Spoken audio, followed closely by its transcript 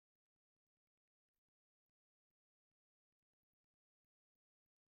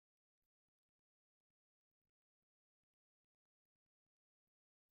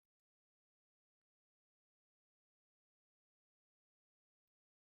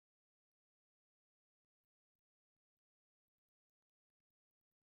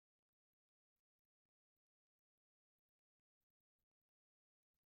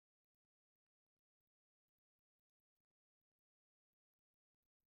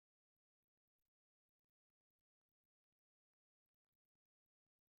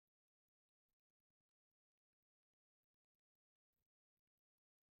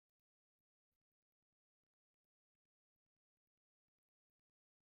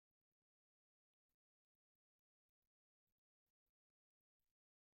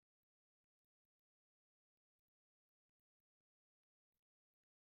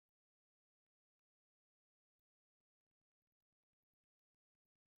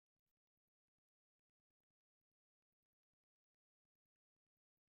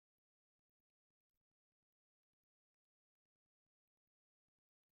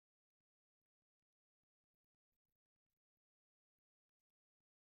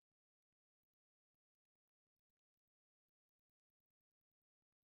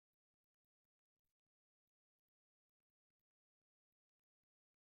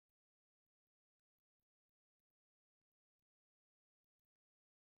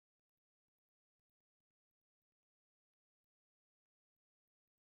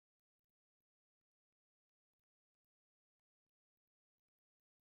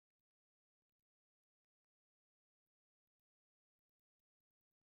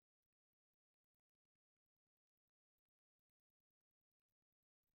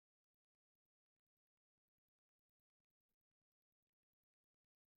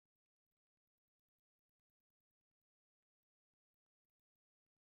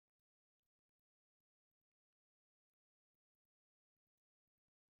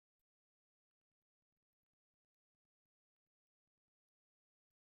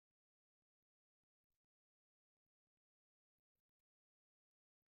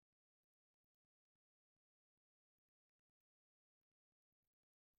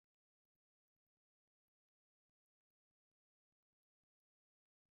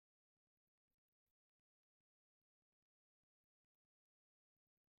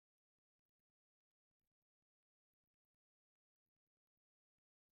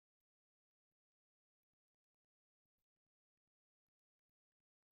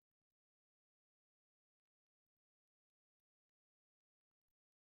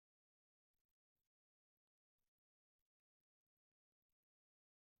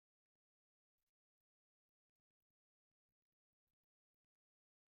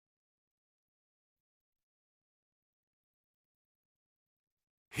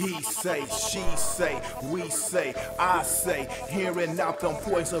He say, she say, we say, I say, hearing out them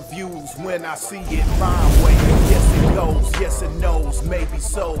points of views when I see it my way. Yes it goes, yes it knows, maybe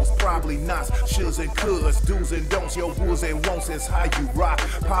so's, probably not. Shoulds and coulds, do's and don'ts, your woulds and won'ts is how you rock.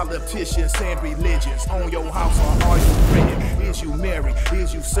 Politicians and religions, on your house or are you renting? Is you married?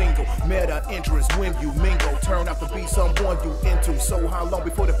 Is you single? Meta interest when you mingle, turn out to be someone you into. So how long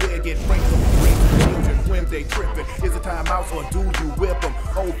before the bed get wrinkled? Children when they tripping, is it time out or do you whip them?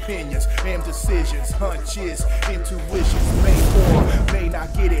 Opinions and decisions, hunches, intuitions, may or may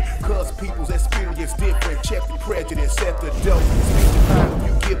not get it, cause people's experience different. Check the prejudice at the door, speak the time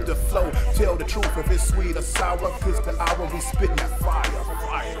you give the flow, tell the truth if it's sweet or sour, cause the hour we spitting that fire.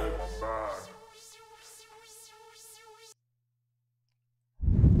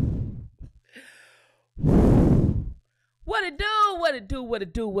 What it do? What it do? What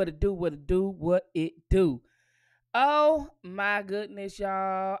it do? What it do? What it do? What it do? Oh my goodness,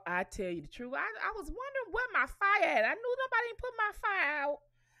 y'all. I tell you the truth. I was wondering where my fire at. I knew nobody ain't put my fire out.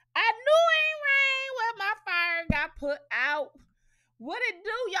 I knew it ain't rain where my fire got put out. What it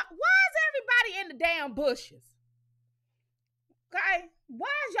do, y'all? Why is everybody in the damn bushes? Okay? Why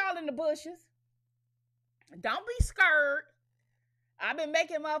is y'all in the bushes? Don't be scared. I've been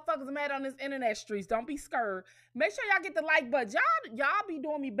making motherfuckers mad on this internet streets. Don't be scared. Make sure y'all get the like button. Y'all be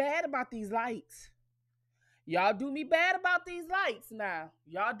doing me bad about these likes. Y'all do me bad about these likes now.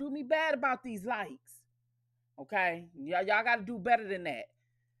 Y'all do me bad about these likes. Okay? Y'all got to do better than that.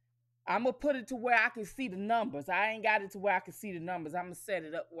 I'm going to put it to where I can see the numbers. I ain't got it to where I can see the numbers. I'm going to set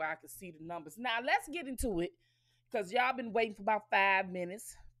it up where I can see the numbers. Now, let's get into it because y'all been waiting for about 5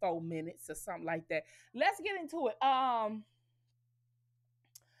 minutes, 4 minutes or something like that. Let's get into it.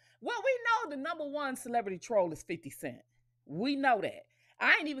 Well, we know the number one celebrity troll is 50 Cent. We know that.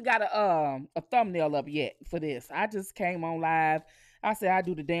 I ain't even got a thumbnail up yet for this. I just came on live. I said I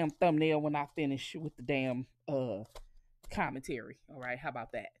do the damn thumbnail when I finish with the damn commentary. All right, how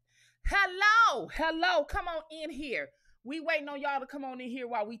about that? Hello, come on in here. We waiting on y'all to come on in here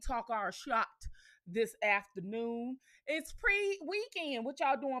while we talk our shot this afternoon. It's pre-weekend. What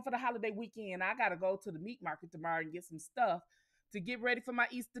y'all doing for the holiday weekend? I gotta go to the meat market tomorrow and get some stuff to get ready for my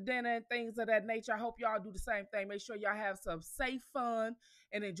Easter dinner and things of that nature. I hope y'all do the same thing. Make sure y'all have some safe fun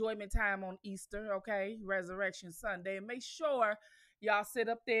and enjoyment time on Easter, okay? Resurrection Sunday. And make sure y'all sit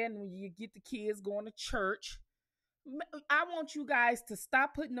up there and when you get the kids going to church, I want you guys to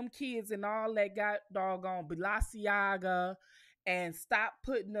stop putting them kids in all that got doggone Balenciaga and stop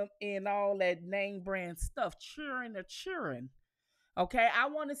putting them in all that name brand stuff. Cheering. Okay? I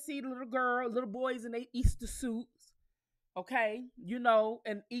want to see the little boys in their Easter suits. Okay,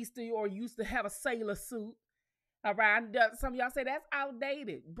 an Easter or used to have a sailor suit. All right, some of y'all say that's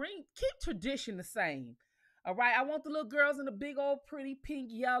outdated. Keep tradition the same. All right, I want the little girls in the big old pretty pink,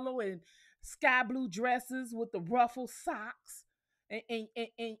 yellow, and sky blue dresses with the ruffled socks and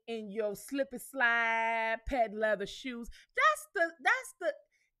your slip and slide patent leather shoes. That's the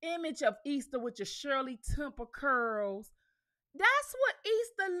image of Easter with your Shirley Temple curls. That's what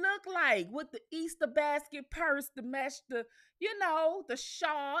Easter look like with the Easter basket purse to match the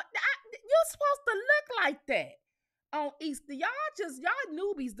shawl. You're supposed to look like that on Easter. Y'all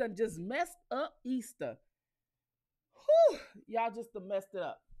newbies done just messed up Easter. Whew, y'all just done messed it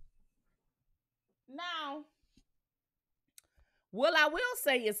up. Now, what I will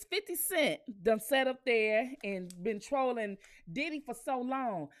say is 50 Cent done sat up there and been trolling Diddy for so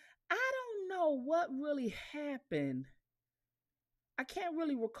long. I don't know what really happened. I can't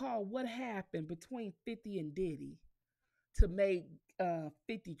really recall what happened between 50 and Diddy to make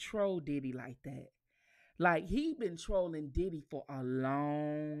 50 troll Diddy like that. Like he been trolling Diddy for a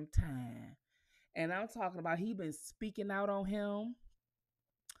long time. And I'm talking about he been speaking out on him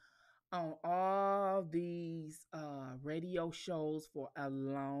on all these radio shows for a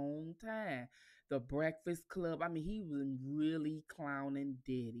long time. The Breakfast Club. I mean, he was really clowning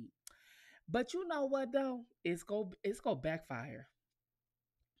Diddy. But you know what though? It's go backfire.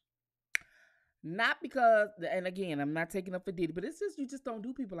 Not because, and again, I'm not taking up for Diddy, but it's just you just don't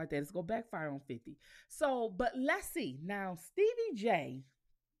do people like that. It's go backfire on 50. So, but let's see. Now, Stevie J,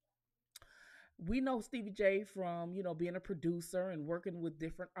 we know Stevie J from, being a producer and working with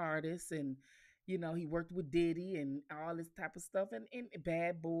different artists and he worked with Diddy and all this type of stuff and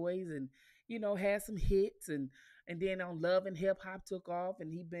Bad Boys and had some hits and then on Love and Hip Hop took off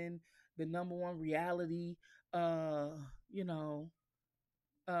and he been the number one reality you know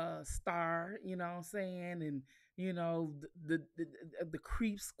star, you know what I'm saying? And the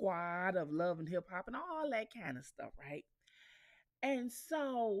creep squad of Love and Hip Hop and all that kind of stuff, right? And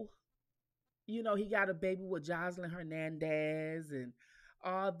so, he got a baby with Jocelyn Hernandez and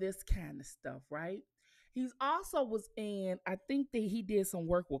all this kind of stuff, right? He's also was in, I think that he did some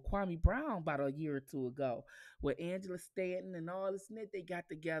work with Kwame Brown about a year or two ago with Angela Stanton and all this, and they got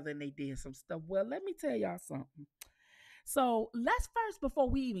together and they did some stuff. Well, let me tell y'all something. So let's first, before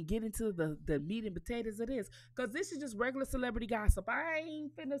we even get into the meat and potatoes of this, because this is just regular celebrity gossip. I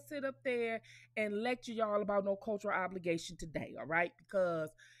ain't finna sit up there and lecture y'all about no cultural obligation today, all right?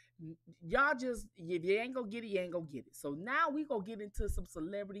 Because y'all just, if you ain't gonna get it, you ain't gonna get it. So now we gonna get into some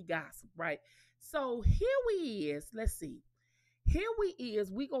celebrity gossip, right? So here we is. Let's see. Here we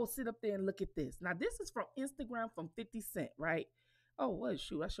is. We gonna sit up there and look at this. Now this is from Instagram from 50 Cent, right? Oh, what?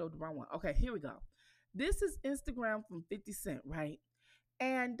 Shoot, I showed the wrong one. Okay, here we go. This is Instagram from 50 Cent, right?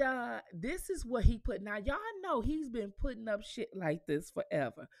 And this is what he put. Now, y'all know he's been putting up shit like this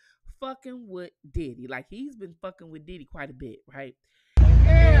forever. Fucking with Diddy. Like he's been fucking with Diddy quite a bit, right?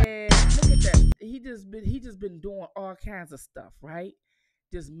 And look at that. He just been doing all kinds of stuff, right?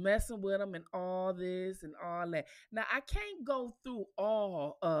 Just messing with him and all this and all that. Now I can't go through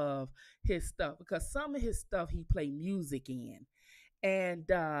all of his stuff because some of his stuff he play music in.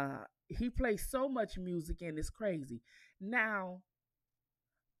 And he plays so much music and it's crazy. Now,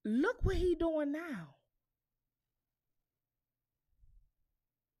 look what he doing now.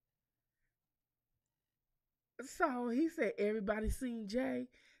 So he said everybody seen Jay.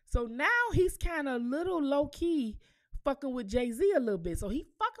 So now he's kind of little low key fucking with Jay-Z a little bit. So he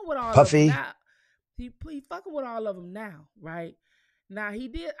fucking with all of them Puffy. now. He fucking with all of them now, right? Now he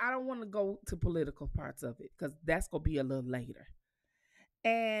did. I don't want to go to political parts of it because that's gonna be a little later.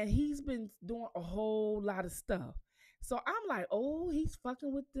 And he's been doing a whole lot of stuff. So I'm like, oh, he's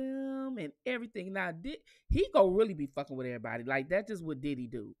fucking with them and everything. Now, did he go really be fucking with everybody? Like that's just what Diddy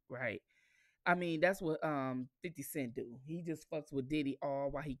do, right? I mean, that's what 50 Cent do. He just fucks with Diddy all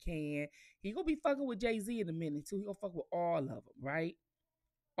while he can. He gonna be fucking with Jay-Z in a minute too. He gonna fuck with all of them, right?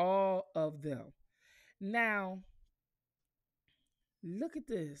 All of them. Now, look at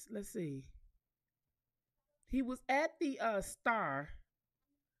this. Let's see. He was at the Star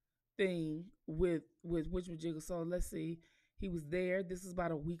thing with Which Jiggle. So let's see. He was there. This is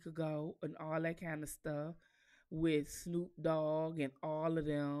about a week ago and all that kind of stuff with Snoop Dogg and all of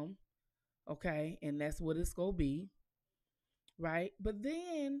them. Okay, and that's what it's gonna be, right? But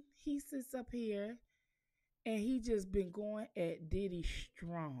then he sits up here and he just been going at Diddy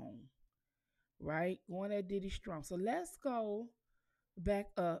strong, right? Going at Diddy strong. So let's go back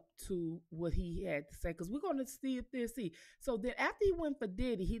up to what he had to say because we're gonna see if this see. So then after he went for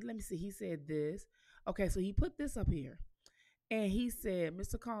Diddy, he let me see. He said this. Okay, so he put this up here, and he said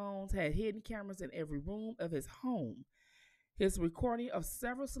Mr. Combs had hidden cameras in every room of his home. His recording of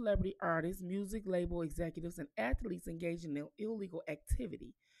several celebrity artists, music label executives, and athletes engaged in illegal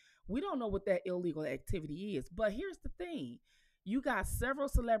activity. We don't know what that illegal activity is, but here's the thing: you got several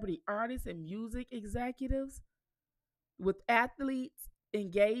celebrity artists and music executives with athletes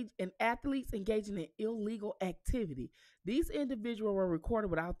engaging in illegal activity. These individuals were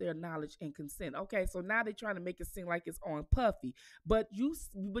recorded without their knowledge and consent. Okay, so now they're trying to make it seem like it's on Puffy, but you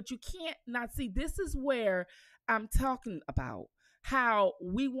can't not see. This is where I'm talking about how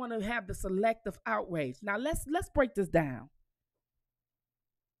we want to have the selective outrage. Now let's break this down,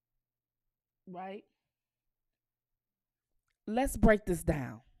 right? Let's break this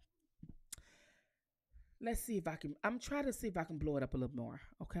down. Let's see if I can. I'm trying to see if I can blow it up a little more.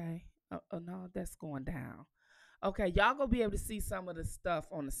 Okay. Oh no, that's going down. Okay, y'all gonna be able to see some of the stuff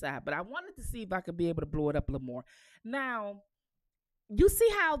on the side, but I wanted to see if I could be able to blow it up a little more. Now, you see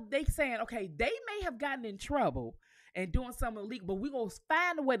how they saying, okay, they may have gotten in trouble and doing something illegal, but we gonna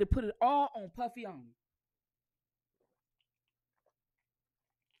find a way to put it all on Puffy on.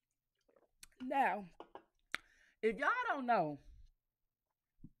 Now, if y'all don't know,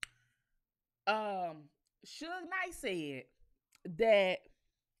 Suge Knight said that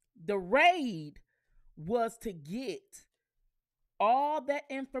the raid was to get all that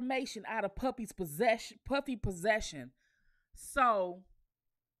information out of Puffy possession, so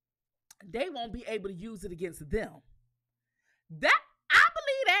they won't be able to use it against them. That I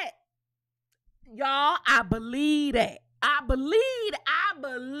believe that, y'all. I believe that. I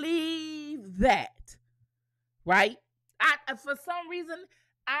believe that. Right? I for some reason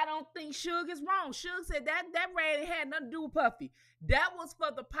I don't think Suge is wrong. Suge said that raid had nothing to do with Puffy. That was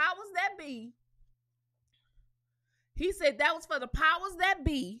for the powers that be. He said that was for the powers that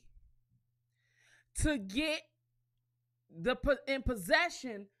be to get in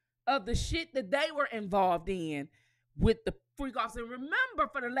possession of the shit that they were involved in with the freak offs. And remember,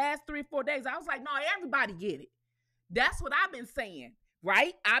 for the last 3 or 4 days, I was like, no, everybody get it. That's what I've been saying,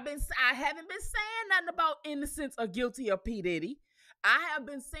 right? I haven't been saying nothing about innocence or guilty of P. Diddy. I have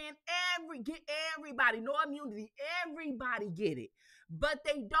been saying get everybody, no immunity, everybody get it. But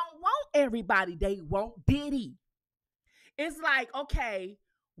they don't want everybody. They want Diddy. It's like, okay,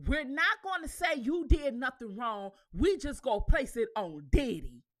 we're not going to say you did nothing wrong. We just go place it on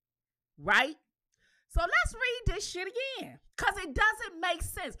Diddy, right? So let's read this shit again, because it doesn't make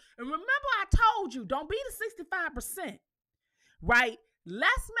sense. And remember, I told you, don't be the 65%, right?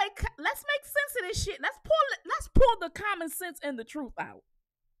 Let's make sense of this shit. Let's pull the common sense and the truth out.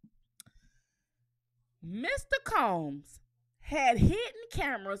 Mr. Combs had hidden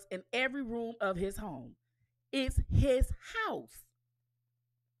cameras in every room of his home. It's his house.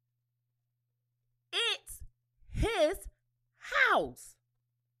 It's his house.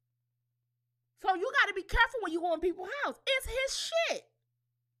 So you got to be careful when you go in people's house. It's his shit.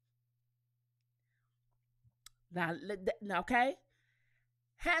 Now, okay?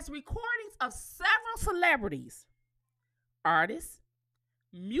 Has recordings of several celebrities, artists,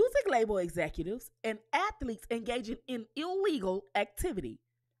 music label executives, and athletes engaging in illegal activity.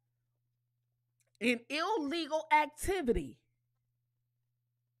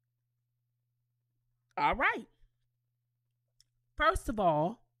 All right. First of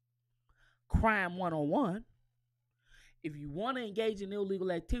all, crime 101. If you want to engage in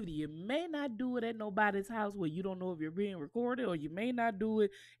illegal activity, you may not do it at nobody's house where you don't know if you're being recorded, or you may not do it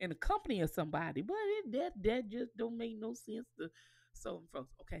in the company of somebody. But that just don't make no sense to some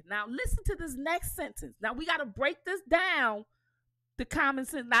folks. Okay, now listen to this next sentence. Now we got to break this down to common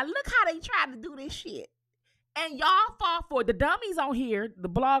sense. Now look how they try to do this shit. And y'all fall for it. The dummies on here, the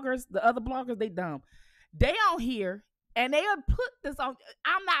bloggers, the other bloggers, they dumb. They on here and they'll put this on.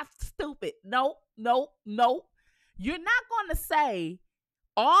 I'm not stupid. Nope. You're not going to say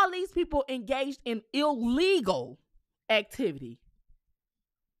all these people engaged in illegal activity.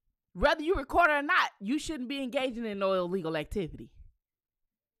 Whether you record it or not, you shouldn't be engaging in no illegal activity.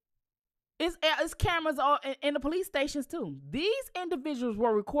 It's cameras in the police stations too. These individuals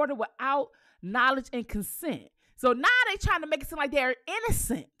were recorded without knowledge and consent. So now they're trying to make it seem like they're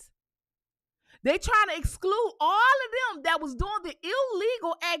innocent. They're trying to exclude all of them that was doing the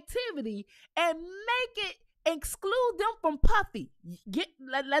illegal activity and exclude them from Puffy.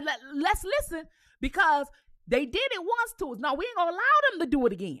 Let's listen, because they did it once to us. Now we ain't gonna allow them to do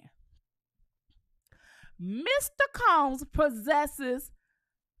it again. Mr. Combs possesses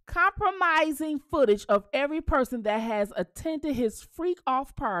compromising footage of every person that has attended his freak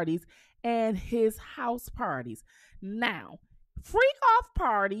off parties and his house parties. Now, freak off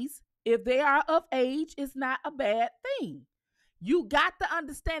parties, if they are of age, is not a bad thing. You got to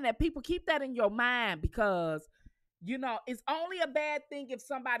understand that. People keep that in your mind, because, you know, it's only a bad thing if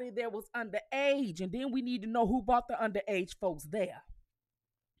somebody there was underage, and then we need to know who brought the underage folks there.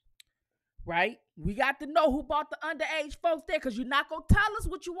 Right? We got to know who brought the underage folks there, because you're not going to tell us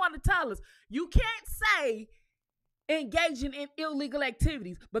what you want to tell us. You can't say engaging in illegal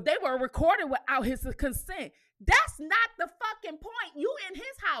activities, but they were recorded without his consent. That's not the fucking point. You in his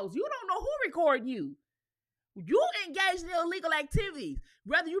house. You don't know who recorded you. You engaged in illegal activities.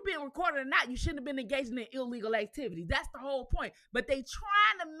 Whether you're being recorded or not, you shouldn't have been engaging in illegal activities. That's the whole point. But they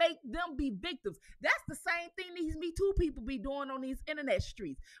trying to make them be victims. That's the same thing these Me Too people be doing on these internet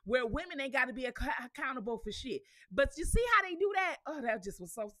streets, where women ain't got to be accountable for shit. But you see how they do that? Oh, that just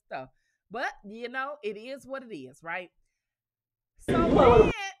was so stuff. But, you know, it is what it is, right? So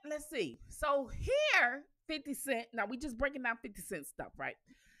then, let's see. So here, 50 Cent. Now, we just breaking down 50 Cent stuff, right?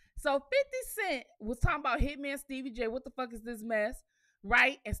 So 50 Cent was talking about Hitman Stevie J. What the fuck is this mess?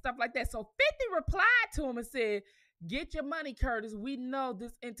 Right? And stuff like that. So 50 replied to him and said, "Get your money, Curtis. We know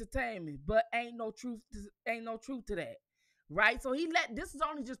this entertainment, but ain't no truth to that." Right? So this is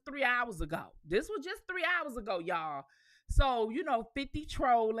only just 3 hours ago. This was just 3 hours ago, y'all. So, you know, 50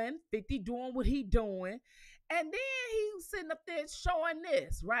 trolling, 50 doing what he doing. And then he was sitting up there showing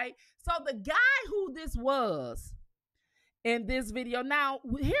this, right? So the guy who this was in this video. Now,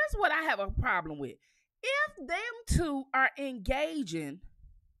 here's what I have a problem with. If them two are engaging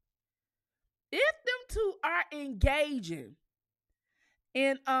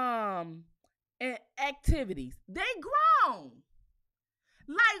in activities, they grown.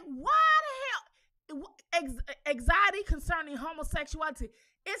 Like, why the hell? Anxiety concerning homosexuality.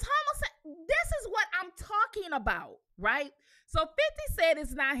 This is what I'm talking about, right? So 50 said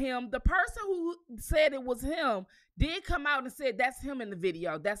it's not him. The person who said it was him did come out and said that's him in the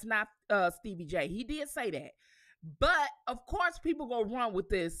video. That's not Stevie J. He did say that. But, of course, people go run with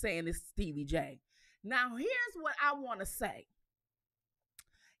this saying it's Stevie J. Now, here's what I want to say.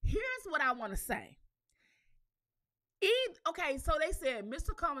 Okay, so they said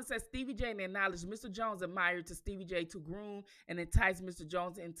Mr. Coleman said Stevie J acknowledged Mr. Jones admired to Stevie J to groom and entice Mr.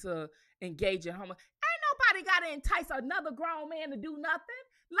 Jones into engaging homo. Ain't nobody got to entice another grown man to do nothing.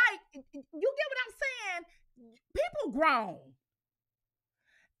 Like, you get what I'm saying? People grown.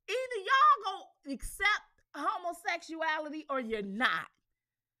 Either y'all gonna accept homosexuality or you're not.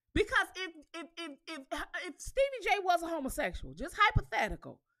 Because if Stevie J was a homosexual, just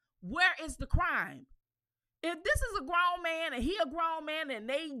hypothetical, where is the crime? If this is a grown man and he a grown man and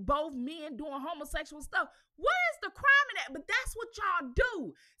they both men doing homosexual stuff, what is the crime in that? But that's what y'all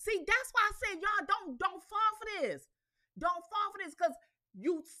do. See, that's why I said y'all don't fall for this. Don't fall for this, because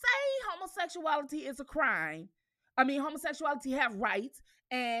you say homosexuality is a crime. I mean, homosexuality have rights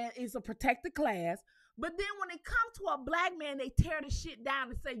and it's a protected class. But then when it comes to a black man, they tear the shit down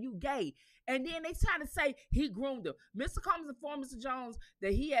and say you gay. And then they try to say he groomed him. Mr. Combs informed Mr. Jones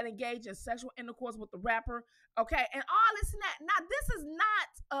that he had engaged in sexual intercourse with the rapper. Okay, and all this and that. Now, this is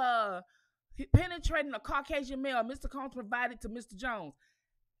not penetrating a Caucasian male Mr. Combs provided to Mr. Jones.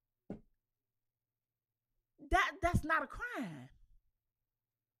 That's not a crime.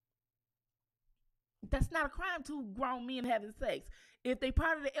 That's not a crime, two grown men having sex. If they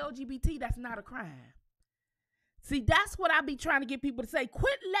part of the LGBT, that's not a crime. See, that's what I be trying to get people to say.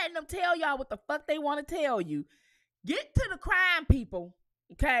 Quit letting them tell y'all what the fuck they want to tell you. Get to the crime, people,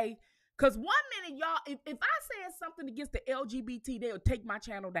 okay? Because one minute, y'all, if I said something against the LGBT, they'll take my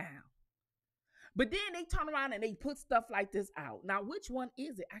channel down. But then they turn around and they put stuff like this out. Now, which one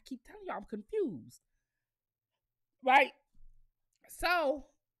is it? I keep telling y'all I'm confused. Right? So,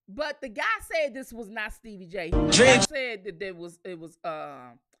 but the guy said this was not Stevie J. The guy said that it was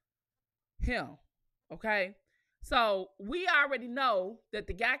him, okay? So we already know that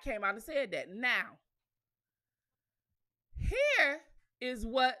the guy came out and said that. Now, here is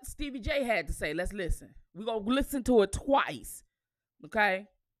what Stevie J had to say. Let's listen. We're going to listen to it twice, okay?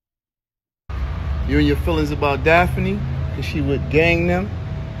 You and your feelings about Daphne, because she would gang them?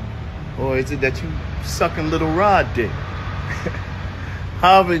 Or is it that you sucking little Rod dick?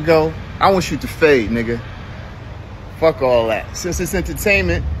 However it go, I want you to fade, nigga. Fuck all that. Since it's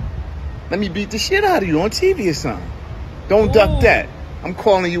entertainment, let me beat the shit out of you on TV or something. Don't duck that. I'm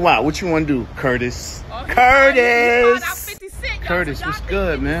calling you out. What you want to do, Curtis? Curtis! Curtis, what's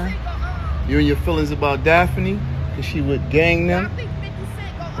good, man? You and your feelings about Daphne, because she would gang them?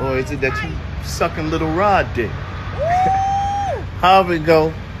 Or is it that you sucking little Rod dick? However it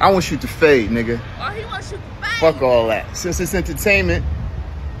go, I want you to fade, nigga. He wants you to fade. Fuck all that. Since it's entertainment,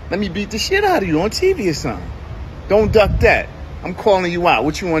 let me beat the shit out of you on TV or something. Don't duck that. I'm calling you out.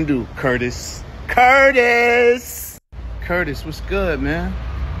 What you want to do, Curtis? Curtis! Curtis, what's good, man?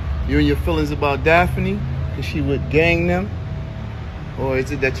 You and your feelings about Daphne, because she would gang them? Or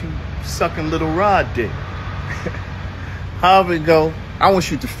is it that you sucking little Rod dick? However it go, I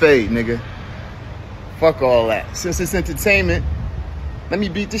want you to fade, nigga. Fuck all that. Since it's entertainment, let me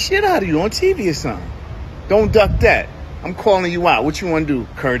beat the shit out of you on TV or something. Don't duck that. I'm calling you out. What you want to do,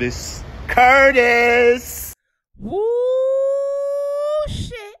 Curtis? Curtis! Woo,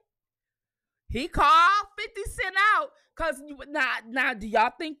 shit. He called 50 Cent out. Because now, do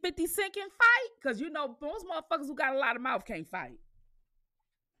y'all think 50 Cent can fight? Because, you know, most motherfuckers who got a lot of mouth can't fight.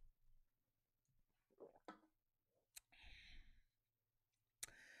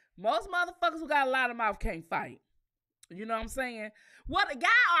 Most motherfuckers who got a lot of mouth can't fight. You know what I'm saying? Well, the guy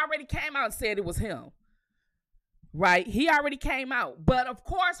already came out and said it was him. Right? He already came out. But, of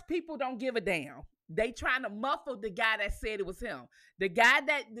course, people don't give a damn. They trying to muffle the guy that said it was him. The guy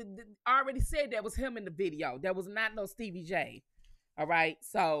that already said that was him in the video. That was not no Stevie J. All right?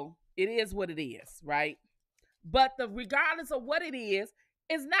 So, it is what it is, right? But regardless of what it is,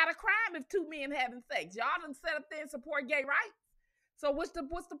 it's not a crime if two men having sex. Y'all done set up there and support gay rights. So, what's the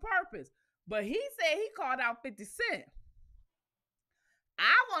purpose? But he said he called out 50 Cent.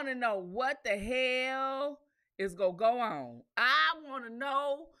 I want to know what the hell is going to go on. I want to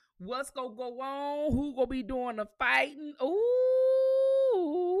know what's going to go on, who going to be doing the fighting.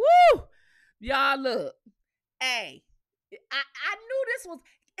 Ooh, woo. Y'all look. Hey, I knew this was,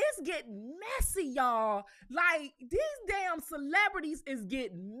 it's getting messy, y'all. Like, these damn celebrities is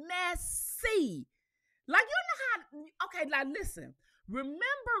getting messy. Like, you know how, okay, like, listen.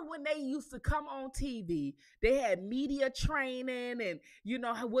 Remember when they used to come on TV, they had media training and, you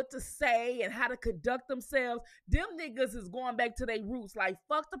know, what to say and how to conduct themselves. Them niggas is going back to their roots. Like,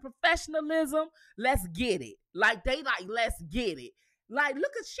 fuck the professionalism. Let's get it. Like, they like, let's get it. Like,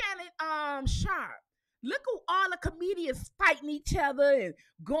 look at Shannon Sharp. Look at all the comedians fighting each other and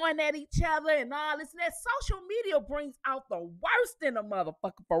going at each other and all this. And that social media brings out the worst in a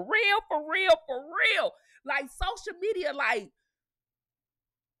motherfucker. For real, for real, for real. Like social media, like,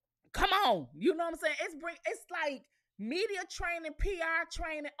 come on. You know what I'm saying? It's like media training, PR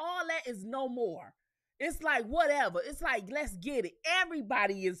training, all that is no more. It's like whatever. It's like, let's get it.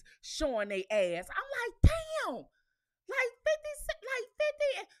 Everybody is showing their ass. I'm like, damn. Like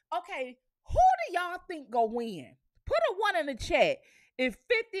 50. Okay, who do y'all think go win? Put a 1 in the chat. If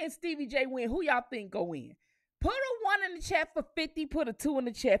 50 and Stevie J win, who y'all think go win? Put a 1 in the chat for 50. Put a 2 in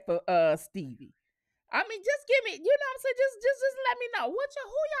the chat for Stevie. I mean, just give me, you know what I'm saying? Just let me know. Who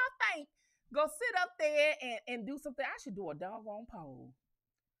y'all think go sit up there and do something? I should do a doggone poll.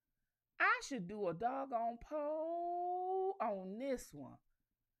 I should do a doggone poll on this one.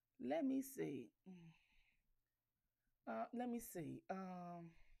 Let me see. Let me see.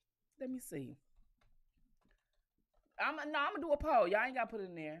 I'm gonna do a poll. Y'all ain't gotta put it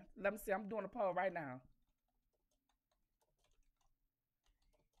in there. Let me see. I'm doing a poll right now.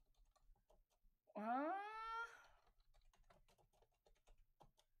 Ooh.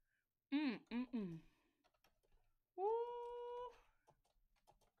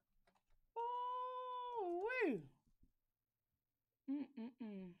 Ooh, wee.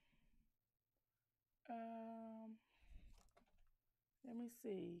 Let me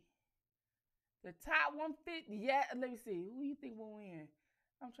see. The top 150. Yeah, let me see. Who you think will win?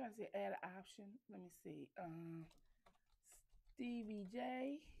 I'm trying to see. Add an option. Let me see. Stevie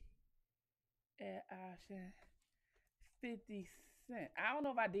J. Add option. 50 Cent. I don't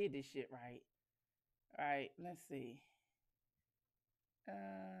know if I did this shit right. All right, let's see.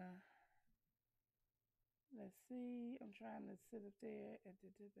 Let's see. I'm trying to sit up there and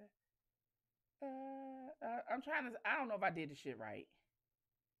do that. I'm trying to. I don't know if I did this shit right.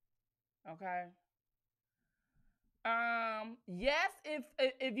 Okay. Yes,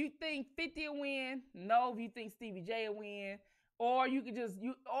 if you think 50 will win. No, if you think Stevie J will win. Or you could just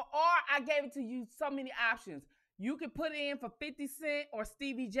or I gave it to you so many options. You could put it in for 50 Cent or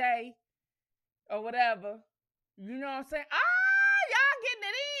Stevie J or whatever. You know what I'm saying? Y'all getting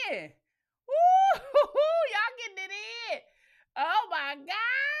it in. Woo, y'all getting it in. Oh my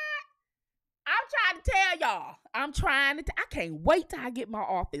God. I'm trying to tell y'all. I can't wait till I get my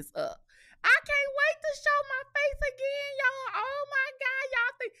office up. I can't wait to show my face again, y'all. Oh my God,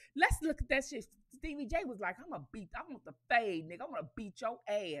 y'all think. Let's look at that shit. Stevie J was like, I want the fade, nigga. I want to beat your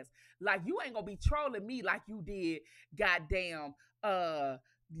ass. Like, you ain't gonna be trolling me like you did, goddamn,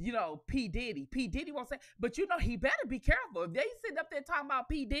 P. Diddy. P. Diddy won't say, but he better be careful. If they sitting up there talking about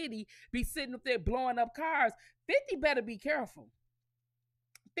P. Diddy be sitting up there blowing up cars, 50 better be careful.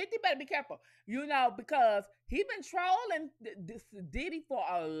 50 better be careful, because he been trolling this Diddy for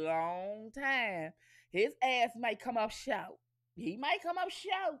a long time. His ass might come up shout. He might come up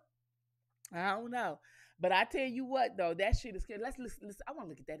shout. I don't know. But I tell you what, though, that shit is scary. Let's listen. I want to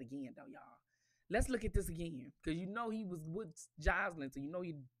look at that again, though, y'all. Let's look at this again. Because he was with Jocelyn, so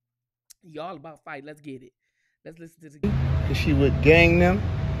he all about fight. Let's get it. Let's listen to this again. Is she would gang them?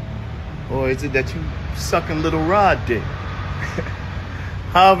 Or is it that you sucking little rod dick?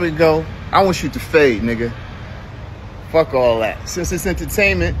 However it go, I want you to fade, nigga. Fuck all that. Since it's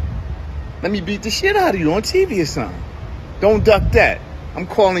entertainment, let me beat the shit out of you on TV or something. Don't duck that. I'm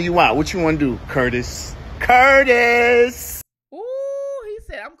calling you out. What you want to do, Curtis? Curtis! Ooh, he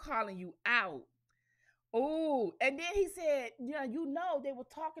said, I'm calling you out. Ooh, and then he said, they were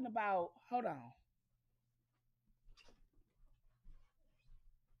talking about, hold on.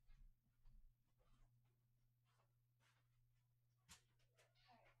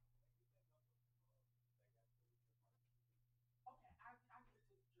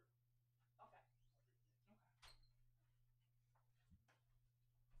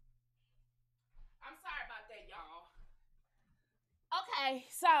 I'm sorry about that, y'all. Okay,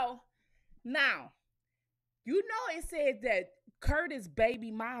 so now, it said that Curtis'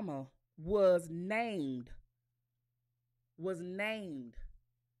 baby mama was named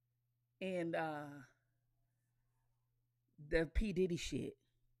in the P. Diddy shit.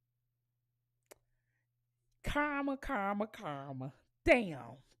 Karma.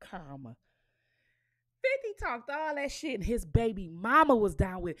 Damn, karma. 50 talked all that shit and his baby mama was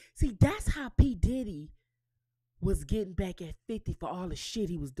down with it. See, that's how P. Diddy was getting back at 50 for all the shit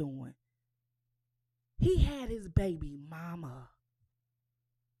he was doing. He had his baby mama.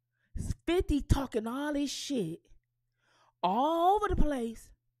 50 talking all this shit all over the place,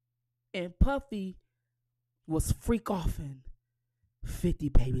 and Puffy was freak offing 50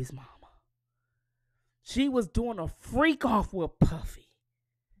 baby's mama. She was doing a freak off with Puffy.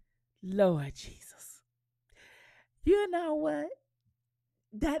 Lord Jesus. You know what?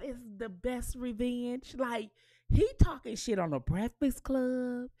 That is the best revenge. Like, he talking shit on the Breakfast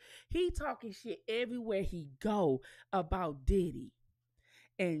Club. He talking shit everywhere he go about Diddy.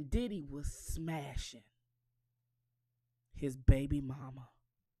 And Diddy was smashing his baby mama.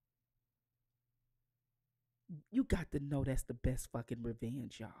 You got to know that's the best fucking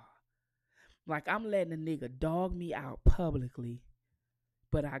revenge, y'all. Like, I'm letting a nigga dog me out publicly,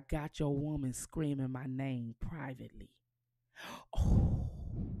 but I got your woman screaming my name privately. Oh,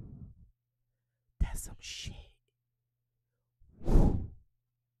 that's some shit.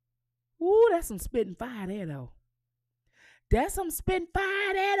 Ooh, that's some spitting fire there, though. That's some spitting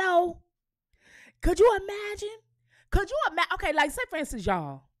fire there, though. Could you imagine? Okay, like, say for instance,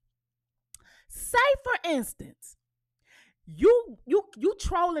 y'all. Say for instance, you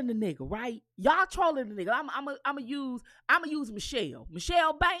trolling the nigga, right? Y'all trolling the nigga. I'ma use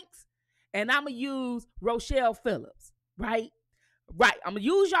Michelle Banks, and I'ma use Rochelle Phillips, right? Right. I'm gonna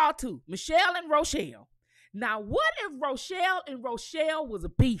use y'all too, Michelle and Rochelle. Now, what if Rochelle and Rochelle was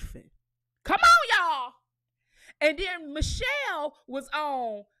beefing? Come on, y'all. And then Michelle was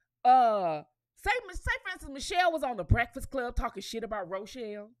on say for instance, Michelle was on the Breakfast Club talking shit about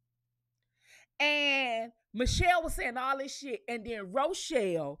Rochelle. And Michelle was saying all this shit. And then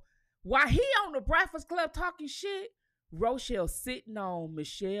Rochelle, while he on the Breakfast Club talking shit, Rochelle sitting on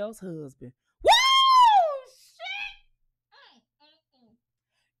Michelle's husband. Woo! Shit!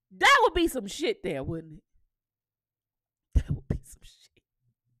 That would be some shit there, wouldn't it? That would be some shit.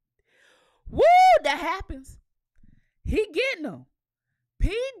 Woo! That happens. He getting them.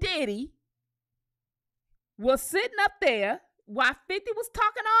 P. Diddy was sitting up there while 50 was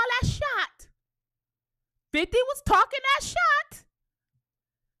talking all that shot. 50 was talking that shot.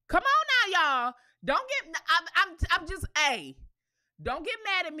 Come on now, y'all. Don't get. I'm just. Hey, don't get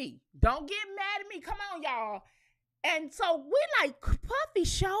mad at me. Don't get mad at me. Come on, y'all. And so we like, Puffy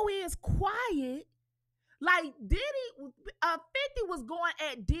show is quiet. Like, Diddy, 50 was going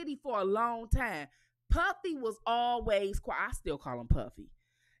at Diddy for a long time. Puffy was always quiet. I still call him Puffy.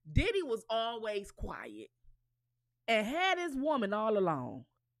 Diddy was always quiet and had his woman all along.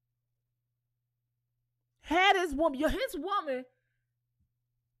 Had his woman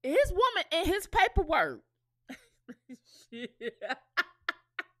in his paperwork. Shit.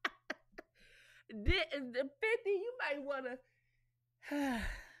 50, you might want to.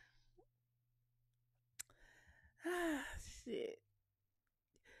 Shit.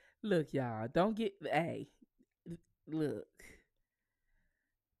 Look, y'all, don't get. Hey, look.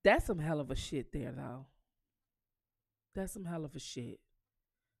 That's some hell of a shit there, though. That's some hell of a shit.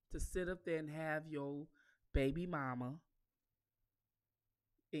 To sit up there and have your baby mama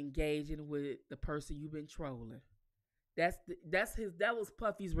engaging with the person you've been trolling. That was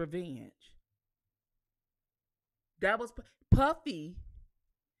Puffy's revenge. That was Puffy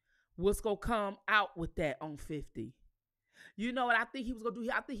was gonna come out with that on 50. You know what I think he was gonna do?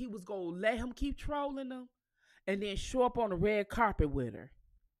 I think he was gonna let him keep trolling them and then show up on the red carpet with her.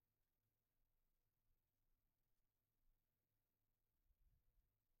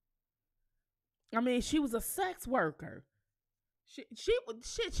 I mean, she was a sex worker. She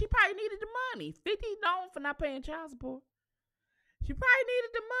probably needed the money. 50 known for not paying child support. She probably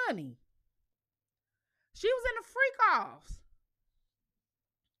needed the money. She was in the freak offs.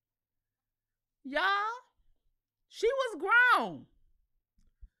 Y'all, she was grown.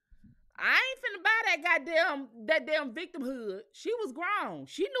 I ain't finna buy that damn victimhood. She was grown.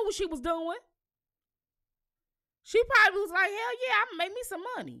 She knew what she was doing. She probably was like, hell yeah, I'm gonna make me some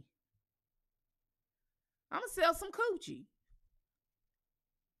money. I'm gonna sell some coochie.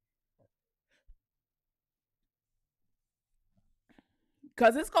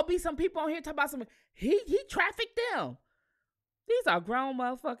 Cause it's gonna be some people on here talking about some. He trafficked them. These are grown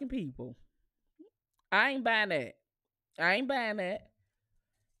motherfucking people. I ain't buying that.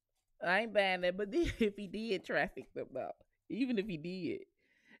 But if he did traffic them though, even if he did,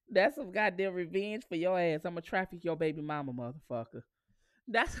 that's some goddamn revenge for your ass. I'm gonna traffic your baby mama, motherfucker.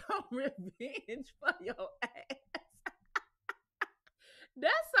 That's some revenge for your ass.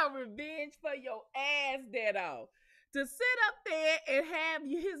 That's some revenge for your ass, there though. To sit up there and have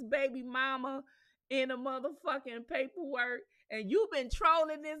his baby mama in a motherfucking paperwork, and you been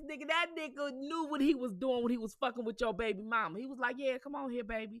trolling this nigga. That nigga knew what he was doing when he was fucking with your baby mama. He was like, yeah, come on here,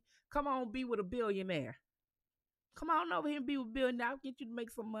 baby. Come on, be with a billionaire. Come on over here and be with a billionaire. I'll get you to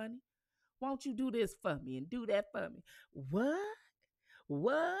make some money. Won't you do this for me and do that for me?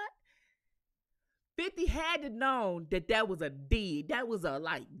 What? 50 had to know that was a deed. That was a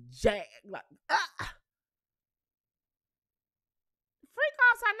like jag. Like, freak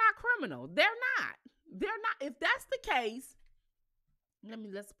offs are not criminal. They're not. They're not. If that's the case,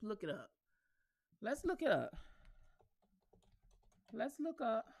 let's look it up. Let's look it up. Let's look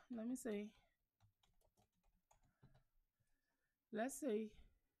up. Let me see. Let's see.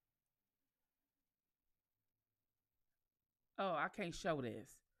 Oh, I can't show this.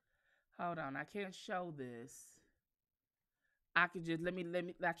 Hold on, I can't show this. I can just let me.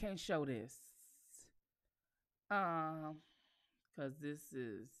 I can't show this. Cause this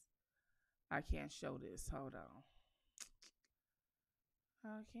is. I can't show this. Hold on.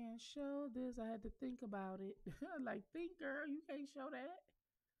 I can't show this. I had to think about it. Like, think, girl, you can't show that.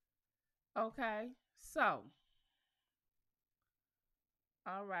 Okay, so.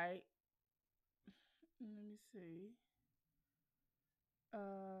 All right. Let me see.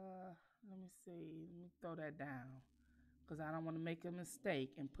 Let me see. Let me throw that down. Because I don't want to make a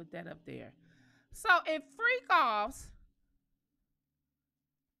mistake and put that up there. So if freak offs.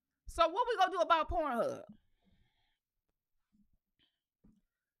 So what we gonna do about Pornhub?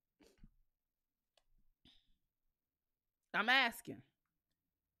 I'm asking.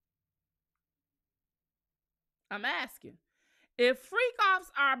 If freak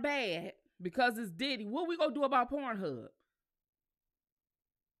offs are bad because it's Diddy, what we gonna do about Pornhub?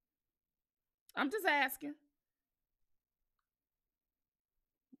 I'm just asking.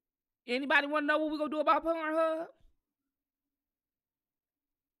 Anybody want to know what we gonna do about Pornhub?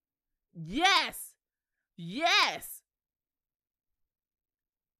 Yes.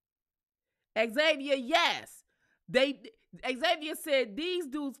 Xavier, yes. Xavier said these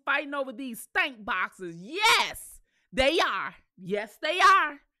dudes fighting over these stank boxes. Yes, they are. Yes, they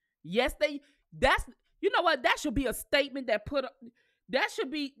are. That's, you know what? That should be a statement that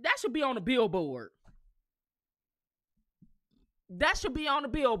should be on the billboard. That should be on the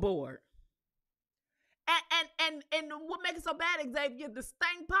billboard. And what makes it so bad, Xavier, the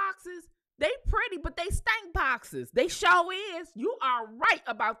stank boxes, they pretty, but they stank boxes. They show is. You are right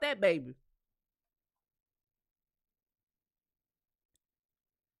about that, baby.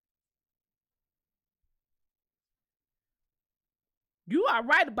 You are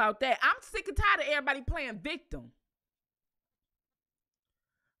right about that. I'm sick and tired of everybody playing victim.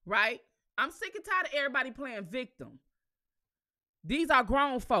 Right? I'm sick and tired of everybody playing victim. These are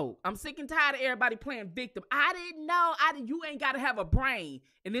grown folk. I'm sick and tired of everybody playing victim. I didn't know. You ain't got to have a brain.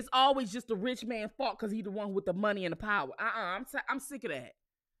 And it's always just the rich man's fault because he's the one with the money and the power. I'm sick of that.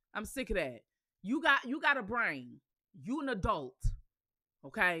 I'm sick of that. You got a brain. You an adult.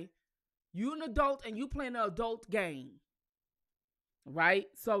 Okay? You an adult and you playing an adult game. Right?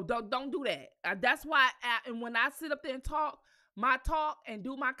 So don't do that. That's why and when I sit up there and talk, my talk and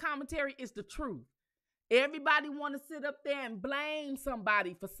do my commentary is the truth. Everybody want to sit up there and blame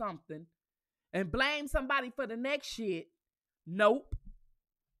somebody for something and blame somebody for the next shit. Nope.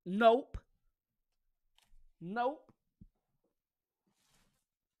 Yeah.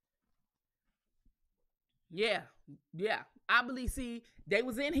 I believe, see, they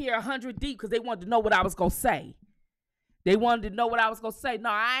was in here 100 deep because they wanted to know what I was going to say. No,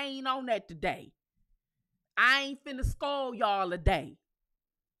 I ain't on that today. I ain't finna scold y'all a day.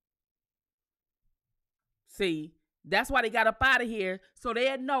 See, that's why they got up out of here, so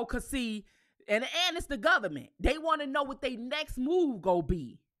they know, because see, and it's the government. They want to know what their next move go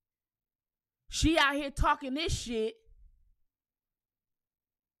be. She out here talking this shit.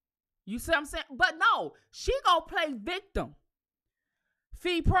 You see what I'm saying? But no, she gonna play victim.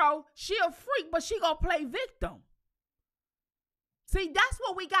 Fee Pro, she a freak, but she gonna play victim. See, that's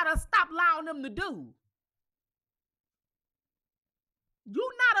what we gotta stop allowing them to do.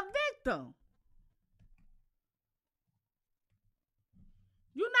 You not a victim.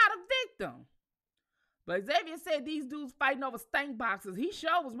 You're not a victim. But Xavier said these dudes fighting over stank boxes. He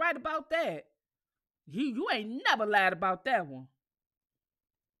sure was right about that. You ain't never lied about that one.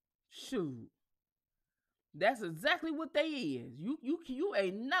 Shoot. That's exactly what they is. You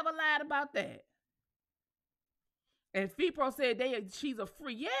ain't never lied about that. And FIPRO said she's a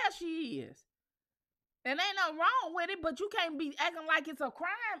freak. Yeah, she is. And ain't nothing wrong with it, but you can't be acting like it's a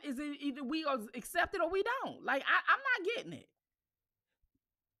crime. Is it either we accept it or we don't? Like, I'm not getting it.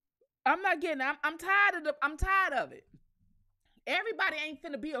 I'm tired of it. Everybody ain't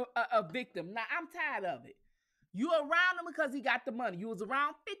finna be a victim. Now, I'm tired of it. You around him because he got the money. You was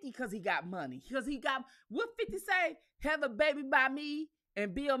around 50 because he got money. Because he got, what 50 say? Have a baby by me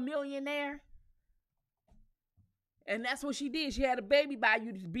and be a millionaire. And that's what she did. She had a baby by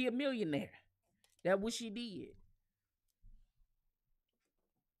you to be a millionaire. That's what she did.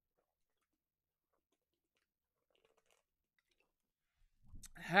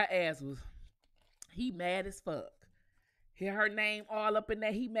 Her ass was, he mad as fuck. Hear her name all up in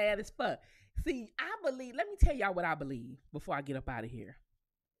there. He mad as fuck. See, I believe, let me tell y'all what I believe before I get up out of here.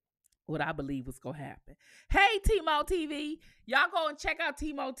 What I believe was going to happen. Hey, T-Mo TV. Y'all go and check out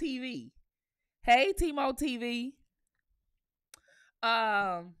T-Mo TV. Hey, T-Mo TV.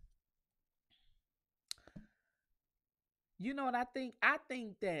 You know what I think? I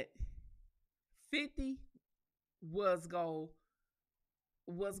think that 50 was going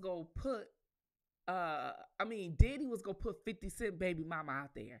to put Diddy was gonna put 50 Cent baby mama out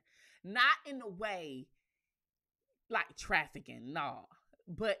there. Not in a way like trafficking, no.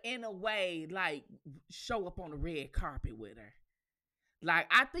 But in a way like show up on the red carpet with her. Like,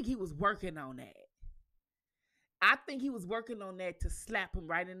 I think he was working on that. I think he was working on that to slap him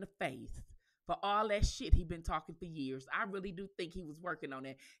right in the face for all that shit he been talking for years. I really do think he was working on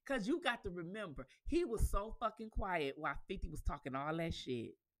that. Because you got to remember, he was so fucking quiet while 50 was talking all that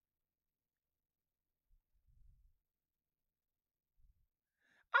shit.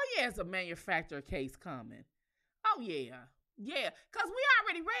 Oh, yeah, it's a manufacturer case coming. Oh, yeah. Yeah, because we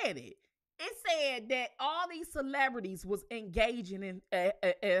already read it. It said that all these celebrities was engaging in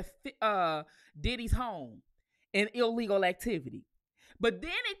Diddy's home in illegal activity. But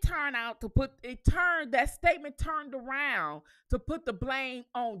then that statement turned around to put the blame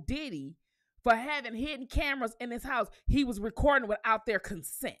on Diddy for having hidden cameras in his house. He was recording without their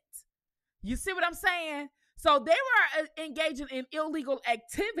consent. You see what I'm saying? So they were engaging in illegal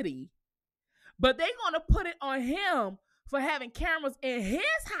activity, but they're going to put it on him for having cameras in his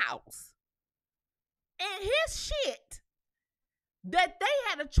house and his shit that they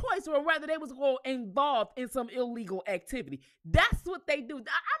had a choice or whether they was going involved in some illegal activity. That's what they do.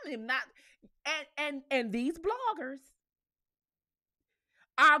 I mean, not, and these bloggers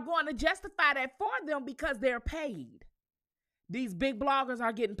are going to justify that for them because they're paid. These big bloggers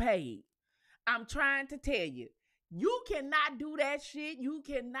are getting paid. I'm trying to tell you, you cannot do that shit. You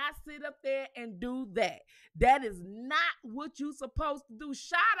cannot sit up there and do that. That is not what you're supposed to do.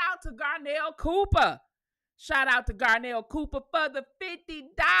 Shout out to Garnell Cooper. Shout out to Garnell Cooper for the $50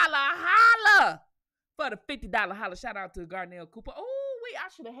 holla. For the $50 holla. Shout out to Garnell Cooper. Oh, wait, I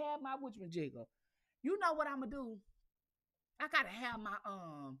should have had my Witchman jiggle. You know what I'm going to do? I got to have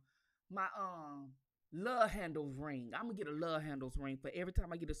my love handles ring. I'm going to get a love handles ring for every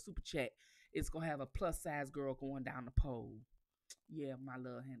time I get a super chat. It's going to have a plus size girl going down the pole. Yeah, my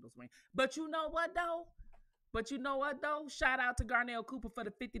love handles ring. But you know what, though? Shout out to Garnell Cooper for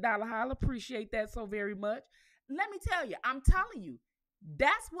the $50 holla. Appreciate that so very much. Let me tell you, I'm telling you,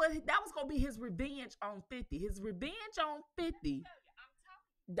 that was going to be his revenge on 50. His revenge on 50.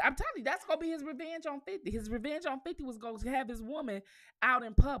 I'm telling you, that's going to be his revenge on 50. His revenge on 50 was going to have his woman out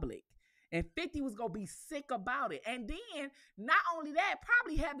in public. And 50 was going to be sick about it. And then, not only that,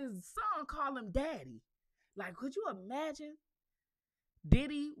 probably have his son call him daddy. Like, could you imagine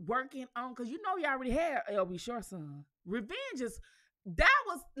Diddy working on, because you know he already had LB Short son. Revenge is,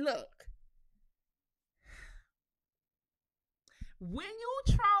 look. When you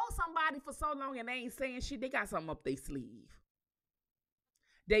troll somebody for so long and they ain't saying shit, they got something up their sleeve.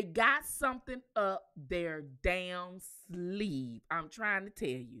 They got something up their damn sleeve. I'm trying to tell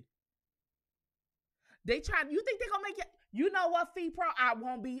you. You think they're gonna make it? You know what, Fee Pro? I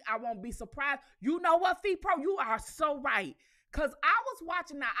won't be surprised. You know what, Fee Pro? You are so right. Cause I was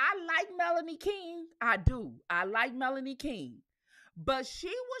watching now. I like Melanie King. I do. I like Melanie King. But she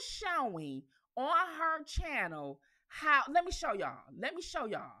was showing on her channel how, let me show y'all.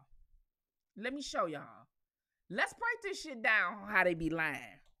 Let's break this shit down how they be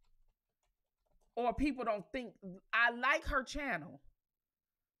lying. Or people don't think. I like her channel.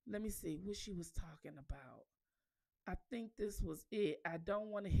 Let me see what she was talking about. I think this was it. I don't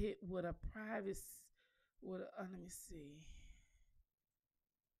want to hit with a private. Let me see.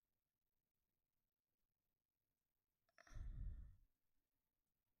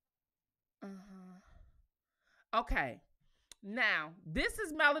 Okay. Now, this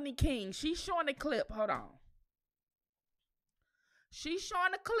is Melanie King. She's showing a clip. Hold on. She's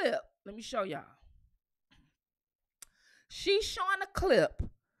showing a clip. Let me show y'all. She's showing a clip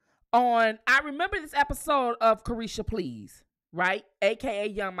on, I remember this episode of Carisha Please, right? AKA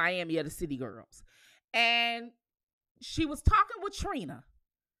Young Miami of the City Girls. And she was talking with Trina.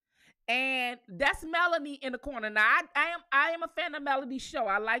 And that's Melanie in the corner. Now, I am a fan of Melanie's show.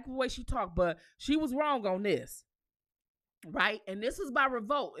 I like the way she talked, but she was wrong on this. Right? And this was by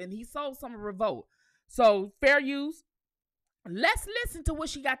Revolt. And he sold some of Revolt. So, fair use. Let's listen to what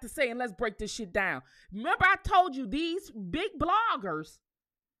she got to say and let's break this shit down. Remember, I told you these big bloggers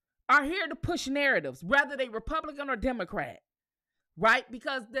are here to push narratives, whether they Republican or Democrat, right?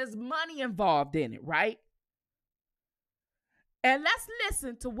 Because there's money involved in it, right? And let's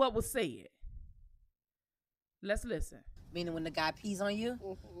listen to what was said. Let's listen. Meaning when the guy pees on you,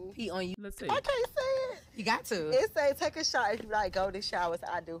 pee on you. Let's see. I can't say it. You got to. It say take a shower if you like golden showers.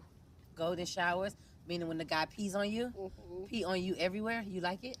 I do. Golden showers, meaning when the guy pees on you, pee on you everywhere. You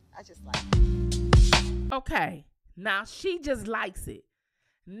like it? I just like it. Okay. Now she just likes it.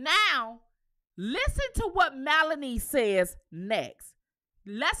 Now, listen to what Melanie says next.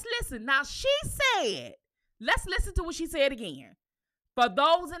 Let's listen. Now she said, let's listen to what she said again. For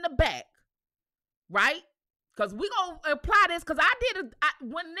those in the back, right? Because we're going to apply this, because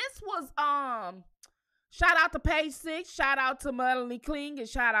when this was, shout out to Page 6, shout out to Melanie Kling, and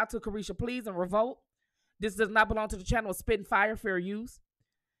shout out to Carisha Please and Revolt. This does not belong to the channel of Spitting Fire, fair use.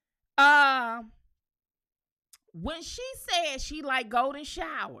 When she said she liked golden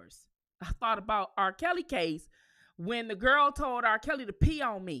showers, I thought about R. Kelly case when the girl told R. Kelly to pee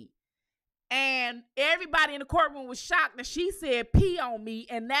on me. And everybody in the courtroom was shocked that she said pee on me,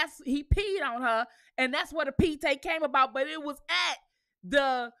 and he peed on her, and that's where the pee take came about. But it was at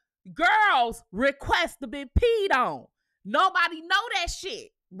the girl's request to be peed on. Nobody know that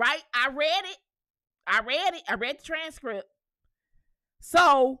shit, right? I read it. I read the transcript.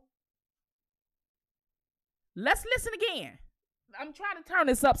 So let's listen again. I'm trying to turn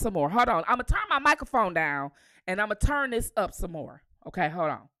this up some more. Hold on. I'm going to turn my microphone down, and I'm going to turn this up some more. Okay, hold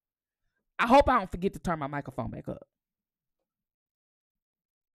on. I hope I don't forget to turn my microphone back up.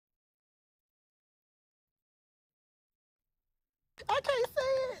 I can't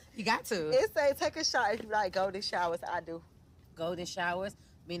say it. You got to. It say take a shower if you like golden showers. I do. Golden showers,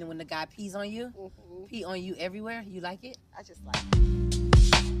 meaning when the guy pees on you, pee on you everywhere. You like it? I just like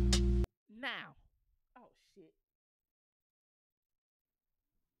it. Now. Oh, shit.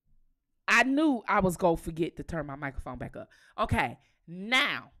 I knew I was going to forget to turn my microphone back up. Okay,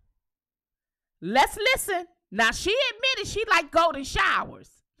 now. Let's listen. Now, she admitted she liked golden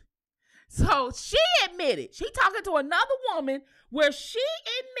showers. So, she admitted. She talking to another woman where she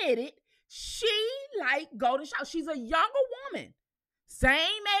admitted she liked golden showers. She's a younger woman. Same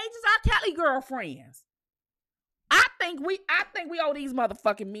age as our Kelly girlfriends. I think we owe these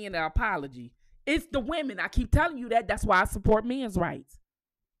motherfucking men an apology. It's the women. I keep telling you that. That's why I support men's rights.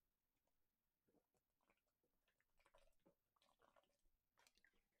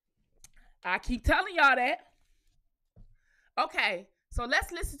 I keep telling y'all that. Okay, so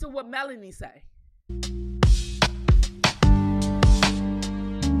let's listen to what Melanie say.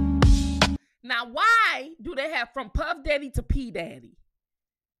 Now, why do they have from Puff Daddy to P Daddy?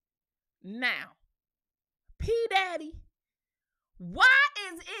 Now, P Daddy, why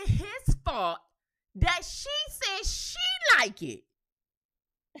is it his fault that she said she like it?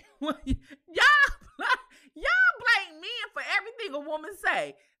 Y'all blame men for everything a woman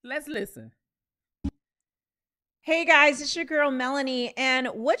say. Let's listen. Hey guys, it's your girl Melanie, and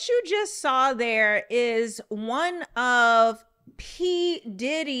what you just saw there is one of P.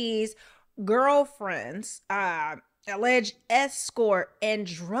 Diddy's girlfriends, alleged escort and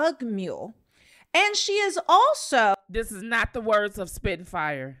drug mule. And she is also... This is not the words of Spitting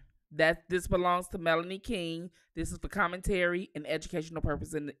Fire. This belongs to Melanie King. This is for commentary and educational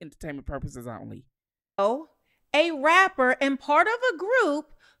purposes and entertainment purposes only. A rapper and part of a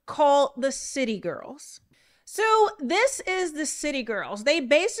group called the City Girls. So this is the City Girls. They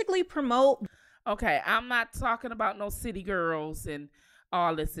basically promote... Okay, I'm not talking about no City Girls and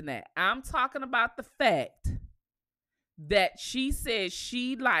all this and that. I'm talking about the fact that she said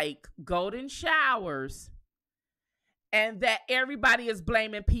she like golden showers and that everybody is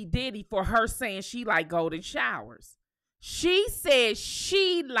blaming P. Diddy for her saying she like golden showers. She said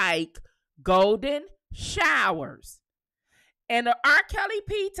she like golden showers. And the R. Kelly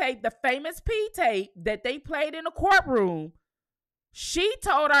P tape, the famous P tape that they played in the courtroom, she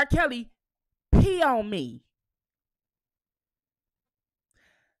told R. Kelly, pee on me.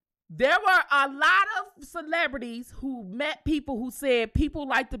 There were a lot of celebrities who met people who said people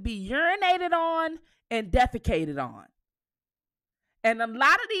like to be urinated on and defecated on. And a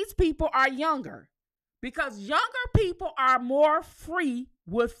lot of these people are younger because younger people are more free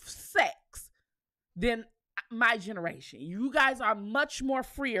with sex than my generation. You guys are much more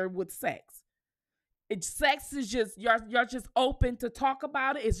freer with sex. Sex is just, you're just open to talk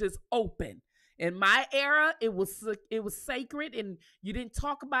about it. It's just open. In my era, it was sacred, and you didn't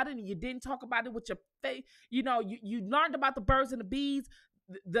talk about it, and you didn't talk about it with your face. You know, you learned about the birds and the bees,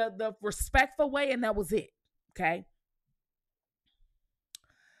 the respectful way, and that was it. Okay.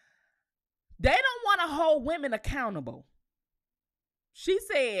 They don't want to hold women accountable. She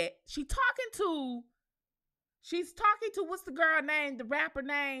said she's talking to what's the girl name, the rapper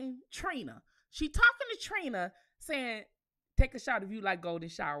name, Trina. She talking to Trina saying, Take a shot if you like golden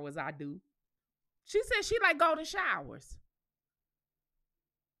showers. I do. She said she like golden showers.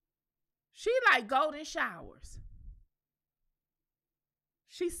 She like golden showers.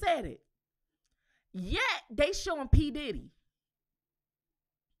 She said it. Yet they showing P. Diddy.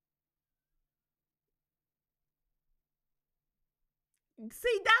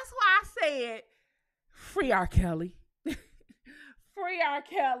 See, that's why I said free R. Kelly. Free R.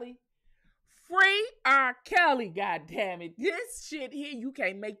 Kelly. Free R. Kelly, goddamn it. This shit here, you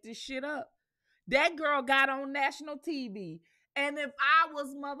can't make this shit up. That girl got on national TV. And if I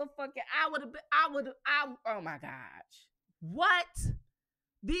was motherfucking, oh my gosh. What?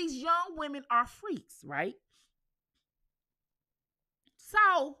 These young women are freaks, right?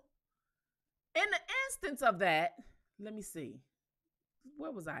 So, in the instance of that, let me see.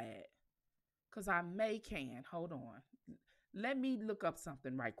 Where was I at? Because I can. Hold on. Let me look up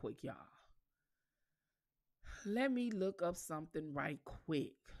something right quick, y'all. Let me look up something right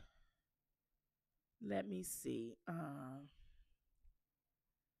quick. Let me see.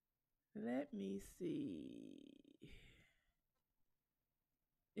 Let me see.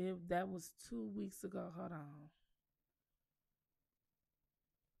 If that was 2 weeks ago, hold on.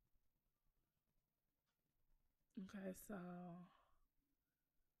 Okay, so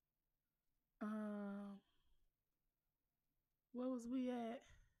where was we at?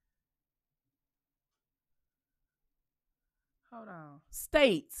 Hold on.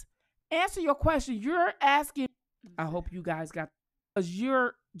 States. Answer your question. You're asking. I hope you guys got, because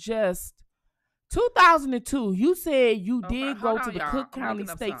you're just 2002. You said you did go to the Cook County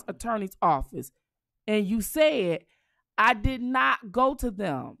State's Attorney's Office, and you said I did not go to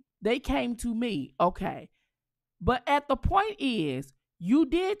them. They came to me. Okay. But at the point is, you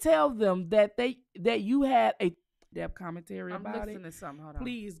did tell them that you had a depth commentary about it. I'm listening to something. Hold on.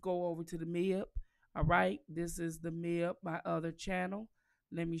 Please go over to the MIP. All right. This is the MIP, my other channel.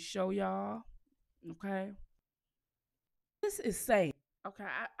 Let me show y'all. Okay. This is saying. Okay.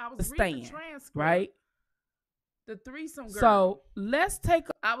 I was reading the transcript. Right. The threesome girl. So let's take.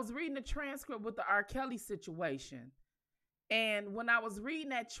 I was reading the transcript with the R. Kelly situation. And when I was reading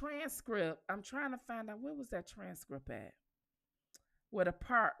that transcript, I'm trying to find out, where was that transcript at? Where the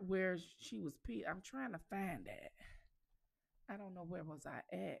part where she was peed. I'm trying to find that. I don't know, where was I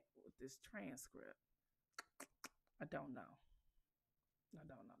at with this transcript. I don't know. Let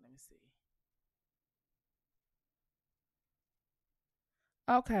me see.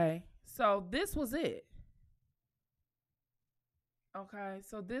 Okay, so this was it. Okay,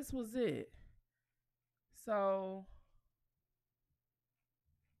 so this was it. So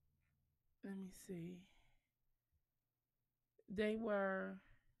let me see. They were,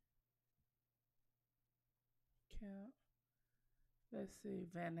 let's see,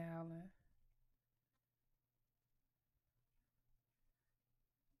 Van Halen.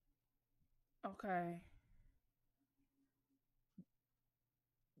 Okay.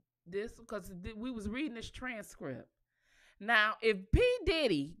 This, because we was reading this transcript. Now, if P.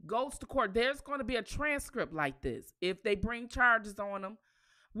 Diddy goes to court, there's going to be a transcript like this. If they bring charges on him,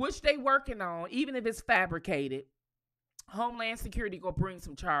 which they working on, even if it's fabricated, Homeland Security going to bring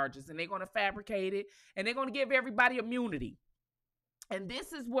some charges, and they're going to fabricate it, and they're going to give everybody immunity. And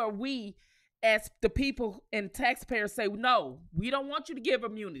this is where we, as the people and taxpayers, say, no, we don't want you to give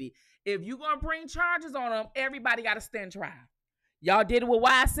immunity. If you're going to bring charges on them, everybody got to stand trial. Y'all did it with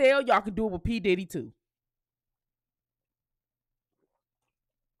YSL, y'all can do it with P. Diddy too.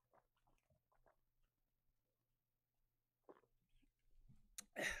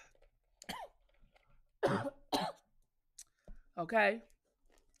 Okay.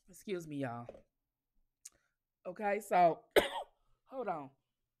 Excuse me, y'all. Okay, so hold on.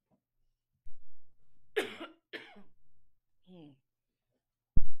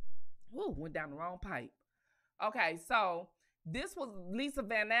 Woo, went down the wrong pipe. Okay, so this was Lisa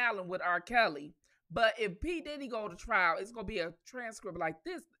Van Allen with R. Kelly. But if P. Diddy go to trial, it's going to be a transcript like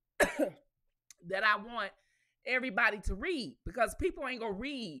this that I want everybody to read, because people ain't going to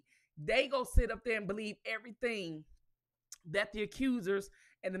read. They go sit up there and believe everything that the accusers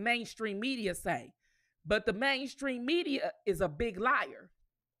and the mainstream media say. But the mainstream media is a big liar.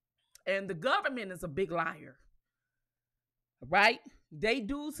 And the government is a big liar. Right? They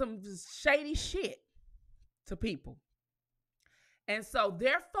do some shady shit to people. And so,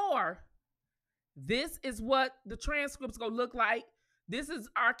 therefore, this is what the transcript's gonna look like. This is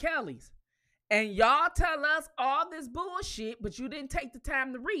R. Kelly's. And y'all tell us all this bullshit, but you didn't take the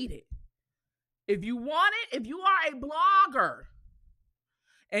time to read it. If you want it, if you are a blogger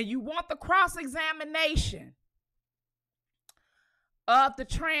and you want the cross-examination of the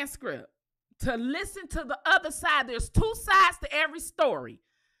transcript, to listen to the other side. There's two sides to every story.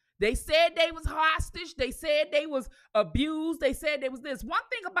 They said they was hostage. They said they was abused. They said they was this. One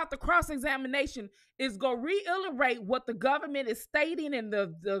thing about the cross-examination is go reiterate what the government is stating and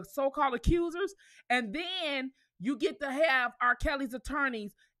the so-called accusers. And then you get to have R. Kelly's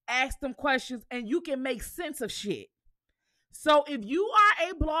attorneys ask them questions and you can make sense of shit. So if you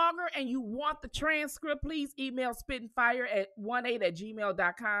are a blogger and you want the transcript, please email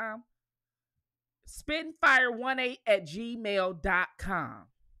spitandfire18@gmail.com. spitandfire18@gmail.com.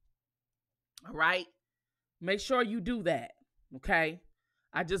 All right. Make sure you do that. Okay.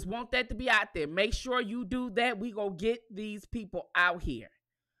 I just want that to be out there. Make sure you do that. We gonna get these people out here.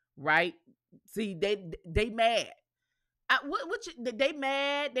 Right. See, they mad.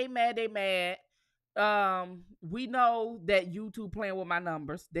 They mad. We know that YouTube playing with my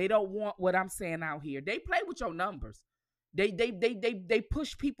numbers. They don't want what I'm saying out here. They play with your numbers. They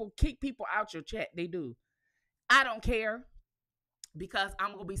push people, kick people out your chat. They do. I don't care. Because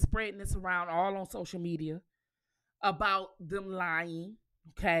I'm going to be spreading this around all on social media about them lying,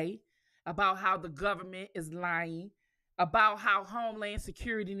 okay? About how the government is lying, about how Homeland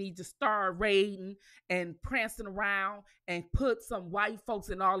Security needs to start raiding and prancing around and put some white folks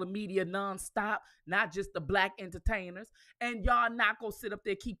in all the media nonstop, not just the black entertainers. And y'all not going to sit up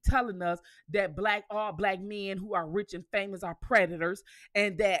there keep telling us that all black men who are rich and famous are predators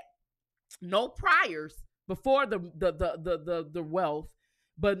and that no priors before the wealth,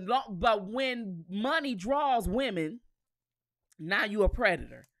 but when money draws women, now you a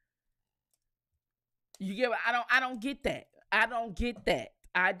predator. You get? I don't get that. I don't get that.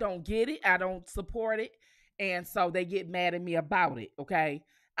 I don't get it. I don't support it, and so they get mad at me about it. Okay,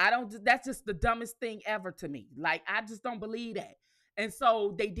 I don't. That's just the dumbest thing ever to me. Like I just don't believe that. And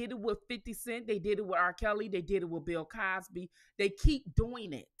so they did it with 50 Cent. They did it with R. Kelly. They did it with Bill Cosby. They keep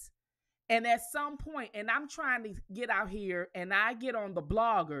doing it. And at some point, and I'm trying to get out here and I get on the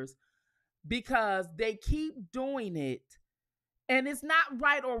bloggers because they keep doing it. And it's not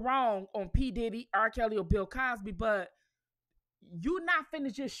right or wrong on P. Diddy, R. Kelly, or Bill Cosby, but you're not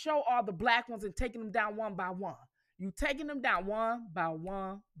finna just show all the black ones and taking them down one by one. You taking them down one by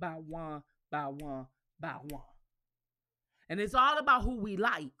one, by one, by one, by one. And it's all about who we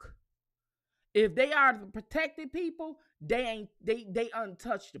like. If they are the protected people, they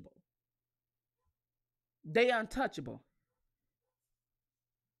untouchable. They untouchable.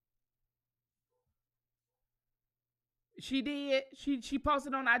 She did. She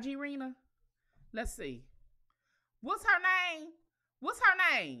posted on IG Rena. Let's see. What's her name? What's her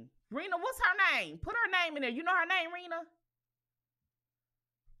name? Rena, what's her name? Put her name in there. You know her name, Rena?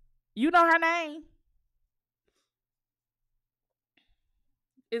 You know her name?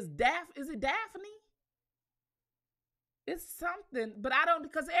 Is it Daphne? It's something, but I don't,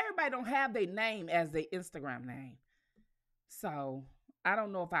 because everybody don't have their name as their Instagram name. So I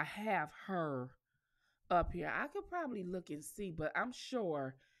don't know if I have her up here. I could probably look and see, but I'm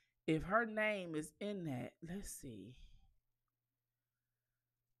sure if her name is in that, let's see.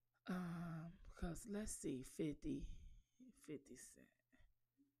 Because let's see, 50 Cent.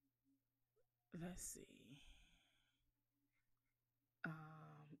 Let's see.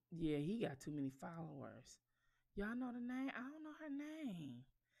 Yeah, he got too many followers. Y'all know the name? I don't know her name.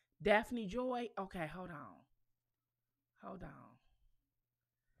 Daphne Joy? Okay, hold on. Hold on.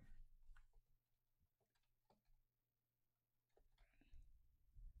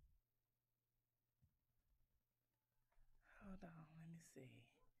 Let me see.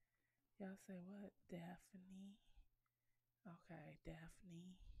 Y'all say what? Daphne. Okay,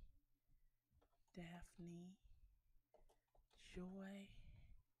 Daphne Joy.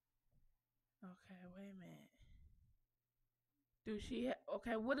 Okay, wait a minute. Do she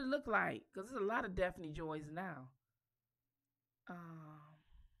okay, what it look like? Because there's a lot of Daphne Joys now. Let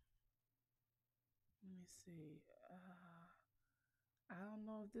me see. I don't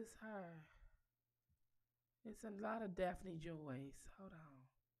know if this her. It's a lot of Daphne Joys. Hold on.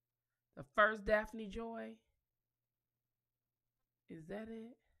 The first Daphne Joy. Is that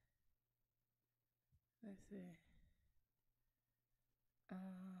it? Let's see.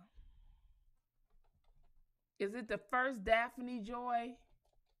 Is it the first Daphne Joy?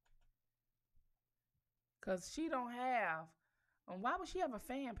 Because she don't have. Why would she have a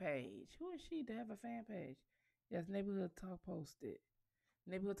fan page? Who is she to have a fan page? Yes, Neighborhood Talk posted.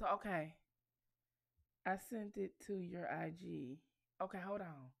 Neighborhood Talk. Okay. I sent it to your IG. Okay, hold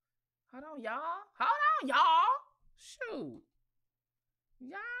on. Hold on, y'all. Hold on, y'all. Shoot.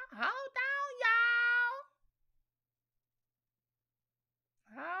 Y'all, hold on, y'all.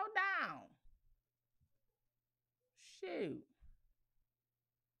 Hold down. Shoot.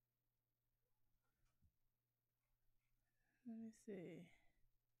 see.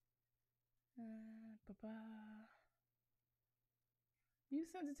 Bye-bye. You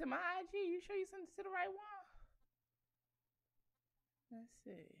sent it to my IG? You sure you sent it to the right one? Let's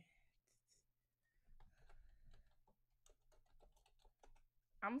see.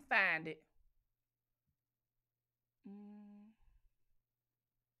 I'm gonna find it.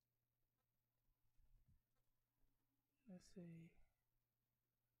 Let's see.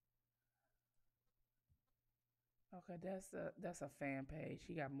 Okay, that's a fan page.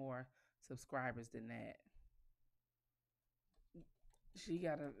 She got more subscribers than that. She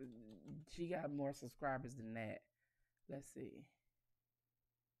got more subscribers than that. Let's see.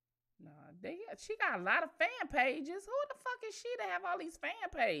 No, she got a lot of fan pages. Who the fuck is she to have all these fan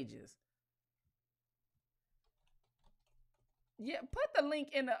pages? Yeah, put the link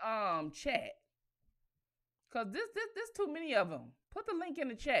in the chat. Cause this too many of them. Put the link in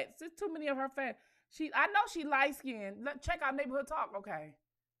the chat. There's too many of her fans. I know she light skinned. Check out Neighborhood Talk. Okay.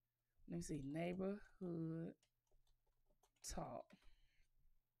 Let me see. Neighborhood Talk.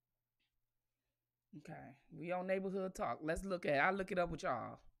 Okay. We on Neighborhood Talk. Let's look at it. I'll look it up with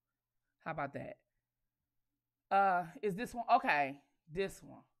y'all. How about that? Is this one? Okay. This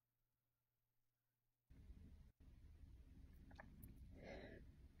one.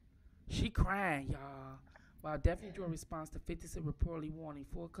 She crying, y'all. While Daphne drew a response to 50 Cent reportedly wanting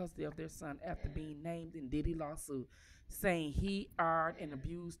full custody of their son after being named in Diddy lawsuit, saying he erred and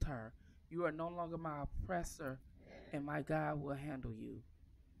abused her. You are no longer my oppressor, and my God will handle you.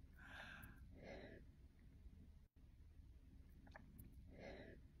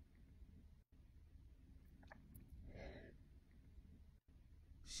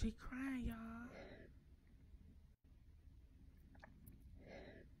 She crying, y'all.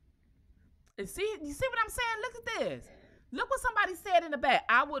 And you see what I'm saying? Look at this. Look what somebody said in the back.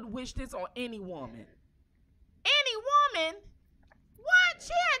 I would wish this on any woman. Any woman? What?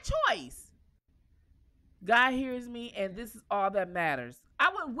 She had choice. God hears me, and this is all that matters. I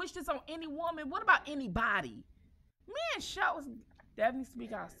wouldn't wish this on any woman. What about anybody? Man, shows. Daphne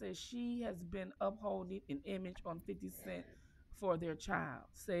Speak Out says she has been upholding an image on 50 Cent for their child.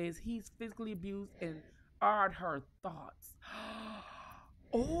 Says he's physically abused and are her thoughts.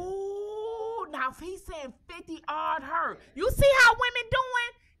 Oh, now if he's saying 50 odd her, you see how women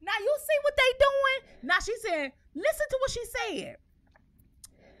doing? Now you see what they doing? Now she's saying, listen to what she said.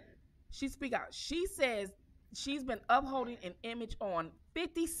 She speak out. She says she's been upholding an image on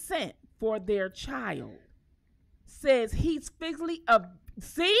 50 Cent for their child. Says he's physically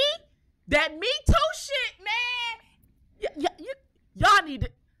see? That Me Too shit, man. Y'all need to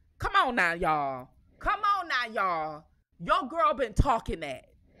come on now, y'all. Come on now, y'all. Your girl been talking that.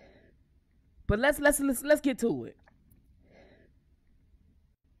 But let's get to it.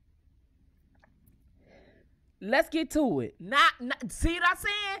 Let's get to it. Not see what I'm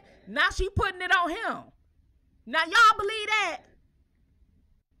saying? Now she putting it on him. Now y'all believe that?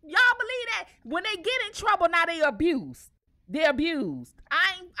 Y'all believe that? When they get in trouble, now they abused. They're abused.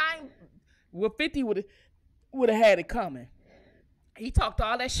 Well, 50 would have had it coming. He talked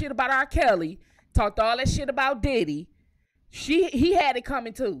all that shit about R. Kelly. Talked all that shit about Diddy. He had it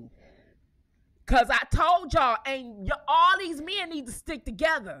coming too. Cause I told y'all, all these men need to stick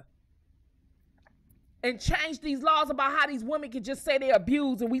together and change these laws about how these women can just say they're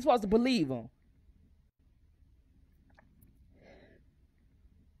abused and we supposed to believe them.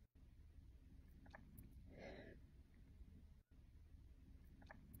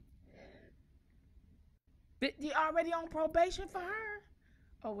 You already on probation for her?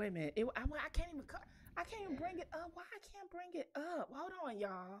 Oh wait a minute! I can't even bring it up. Why I can't bring it up? Hold on,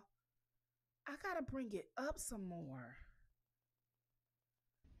 y'all. I gotta bring it up some more.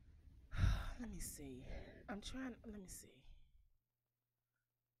 Let me see. Let me see.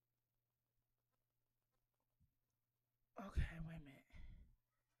 Okay, wait a minute.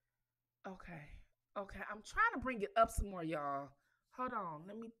 Okay. I'm trying to bring it up some more, y'all. Hold on.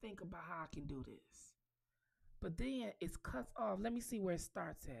 Let me think about how I can do this. But then it's cuts off. Let me see where it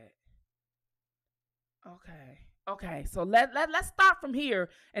starts at. Okay. So let's start from here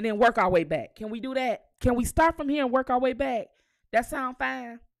and then work our way back. Can we do that? Can we start from here and work our way back? That sound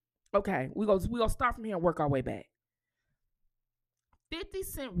fine? Okay, we gonna start from here and work our way back. 50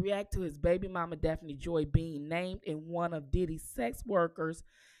 Cent react to his baby mama Daphne Joy being named in one of Diddy's sex workers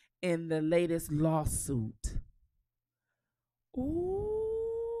in the latest lawsuit. Ooh.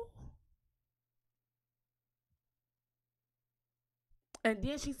 And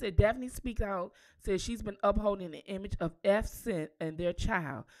then she said, Daphne Speak Out says she's been upholding the image of F. Cent and their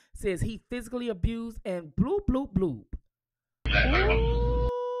child. Says he physically abused and bloop, bloop, bloop. Ooh.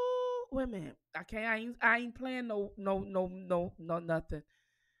 wait a minute. I can't. I ain't playing no nothing.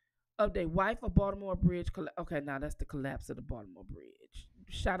 Update: Wife of Baltimore Bridge. Okay, now that's the collapse of the Baltimore Bridge.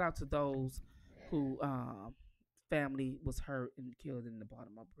 Shout out to those who family was hurt and killed in the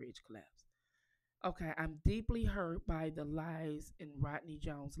Baltimore Bridge collapse. Okay, I'm deeply hurt by the lies in Rodney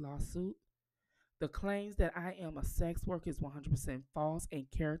Jones' lawsuit. The claims that I am a sex worker is 100% false and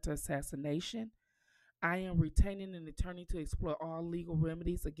character assassination. I am retaining an attorney to explore all legal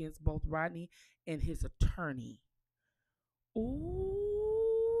remedies against both Rodney and his attorney. Ooh.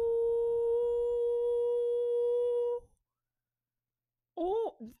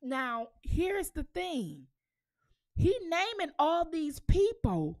 Ooh. Now, here's the thing. He naming all these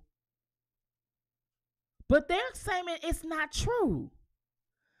people, but they're saying it's not true.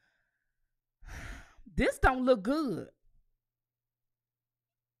 This don't look good.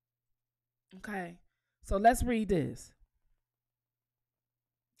 Okay. So let's read this.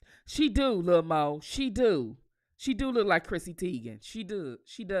 She do, Lil Mo. She do. She do look like Chrissy Teigen. She do.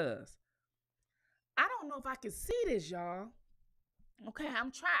 She does. I don't know if I can see this, y'all. Okay,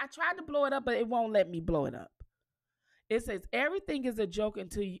 I tried to blow it up, but it won't let me blow it up. It says everything is a joke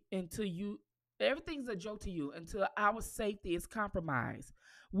until you everything's a joke to you until our safety is compromised,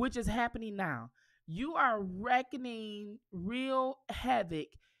 which is happening now. You are reckoning real havoc,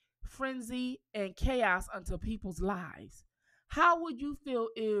 frenzy, and chaos unto people's lives. How would you feel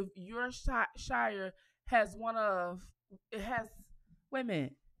if your shire has wait a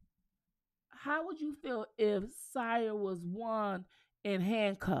minute. How would you feel if Sire was one in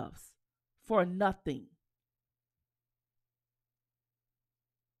handcuffs for nothing?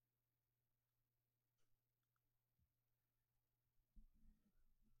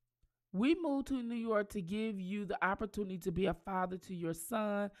 We moved to New York to give you the opportunity to be a father to your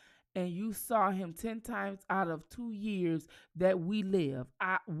son, and you saw him 10 times out of 2 years that we live,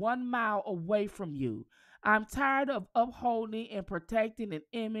 1 mile away from you. I'm tired of upholding and protecting an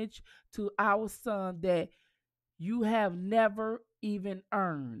image to our son that you have never even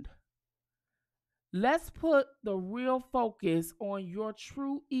earned. Let's put the real focus on your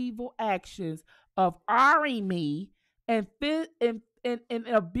true evil actions of R-ing me and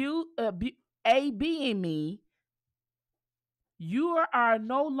abusing me. You are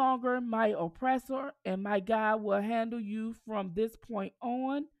no longer my oppressor, and my God will handle you from this point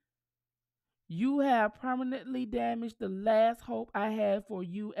on. You have permanently damaged the last hope I had for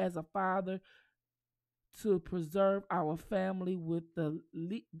you as a father to preserve our family with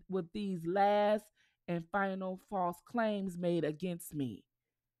these last and final false claims made against me.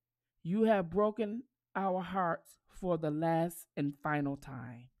 You have broken our hearts for the last and final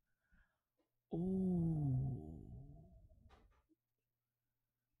time. Ooh.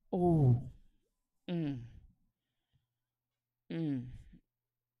 Oh. Mm. Mm.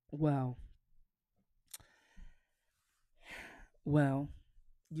 Well,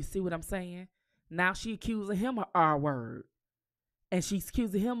 you see what I'm saying? Now she accusing him of R word. And she's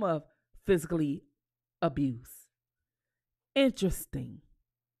accusing him of physically abuse. Interesting.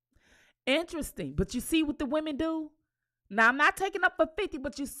 But you see what the women do? Now, I'm not taking up for 50,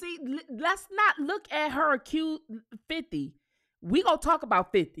 but you see, let's not look at her accused 50. We gonna talk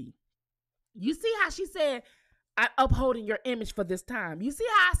about 50. You see how she said, I'm upholding your image for this time. You see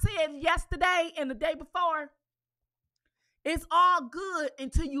how I said yesterday and the day before? It's all good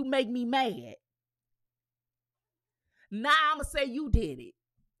until you make me mad. Now I'm going to say you did it.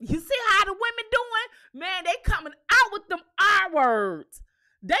 You see how the women doing? Man, they coming out with them R words.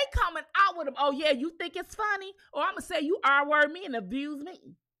 They coming out with them. Oh, yeah, you think it's funny? Or I'm going to say you R word me and abuse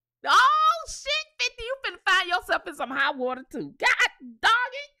me. Oh, shit, 50, you finna find yourself in some hot water too. God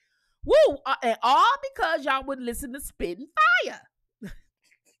doggy. Woo. And all because y'all wouldn't listen to Spitting Fire.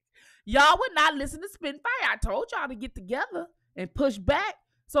 Y'all would not listen to Spitting Fire. I told y'all to get together and push back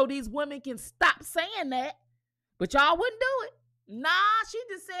so these women can stop saying that. But y'all wouldn't do it. Nah, she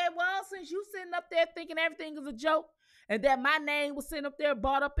just said, well, since you sitting up there thinking everything is a joke and that my name was sitting up there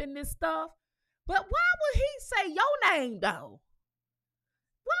bought up in this stuff. But why would he say your name, though?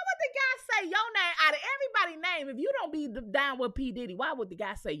 Why would the guy say your name out of everybody's name? If you don't be down with P. Diddy, why would the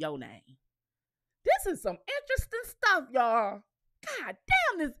guy say your name? This is some interesting stuff, y'all. God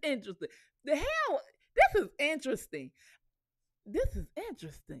damn, this is interesting. The hell, this is interesting. This is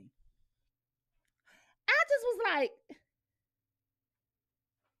interesting. I just was like,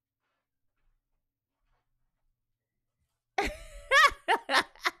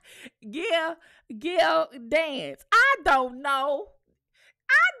 Gil, dance. I don't know.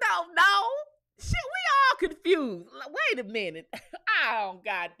 Shit, we all confused. Wait a minute. I don't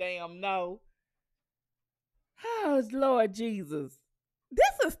goddamn know. Oh, Lord Jesus.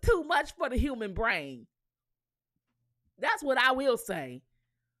 This is too much for the human brain. That's what I will say.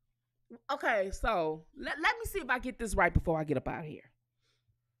 Okay, so let me see if I get this right before I get up out of here.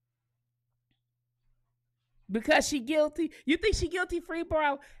 Because she guilty? You think she guilty, free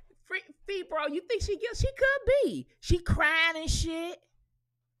bro? Free bro, you think she guilty? She could be. She crying and shit.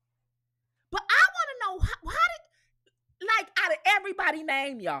 But I want to know how did, like, out of everybody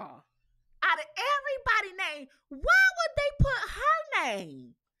name, y'all. Out of everybody name, why would they put her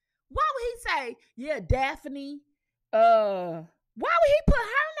name? Why would he say, yeah, Daphne? Why would he put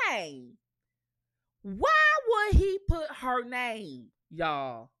her name? Why would he put her name,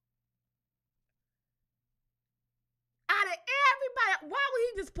 y'all? Out of everybody, why would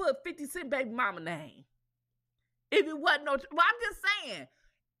he just put 50 Cent baby mama name? If it wasn't no, well, I'm just saying.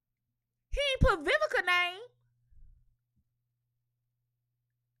 He ain't put Vivica name.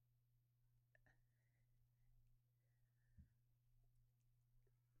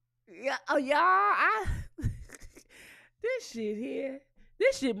 Yeah, oh, y'all, this shit here,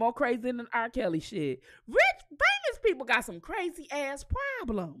 this shit more crazy than R. Kelly shit. Rich, famous people got some crazy ass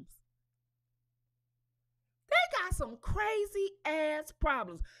problems. They got some crazy ass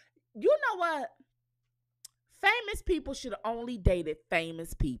problems. You know what? Famous people should have only dated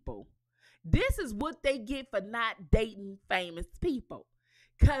famous people. This is what they get for not dating famous people.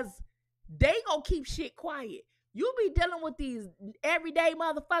 Because they gonna keep shit quiet. You be dealing with these everyday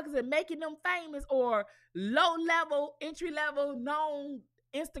motherfuckers and making them famous or low level, entry level, known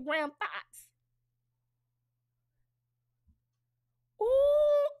Instagram thoughts.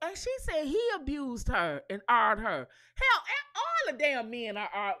 Ooh, and she said he abused her and R'd her. Hell, all the damn men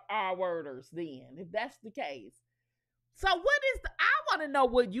are R-worders then, if that's the case. So what is I want to know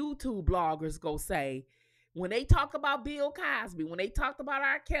what YouTube bloggers go say when they talk about Bill Cosby, when they talked about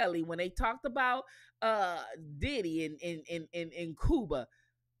R. Kelly, when they talked about Diddy in Cuba.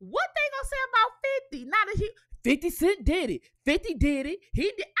 What they gonna say about 50? Now that 50 Cent did it. 50 did it. He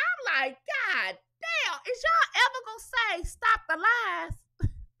did. I'm like, God damn, is y'all ever gonna say stop the lies?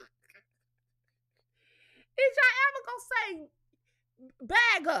 Is y'all ever gonna say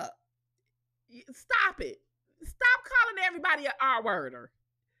bag up? Stop it. Stop calling everybody an R-worder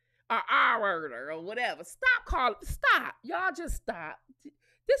or R-worder or whatever. Stop. Y'all just stop.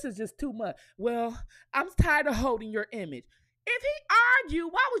 This is just too much. Well, I'm tired of holding your image. If he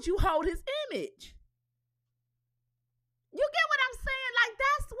argued, why would you hold his image? You get what I'm saying? Like,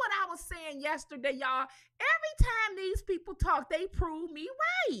 that's what I was saying yesterday, y'all. Every time these people talk, they prove me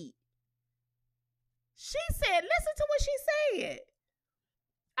right. She said, listen to what she said.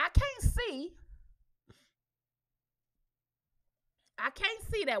 I can't see. I can't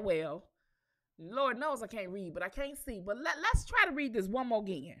see that well. Lord knows I can't read, but I can't see. But let's try to read this one more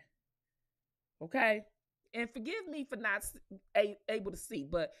again. Okay? And forgive me for not able to see.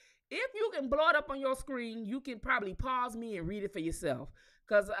 But if you can blow it up on your screen, you can probably pause me and read it for yourself.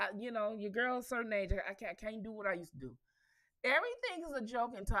 Because, your girl's a certain age, I can't do what I used to do. Everything is a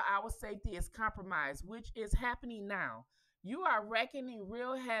joke until our safety is compromised, which is happening now. You are reckoning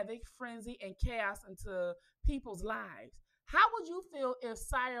real havoc, frenzy, and chaos into people's lives. How would you feel if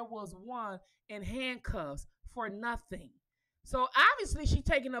Sire was one in handcuffs for nothing? So obviously she's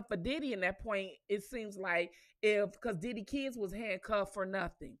taking up for Diddy in that point. It seems like because Diddy kids was handcuffed for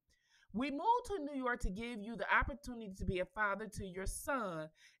nothing. We moved to New York to give you the opportunity to be a father to your son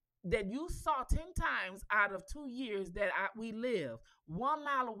that you saw 10 times out of 2 years that we live 1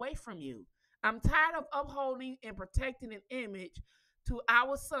 mile away from you. I'm tired of upholding and protecting an image to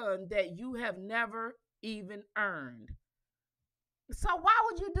our son that you have never even earned. So why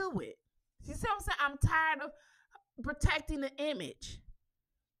would you do it? You see what I'm saying? I'm tired of protecting the image.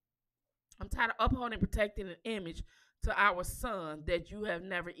 I'm tired of upholding and protecting an image to our son that you have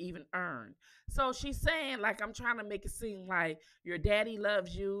never even earned. So she's saying, like, I'm trying to make it seem like your daddy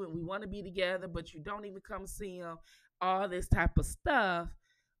loves you and we want to be together, but you don't even come see him, all this type of stuff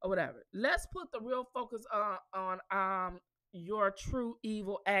or whatever. Let's put the real focus on your true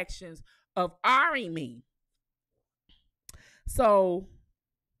evil actions of R-ing me. So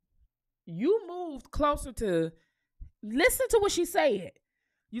you moved closer to listen to what she said.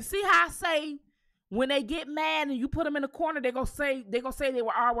 You see how I say when they get mad and you put them in a corner, they gonna say they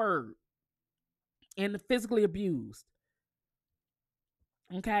were R-word and physically abused.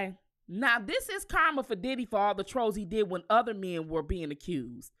 Okay. Now this is karma for Diddy for all the trolls he did when other men were being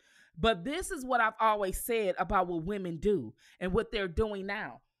accused. But this is what I've always said about what women do and what they're doing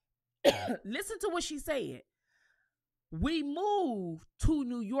now. Listen to what she said. We moved to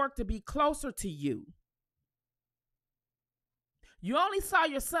New York to be closer to you. You only saw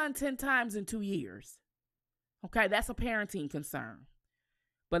your son 10 times in 2 years. Okay, that's a parenting concern.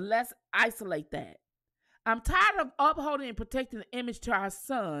 But let's isolate that. I'm tired of upholding and protecting the image to our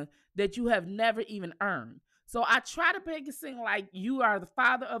son that you have never even earned. So I try to make it seem like you are the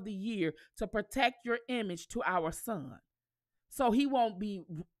father of the year to protect your image to our son. So he won't be,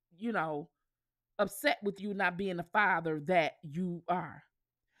 upset with you not being the father that you are.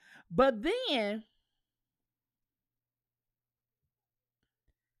 But then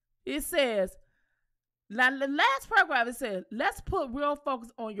it says, now the last paragraph, it says, let's put real focus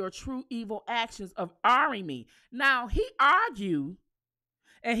on your true evil actions of honoring me. Now, he argued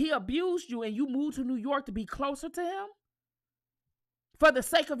and he abused you and you moved to New York to be closer to him for the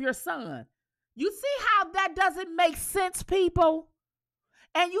sake of your son. You see how that doesn't make sense, people?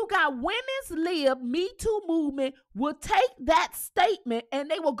 And you got women's lib, Me Too movement will take that statement and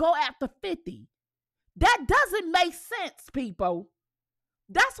they will go after 50. That doesn't make sense, people.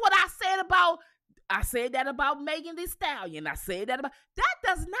 That's what I said that about Megan Thee Stallion. That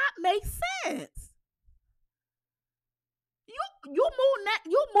does not make sense.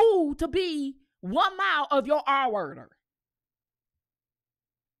 You move to be 1 mile of your R-worder.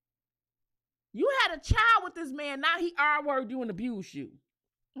 You had a child with this man, now he R-word you and abuse you.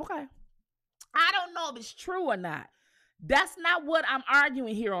 Okay. I don't know if it's true or not. That's not what I'm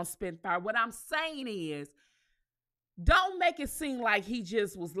arguing here on Spitfire. What I'm saying is, don't make it seem like he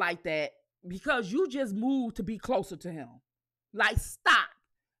just was like that because you just moved to be closer to him. Like, stop.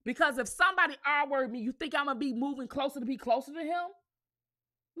 Because if somebody R-word me, you think I'm going to be moving closer to be closer to him?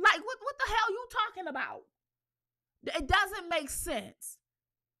 Like, what the hell are you talking about? It doesn't make sense.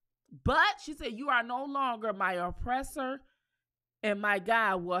 But she said, you are no longer my oppressor, and my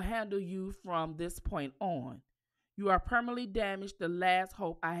God will handle you from this point on. You are permanently damaged, the last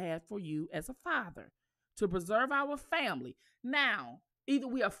hope I had for you as a father, to preserve our family. Now, either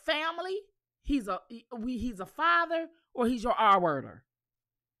we are family, he's a father, or he's your R-worder.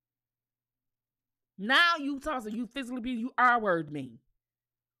 Now you physically be, you R-word me.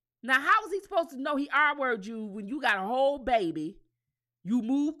 Now, how is he supposed to know he R-word you when you got a whole baby? You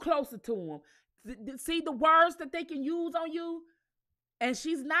move closer to him. See the words that they can use on you? And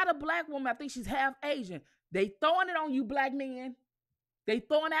she's not a black woman. I think she's half Asian. They throwing it on you, black men. They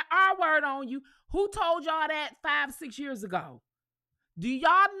throwing that R-word on you. Who told y'all that 5-6 years ago? Do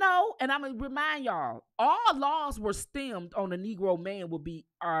y'all know? And I'm going to remind y'all, all laws were stemmed on a Negro man would be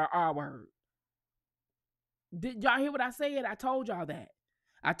R-word. Did y'all hear what I said? I told y'all that.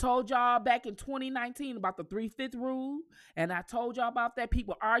 I told y'all back in 2019 about the 3/5 rule. And I told y'all about that.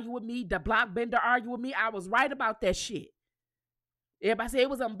 People argue with me. The block bender argue with me. I was right about that shit. Everybody said it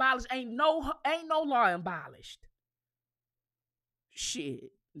was abolished. Ain't no law abolished.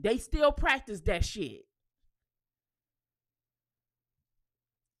 Shit. They still practice that shit.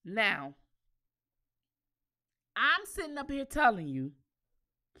 Now, I'm sitting up here telling you,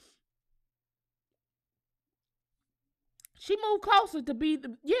 she moved closer to be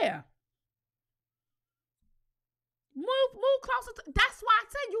the, yeah. Move closer to, that's why I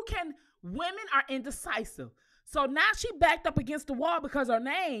said women are indecisive. So now she backed up against the wall because her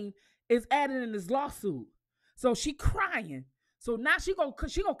name is added in this lawsuit. So she crying. So now she gonna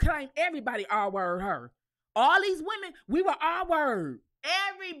claim everybody R-word her. All these women, we were R-word.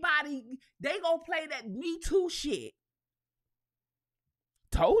 Everybody, they gonna play that Me Too shit.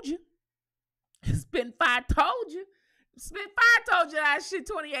 Told you. Spitfire told you. Spitfire told you that shit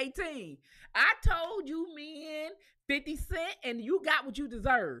 2018. I told you, man, 50 Cent, and you got what you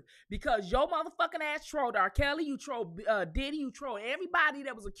deserve. Because your motherfucking ass trolled R. Kelly, you trolled Diddy, you trolled everybody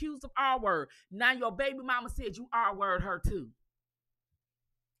that was accused of R-word. Now your baby mama said you R-word her too.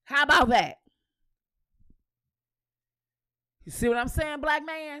 How about that? You see what I'm saying, black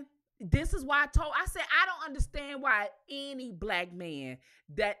man? This is why I said I don't understand why any black man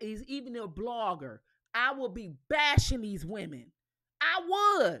that is even a blogger, I will be bashing these women. I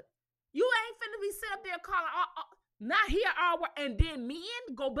would. You ain't finna be sitting up there calling, not here, and then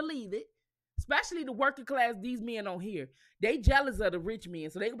men go believe it. Especially the working class, these men on here. They jealous of the rich men,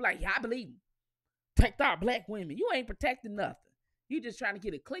 so they can be like, yeah, I believe them. Protect our black women. You ain't protecting nothing. You just trying to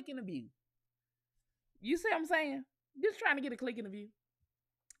get a click in the view. You see what I'm saying? Just trying to get a click in the view.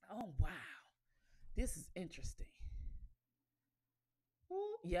 Oh, wow. This is interesting.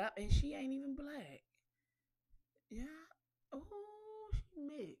 Ooh, yeah, and she ain't even black. Yeah. Oh, she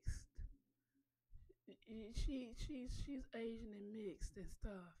mixed. She's Asian and mixed and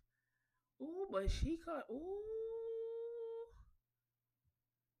stuff. Ooh, but she caught. Ooh.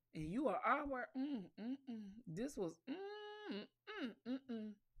 And you are our. This was.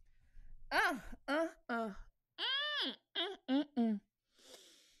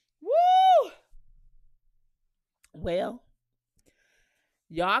 Woo! Well,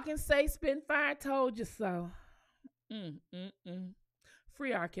 Y'all can say Spin Fire told you so.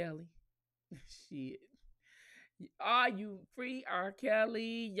 Free R. Kelly. Shit. Are you free R.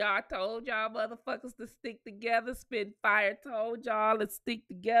 Kelly? Y'all told y'all motherfuckers to stick together. Spin Fire told y'all to stick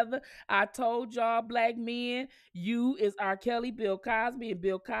together. I told y'all black men, you is R. Kelly, Bill Cosby, and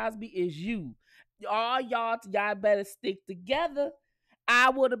Bill Cosby is you. Y'all better stick together. I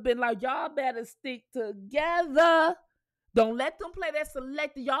would have been like, y'all better stick together. Don't let them play that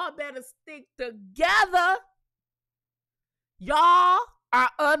selector. Y'all better stick together. Y'all are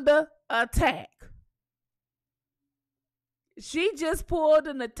under attack. She just pulled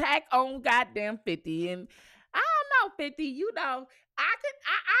an attack on goddamn 50. And I don't know, 50,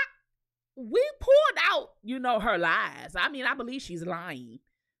 we pulled out, her lies. I mean, I believe she's lying.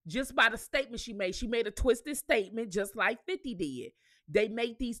 Just by the statement she made. She made a twisted statement just like 50 did. They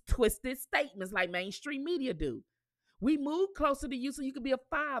make these twisted statements like mainstream media do. We move closer to you so you can be a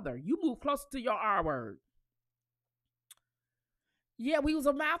father. You move closer to your R word. Yeah, we was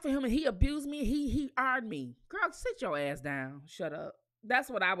around for him and he abused me. He R'd me. Girl, sit your ass down. Shut up. That's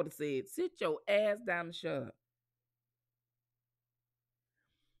what I would have said. Sit your ass down and shut up.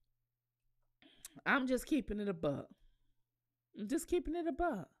 I'm just keeping it a buck. I'm just keeping it a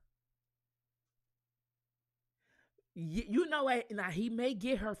buck. You know what? Now, he may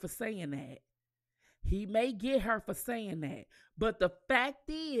get her for saying that. He may get her for saying that. But the fact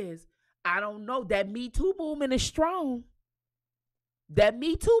is, I don't know. That Me Too movement is strong. That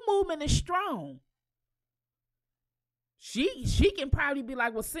Me Too movement is strong. She can probably be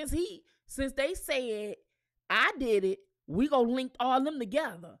like, well, since they said I did it, we gonna link all them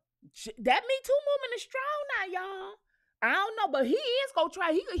together. That Me Too movement is strong now, y'all. I don't know, but he is gonna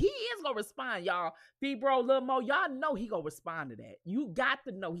try. He is gonna respond, y'all. Febro, Lil Mo, y'all know he gonna respond to that. You got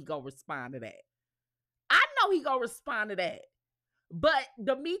to know he gonna respond to that. I know he gonna respond to that. But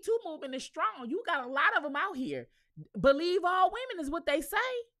the Me Too movement is strong. You got a lot of them out here. Believe all women is what they say.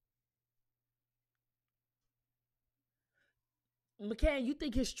 McCann, you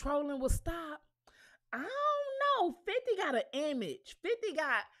think his trolling will stop? I don't know. 50 got an image. 50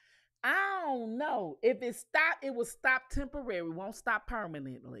 got, I don't know. If it stopped, it will stop temporary. Won't stop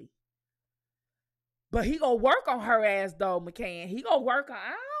permanently. But he gonna work on her ass though, McCann. He gonna work on, I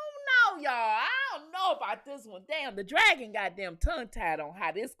don't know, y'all. I don't know about this one. Damn, the dragon goddamn tongue tied on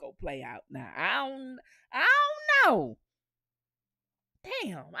how this gonna play out now. I don't know.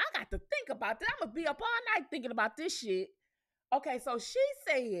 Damn, I got to think about this. I'm gonna be up all night thinking about this shit. Okay, so she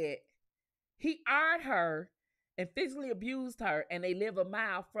said he R'd her and physically abused her, and they live a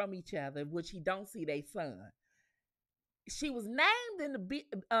mile from each other, which he don't see their son. She was named in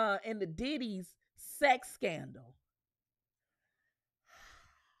the Diddy's sex scandal.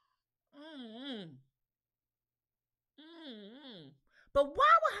 But why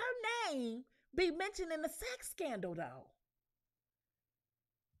would her name be mentioned in the sex scandal though?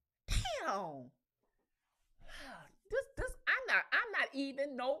 Damn. This I'm not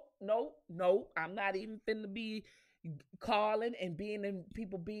even I'm not even finna be calling and being in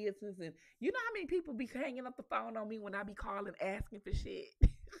people business. And you know how many people be hanging up the phone on me when I be calling asking for shit?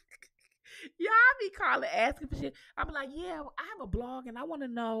 Y'all be calling asking for shit. I be like, yeah, I have a blog and I want to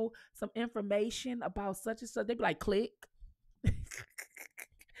know some information about such and such. They be like, click.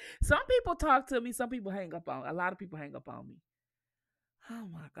 Some people talk to me, some people hang up on. A lot of people hang up on me. Oh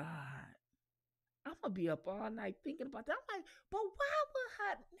my God. I'm gonna be up all night thinking about that. I'm like, but why would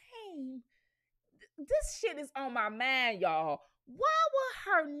her name? This shit is on my mind, y'all. Why would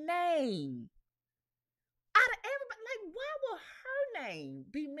her name? Out of everybody, like, why would her name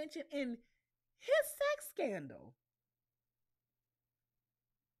be mentioned in his sex scandal?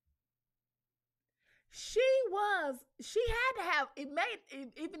 She had to have it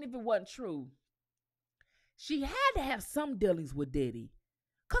made, even if it wasn't true. She had to have some dealings with Diddy.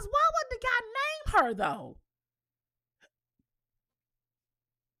 Cause why would the guy name her though?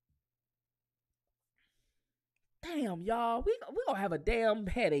 Damn, y'all, we gonna have a damn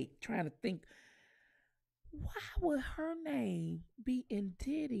headache trying to think. Why would her name be in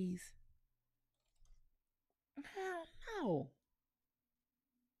Diddy's? I don't know.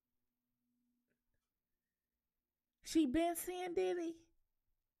 She been seeing Diddy?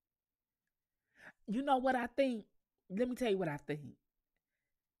 You know what I think? Let me tell you what I think.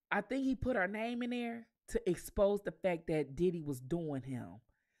 I think he put her name in there to expose the fact that Diddy was doing him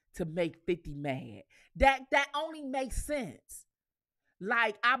to make 50 mad. That only makes sense.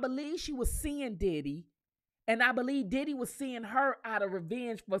 Like, I believe she was seeing Diddy, and I believe Diddy was seeing her out of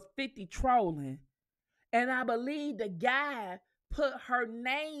revenge for 50 trolling. And I believe the guy put her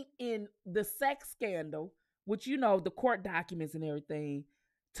name in the sex scandal, which, you know, the court documents and everything,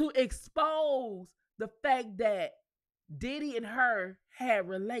 to expose the fact that Diddy and her had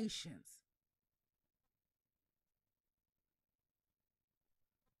relations.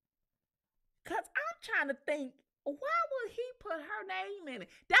 Because I'm trying to think, why would he put her name in it?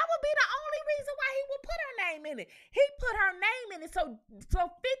 That would be the only reason why he would put her name in it. He put her name in it so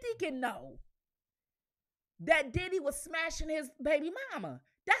 50 can know that Diddy was smashing his baby mama.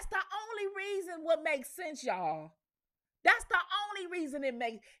 That's the only reason what makes sense, y'all. That's the only reason it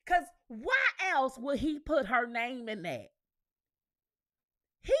makes, because why else would he put her name in that?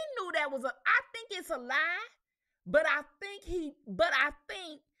 He knew that was I think it's a lie, but I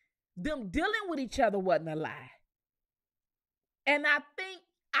think them dealing with each other wasn't a lie. And I think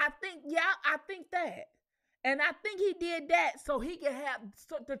that. And I think he did that so he could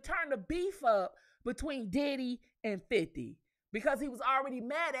to turn the beef up between Diddy and 50, because he was already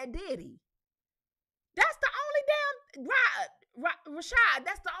mad at Diddy. That's the only damn Rashad.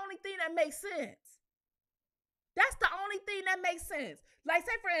 That's the only thing that makes sense. That's the only thing that makes sense. Like,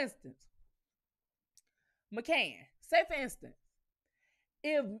 say for instance, McCann. Say for instance,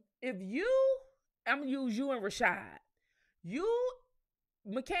 if you, I'm gonna use you and Rashad.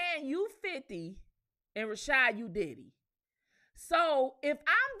 McCann, you 50, and Rashad, you Diddy. So if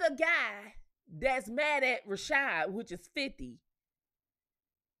I'm the guy that's mad at Rashad, which is 50,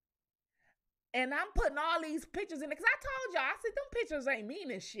 and I'm putting all these pictures in it, because I told y'all, I said, them pictures ain't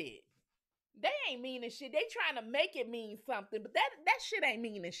meaning shit. They ain't meaning shit. They trying to make it mean something, but that shit ain't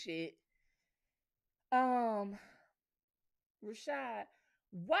meaning shit. Rashad,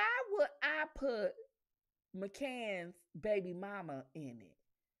 why would I put McCann's baby mama in it?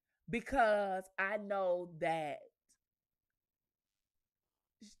 Because I know that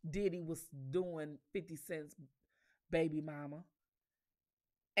Diddy was doing 50 Cent's baby mama.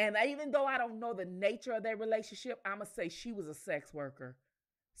 And even though I don't know the nature of their relationship, I'm going to say she was a sex worker.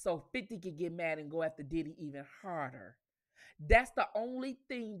 So 50 could get mad and go after Diddy even harder. That's the only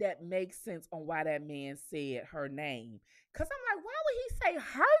thing that makes sense on why that man said her name. Because I'm like, why would he say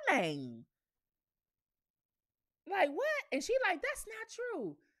her name? Like, what? And she like, that's not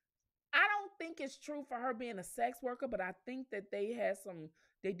true. I don't think it's true for her being a sex worker, but I think that they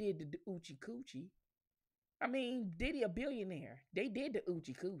did the oochie coochie. I mean, Diddy a billionaire. They did the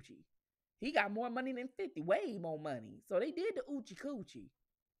oochie coochie. He got more money than 50, way more money. So they did the oochie coochie.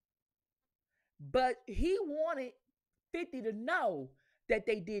 But he wanted 50 to know that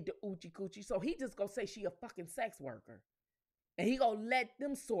they did the oochie coochie. So he just gonna say she a fucking sex worker. And he gonna let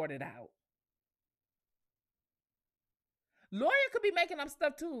them sort it out. Lawyer could be making up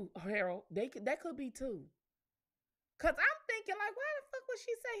stuff too, Harold. That could be too. Cause I'm thinking like, why the fuck would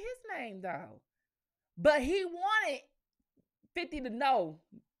she say his name though? But he wanted 50 to know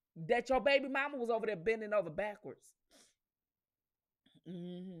that your baby mama was over there bending over backwards.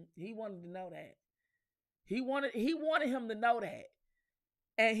 He wanted to know that. He wanted him to know that.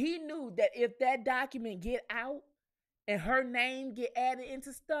 And he knew that if that document get out and her name get added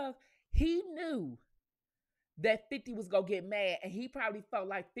into stuff, he knew that 50 was gonna get mad, and he probably felt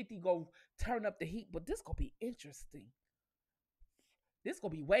like 50 gonna turn up the heat. But this gonna be interesting. This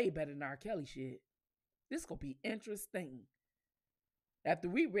gonna be way better than R. Kelly shit. This gonna be interesting. After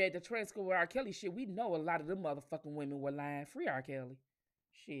we read the transcript of R. Kelly shit, we know a lot of them motherfucking women were lying. Free R. Kelly.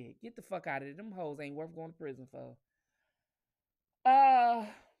 Shit, get the fuck out of it. Them hoes ain't worth going to prison for. Damn.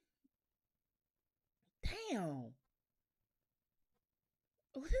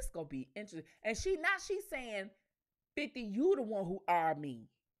 Oh, this gonna be interesting. And she's saying, 50, you the one who are me.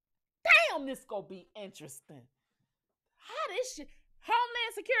 Damn, this gonna be interesting. How this shit,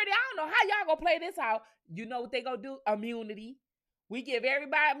 Homeland Security, I don't know how y'all gonna play this out. You know what they gonna do? Immunity. We give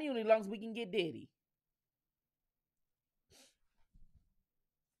everybody immunity as long as we can get Diddy.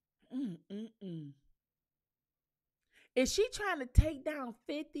 Is she trying to take down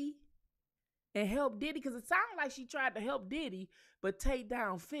 50 and help Diddy? Because it sounds like she tried to help Diddy, but take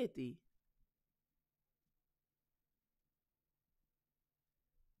down 50.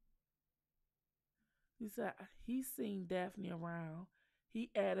 He said he seen Daphne around. He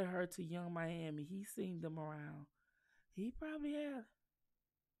added her to Young Miami. He seen them around. He probably had.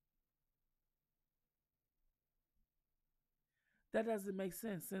 That doesn't make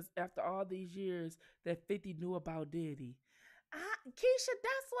sense since after all these years that 50 knew about Diddy. Keisha,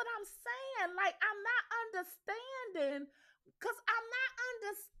 that's what I'm saying. Like, I'm not understanding, because I'm not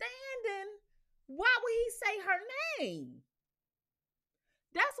understanding why would he say her name?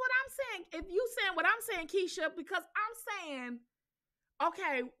 That's what I'm saying. If you saying what I'm saying, Keisha, because I'm saying,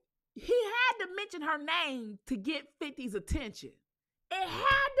 okay, he had to mention her name to get 50's attention. It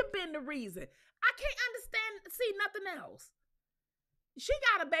had to been the reason. I can't see nothing else. She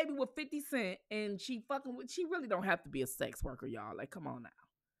got a baby with 50 Cent and she fucking with, she really don't have to be a sex worker, y'all. Like, come on now.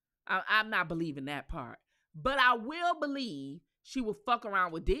 I'm not believing that part. But I will believe she will fuck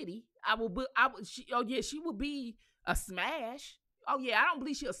around with Diddy. Oh yeah, she will be a smash. Oh yeah, I don't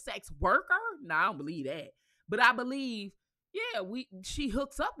believe she a sex worker. No, I don't believe that. But I believe, yeah, she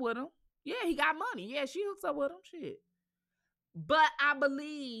hooks up with him. Yeah, he got money. Yeah, she hooks up with him. Shit. But I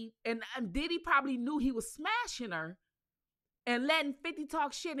believe, and Diddy probably knew he was smashing her and letting 50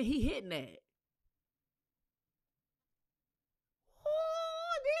 talk shit and he hitting that.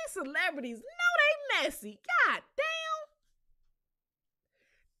 Oh, these celebrities, no, they messy. God damn.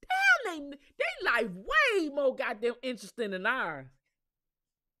 Damn, they life way more goddamn interesting than ours.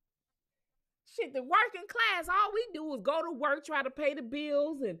 Shit, the working class, all we do is go to work, try to pay the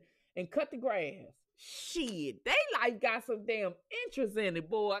bills, and cut the grass. Shit, they life got some damn interest in it,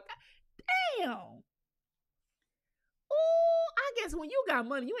 boy. Damn. Ooh, I guess when you got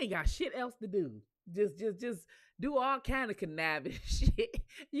money, you ain't got shit else to do. Just do all kind of conniving shit.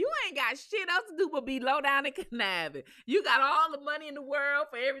 You ain't got shit else to do but be low down and conniving. You got all the money in the world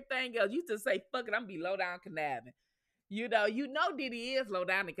for everything else. You just say, fuck it, I'm gonna be low down conniving. You know Diddy is low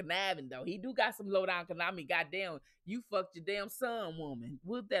down and conniving though. He do got some low down conniving. Goddamn, you fucked your damn son, woman.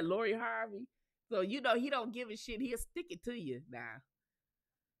 With that Lori Harvey. So he don't give a shit. He'll stick it to you now.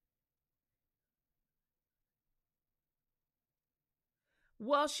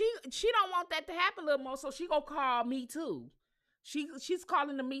 Well, she don't want that to happen a little more, so she gonna call Me Too. She's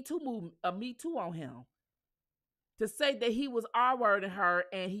calling the Me Too movement, Me Too on him to say that he was R-wording her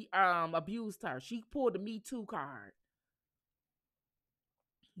and he abused her. She pulled the Me Too card,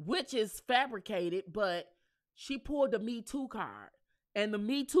 which is fabricated, but she pulled the Me Too card, and the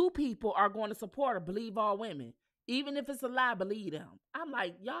Me Too people are going to support her. Believe all women, even if it's a lie, believe them. I'm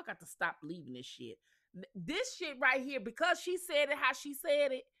like, y'all got to stop believing this shit. This shit right here, because she said it how she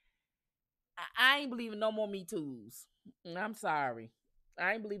said it, I ain't believing no more Me Too's. I'm sorry.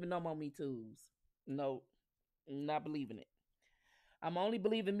 I ain't believing no more Me Too's. No, not believing it. I'm only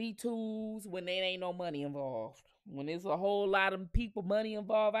believing Me Too's when there ain't no money involved. When there's a whole lot of people, money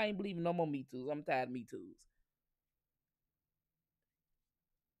involved, I ain't believing no more Me Too's. I'm tired of Me Too's.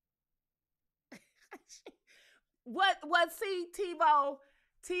 See,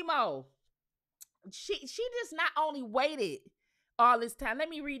 Timo, she just not only waited all this time. Let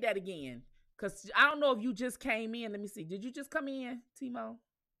me read that again. Because I don't know if you just came in. Let me see. Did you just come in, Timo?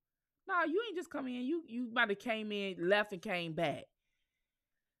 No, you ain't just come in. You might have came in, left, and came back.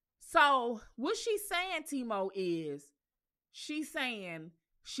 So what she's saying, Timo, is she's saying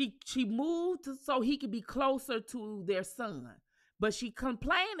she moved so he could be closer to their son. But she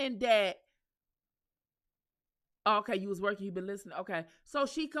complaining that, okay, you was working, you've been listening. Okay. So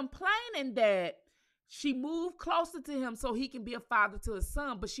she complaining that she moved closer to him so he can be a father to his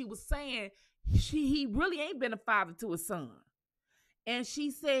son. But she was saying he really ain't been a father to his son. And she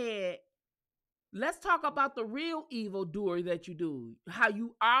said, let's talk about the real evildoer that you do. How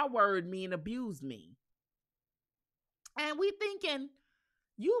you R-word me and abuse me. And we thinking,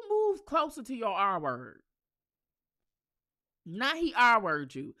 you move closer to your R-word. Now he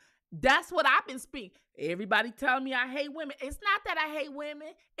R-word you. That's what I've been speaking. Everybody telling me I hate women. It's not that I hate women.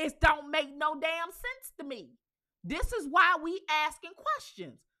 It don't make no damn sense to me. This is why we asking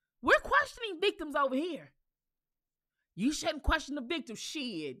questions. We're questioning victims over here. You shouldn't question the victim.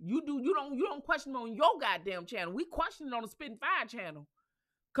 Shit. You don't question them on your goddamn channel. We question it on the Spitting Fire channel.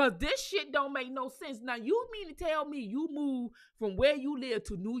 Cause this shit don't make no sense. Now you mean to tell me you moved from where you live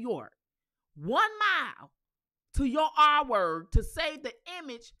to New York 1 mile to your R-word to save the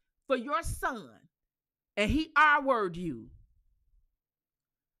image for your son, and he R-word you.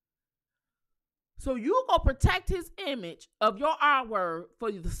 So you go protect his image of your R-word for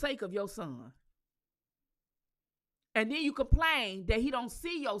the sake of your son. And then you complain that he don't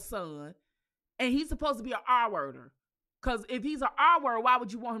see your son and he's supposed to be an R-worder. Because if he's an R-word, why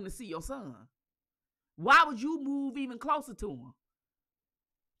would you want him to see your son? Why would you move even closer to him?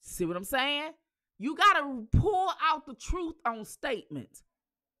 See what I'm saying? You got to pull out the truth on statements.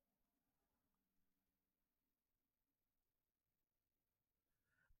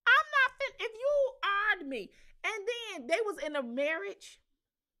 If you odd me, and then they was in a marriage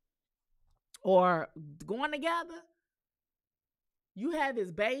or going together, you have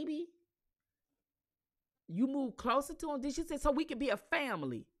his baby, you move closer to him. Then she said, so we could be a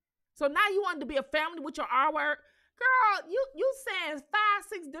family. So now you want to be a family with your R-word? Girl, you saying 5,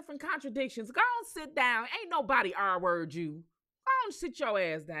 6 different contradictions. Go on, sit down. Ain't nobody R-word you. Go on, sit your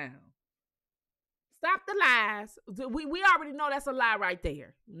ass down. Stop the lies. We already know that's a lie right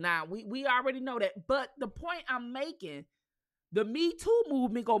there. Now, we already know that. But the point I'm making, The Me Too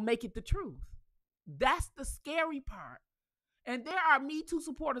movement gonna make it the truth. That's the scary part. And there are Me Too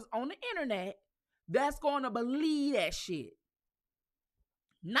supporters on the internet that's gonna believe that shit.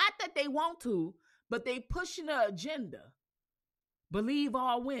 Not that they want to, but they pushing the agenda. Believe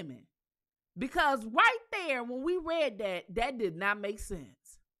all women. Because right there, when we read that, that did not make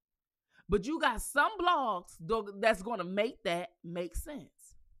sense. But you got some blogs that's going to make that make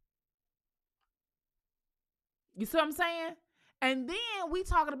sense. You see what I'm saying? And then we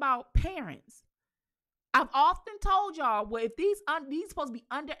talking about parents. I've often told y'all, well, if these supposed to be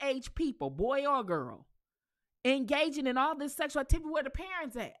underage people, boy or girl, engaging in all this sexual activity, where the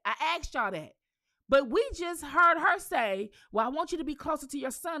parents at? I asked y'all that. But we just heard her say, well, I want you to be closer to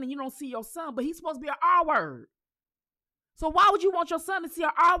your son, and you don't see your son, but he's supposed to be an R word. So why would you want your son to see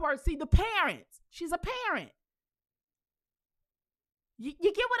an R word? See the parents. She's a parent. You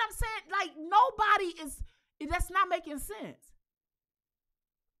get what I'm saying? Like, nobody is, that's not making sense.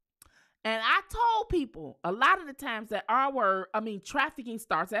 And I told people a lot of the times that trafficking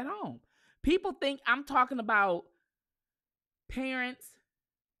starts at home. People think I'm talking about parents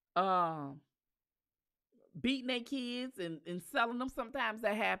beating their kids and selling them. Sometimes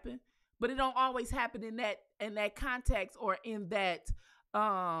that happen, but it don't always happen in that context or in that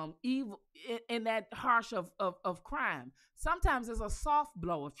evil, in that harsh of crime. Sometimes it's a soft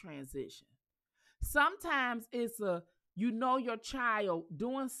blow of transition. Sometimes it's your child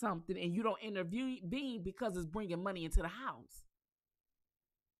doing something and you don't intervene because it's bringing money into the house.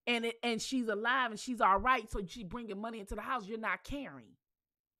 And she's alive and she's all right, so she bringing money into the house. You're not caring.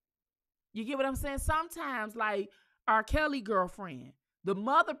 You get what I'm saying? Sometimes, like R. Kelly girlfriend, the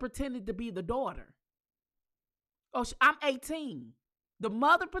mother pretended to be the daughter. Oh, I'm 18. The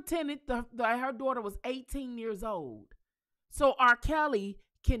mother pretended that her daughter was 18 years old. So R. Kelly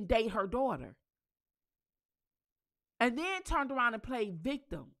can date her daughter. And then turned around and played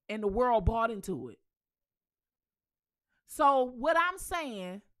victim, and the world bought into it. So what I'm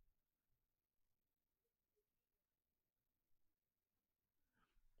saying,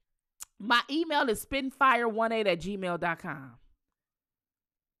 my email is spitandfire18@gmail.com.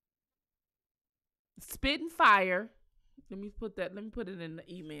 Spit and Fire. Let me put it in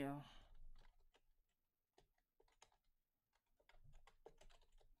the email.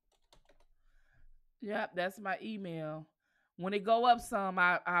 Yep, that's my email. When it go up some,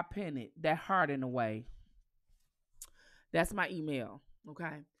 I pin it. That heart in a way. That's my email.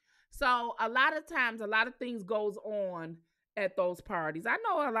 Okay. So a lot of times, a lot of things goes on at those parties. I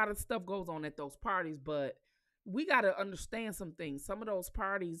know a lot of stuff goes on at those parties, but we got to understand some things. Some of those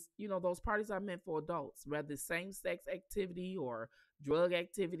parties, those parties are meant for adults, whether it's same-sex activity or drug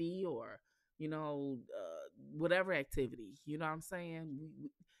activity or, whatever activity. You know what I'm saying?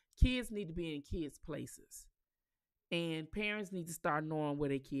 Kids need to be in kids' places. And parents need to start knowing where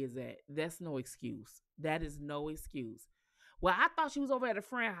their kids at. That's no excuse. That is no excuse. Well, I thought she was over at a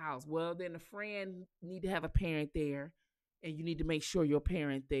friend's house. Well, then the friend need to have a parent there, and you need to make sure your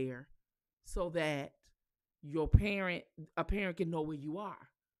parent there so that a parent can know where you are.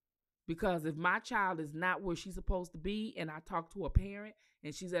 Because if my child is not where she's supposed to be, and I talk to a parent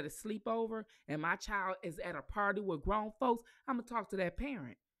and she's at a sleepover, and my child is at a party with grown folks, I'm going to talk to that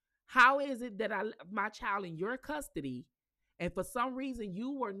parent. How is it that I left my child in your custody, and for some reason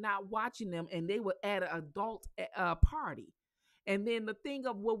you were not watching them, and they were at an adult party? And then the thing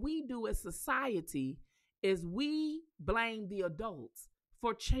of what we do as society is we blame the adults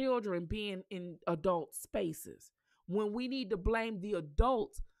for children being in adult spaces, when we need to blame the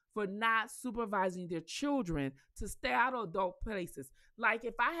adults for not supervising their children to stay out of adult places. Like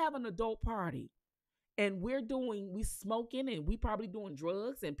if I have an adult party and we smoking and we probably doing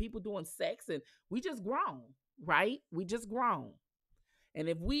drugs and people doing sex, and we just grown, right? We just grown. And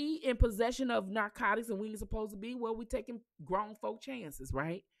if we in possession of narcotics and we ain't supposed to be, well, we taking grown folk chances,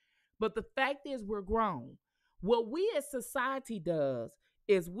 right? But the fact is we're grown. What we as society does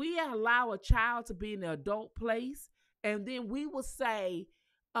is we allow a child to be in an adult place, and then we will say,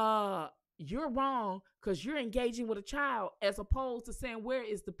 you're wrong because you're engaging with a child, as opposed to saying, where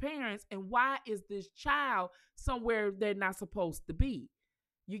is the parents and why is this child somewhere they're not supposed to be?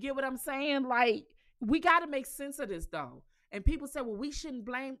 You get what I'm saying? Like, we got to make sense of this, though. And people say, well, we shouldn't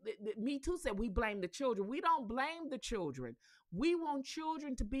blame. Me Too said we blame the children. We don't blame the children. We want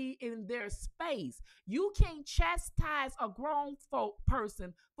children to be in their space. You can't chastise a grown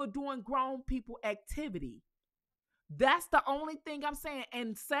person for doing grown people activity. That's the only thing I'm saying.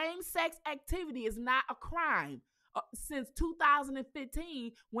 And same-sex activity is not a crime since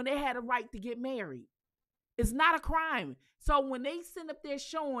 2015, when they had a right to get married. It's not a crime. So when they sit up there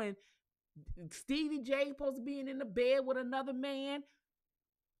showing Stevie J supposed to be in the bed with another man.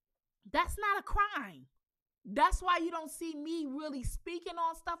 That's not a crime. That's why you don't see me really speaking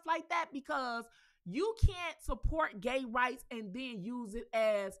on stuff like that, because you can't support gay rights and then use it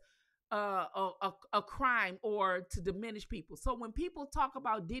as a crime or to diminish people. So when people talk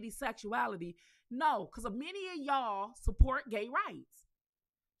about Diddy sexuality, no, because many of y'all support gay rights.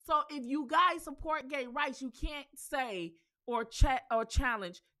 So if you guys support gay rights, you can't say or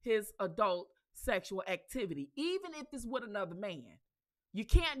challenge his adult sexual activity, even if it's with another man. You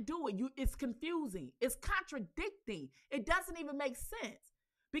can't do it. It's confusing. It's contradicting. It doesn't even make sense.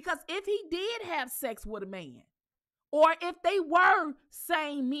 Because if he did have sex with a man, or if they were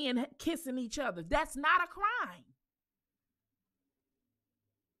same men kissing each other, that's not a crime.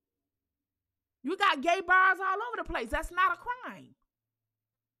 You got gay bars all over the place. That's not a crime.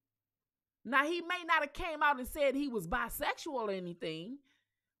 Now, he may not have came out and said he was bisexual or anything,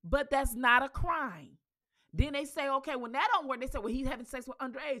 but that's not a crime. Then they say, okay, when that don't work, they say, well, he's having sex with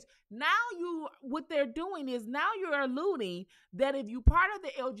underage. Now what they're doing is now you're alluding that if you part of the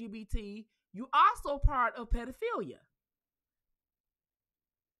LGBT, you also part of pedophilia.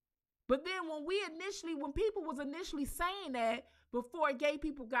 But then when people was initially saying that before gay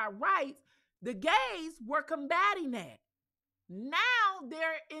people got rights, the gays were combating that. Now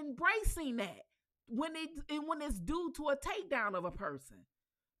they're embracing that when it's due to a takedown of a person.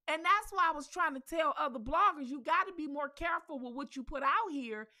 And that's why I was trying to tell other bloggers, you got to be more careful with what you put out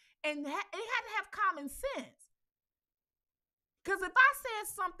here, and it had to have common sense. Because if I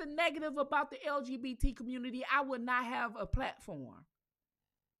said something negative about the LGBT community, I would not have a platform,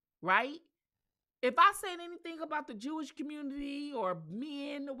 right? If I said anything about the Jewish community or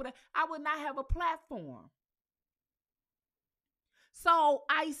men or whatever, I would not have a platform. So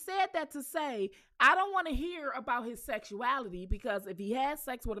I said that to say, I don't want to hear about his sexuality, because if he has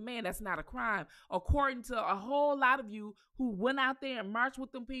sex with a man, that's not a crime, according to a whole lot of you who went out there and marched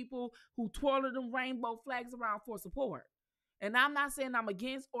with them people, who twirled them rainbow flags around for support. And I'm not saying I'm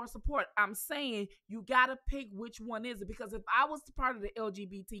against or support. I'm saying you got to pick which one is it. Because if I was part of the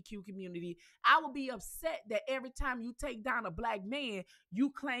LGBTQ community, I would be upset that every time you take down a black man,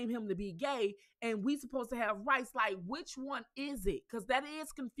 you claim him to be gay, and we supposed to have rights. Like, which one is it? Because that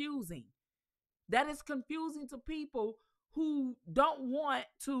is confusing. That is confusing to people who don't want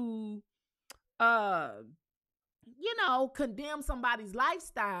to, condemn somebody's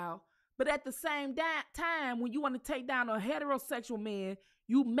lifestyle. But at the same time, when you want to take down a heterosexual man,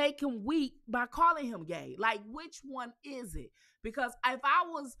 you make him weak by calling him gay. Like, which one is it? Because if I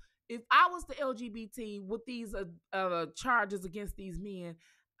was the LGBT with these charges against these men,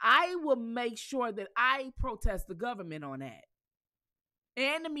 I will make sure that I protest the government on that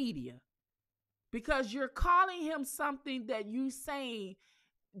and the media, because you're calling him something that you saying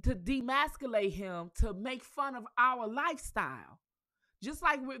to demasculate him, to make fun of our lifestyle. Just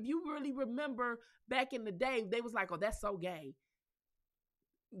like if you really remember back in the day, they was like, oh, that's so gay.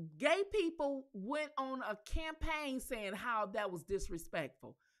 Gay people went on a campaign saying how that was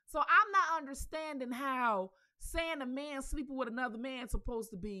disrespectful. So I'm not understanding how saying a man sleeping with another man supposed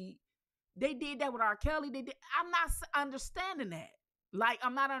to be, they did that with R. Kelly. I'm not understanding that. Like,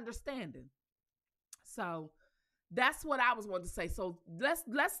 I'm not understanding. So that's what I was wanting to say. So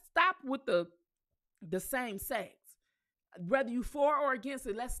let's stop with the same sex. Whether you for or against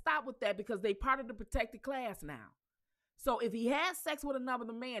it, let's stop with that, because they part of the protected class now. So if he has sex with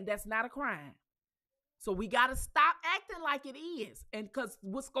another man, that's not a crime. So we got to stop acting like it is. And because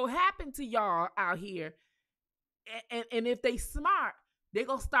what's going to happen to y'all out here, and if they smart, they're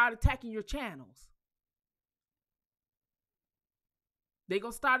going to start attacking your channels. They're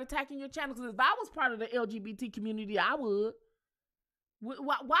going to start attacking your channels. Because if I was part of the LGBT community, I would.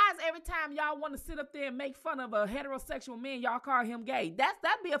 Why is every time y'all want to sit up there and make fun of a heterosexual man, y'all call him gay?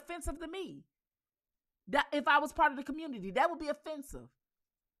 That'd be offensive to me. That if I was part of the community, that would be offensive.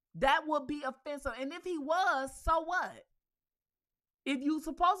 That would be offensive. And if he was, so what? If you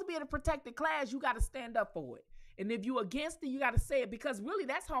supposed to be in a protected class, you got to stand up for it. And if you against it, you got to say it, because really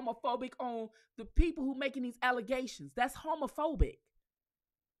that's homophobic on the people who making these allegations. That's homophobic.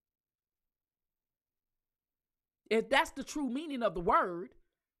 If that's the true meaning of the word,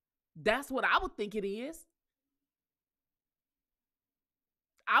 that's what I would think it is.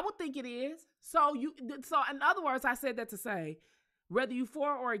 I would think it is. So in other words, I said that to say, whether you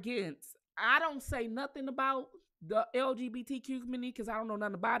for or against, I don't say nothing about the LGBTQ community because I don't know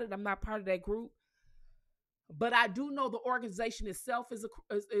nothing about it. I'm not part of that group. But I do know the organization itself is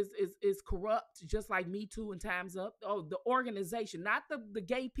corrupt, just like Me Too and Time's Up. Oh, the organization, not the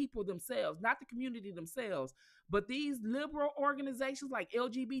gay people themselves, not the community themselves, but these liberal organizations like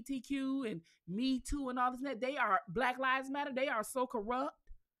LGBTQ and Me Too and all this, they are Black Lives Matter. They are so corrupt.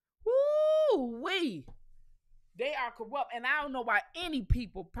 Woo-wee. They are corrupt. And I don't know why any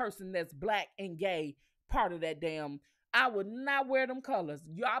person that's black and gay part of that damn, I would not wear them colors.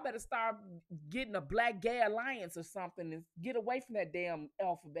 Y'all better start getting a Black Gay Alliance or something and get away from that damn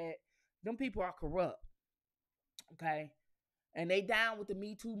alphabet. Them people are corrupt. Okay? And they down with the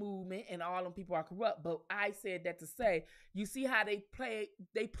Me Too movement and all them people are corrupt. But I said that to say, you see how they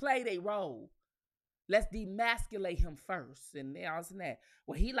play their role. Let's demasculate him first and all this and that.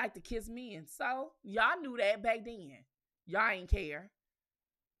 Well, he liked to kiss men. So y'all knew that back then. Y'all ain't care.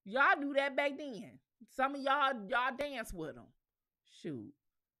 Y'all knew that back then. Some of y'all dance with them. Shoot.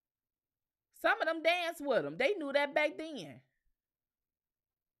 Some of them dance with them. They knew that back then.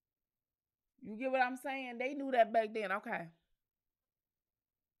 You get what I'm saying? They knew that back then. Okay.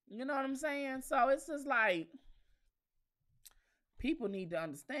 You know what I'm saying? So it's just like, people need to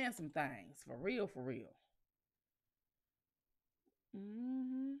understand some things. For real, for real.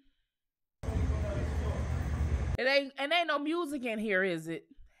 Mm-hmm. It ain't no music in here, is it,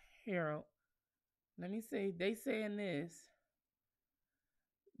 Harold? Let me see. They saying this.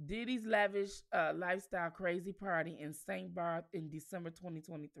 Diddy's lavish lifestyle crazy party in St. Barth in December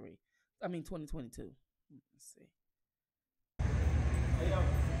 2023. I mean 2022. Let's see. Hey, yo.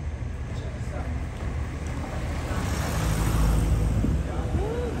 Check this out.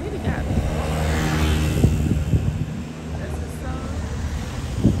 Ooh, Diddy got it. That's his song.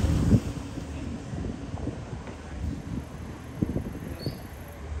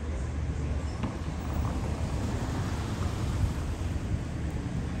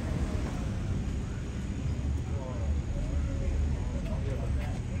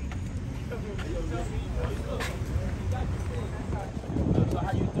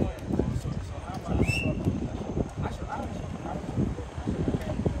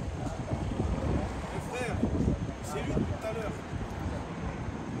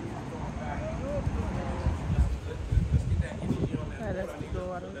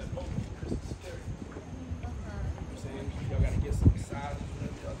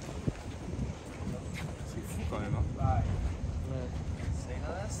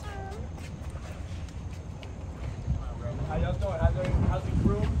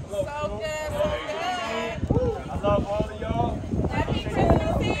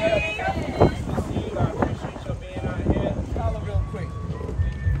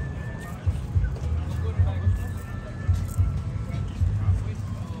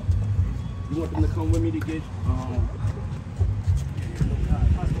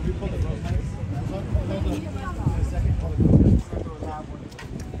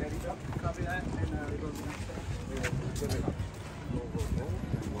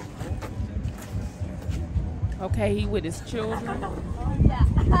 Okay, he with his children.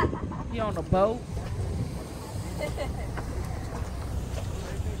 He on a boat.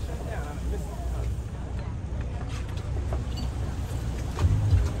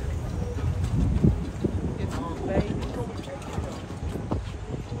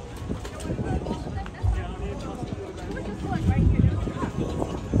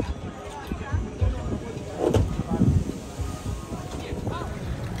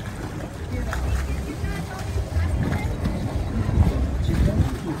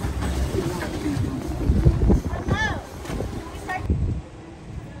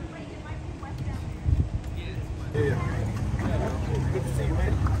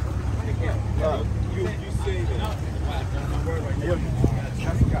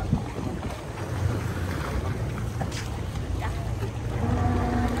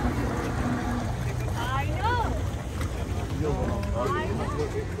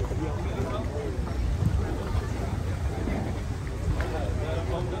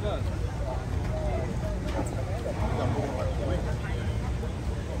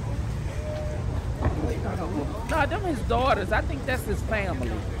 No, them his daughters. I think that's his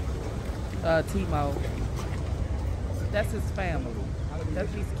family. Timo. That's his family.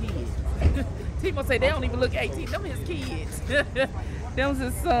 That's his kids. Timo say they don't even look 18. Them his kids. Them's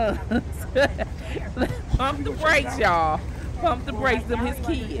his sons. Pump the brakes, y'all. Pump the brakes. Them his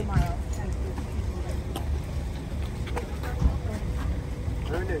kids.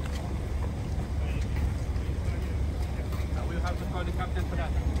 We'll have to call the captain for that.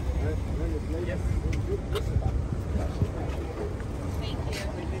 Yes. Thank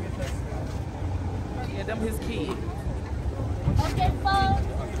you. Yeah, them his kids. Okay, folks.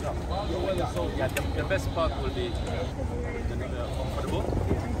 Yeah, the best part will be for the boat.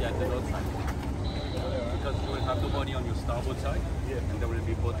 Yeah, the load side. Because you will have nobody on your starboard side, and there will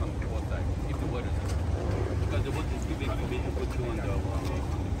be boat on the port side if the weather is good. Because the boat is too big for me to put you on the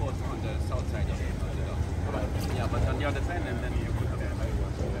port on the south side of the dock. Yeah, but on the other side, and then you put the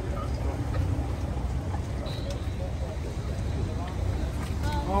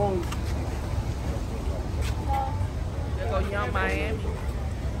There go Young Miami.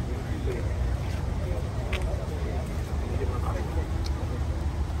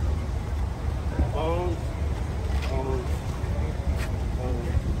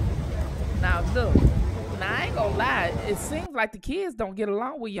 Now look, now I ain't gonna lie. It seems like the kids don't get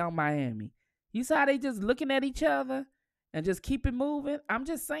along with Young Miami. You saw how they just looking at each other and just keep it moving. I'm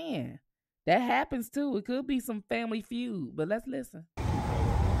just saying that happens too. It could be some family feud, but let's listen.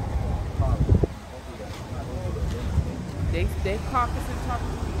 They caucus and talking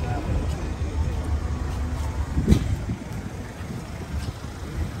to each other.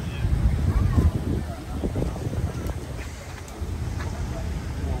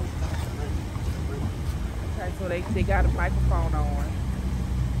 Okay, so they got a microphone on.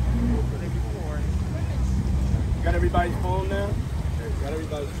 So they record. Got everybody's phone now? Got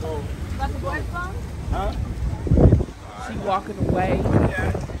everybody's phone. Got the boy's phone? Huh? She walking away.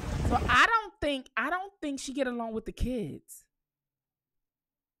 Yeah. So I don't think she get along with the kids.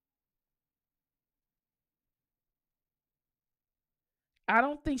 I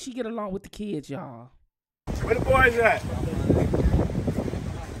don't think she get along with the kids, y'all. Where the boys at? He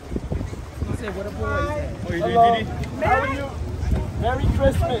said, "Where the boys at?" Oh, you Hello. Did How are you? Merry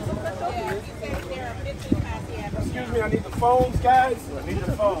Christmas. Excuse me, I need the phones, guys. I need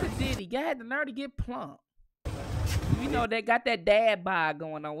the phones. Look at Diddy. Guy had the nerve to get plump. You know, they got that dad bod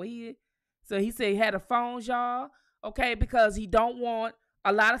going on here. So he said he had the phones, y'all. Okay, because he don't want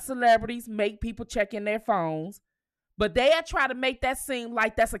a lot of celebrities make people check in their phones. But they try to make that seem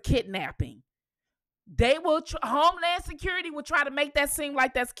like that's a kidnapping. They will, Homeland Security will try to make that seem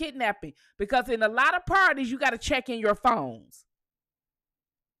like that's kidnapping. Because in a lot of parties, you got to check in your phones.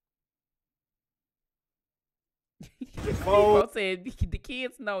 Your phone. People said the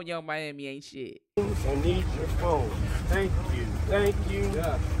kids know Young Miami ain't shit. I need your phone. Thank you. Thank you.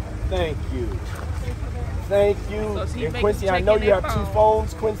 Yeah. Thank you. Thank you. So and Quincy, I know you have two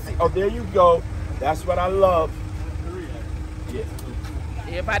phones, Quincy. Oh, there you go. That's what I love. Yeah.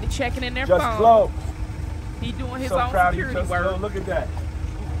 Everybody checking in their phone. Just close. He doing his so own proud security of you. work. Look at that.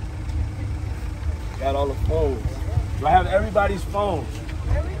 Got all the phones. Do I have everybody's phones?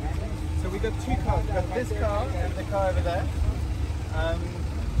 So we got two cars. We got this car and the car over there.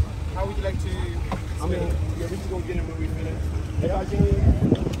 How would you like to? I mean, yeah, we can go get him when we finish. If I can.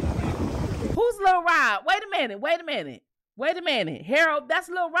 Who's Lil Rod? Wait a minute. Harold, that's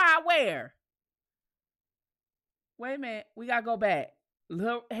Lil Rod where? Wait a minute. We gotta go back.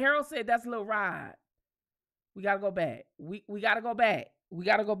 Harold said that's Lil Rod. We gotta go back. We gotta go back. We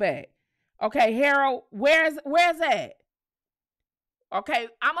gotta go back. Okay, Harold, where's that? Okay,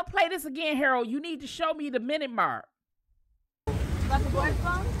 I'm gonna play this again, Harold. You need to show me the minute mark. Got the boy's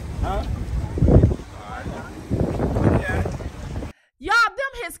phone? Huh? Yeah. Y'all,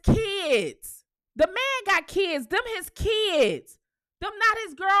 them his kids. The man got kids. Them his kids. Them not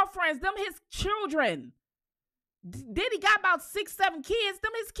his girlfriends. Them his children. Diddy got about 6, 7 kids.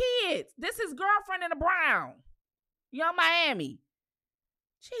 Them his kids. This is girlfriend in the brown. Young Miami.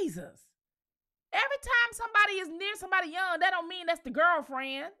 Jesus. Every time somebody is near somebody young, that don't mean that's the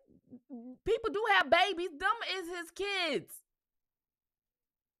girlfriend. People do have babies. Them is his kids.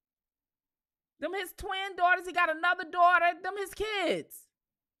 Them his twin daughters. He got another daughter. Them his kids.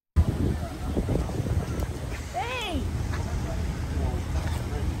 Dang.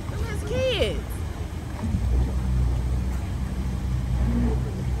 Them his kids.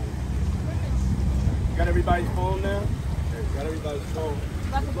 Got everybody's phone now? Got everybody's phone.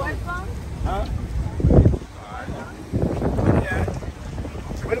 Got the boy's phone? Huh? Yeah.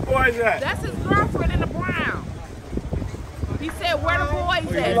 Where the boys at? That's his girlfriend in the brown. He said, where the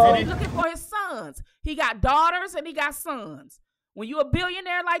boys at? Hello? So he's looking for his sons. He got daughters and he got sons. When you a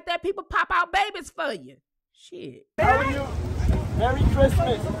billionaire like that, people pop out babies for you. Shit. How are you? Merry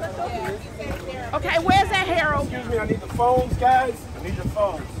Christmas. Okay, where's that, Harold? Excuse me, I need the phones, guys. I need your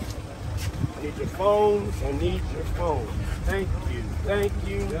phones. I need your phones. I need your phones. Thank you. Thank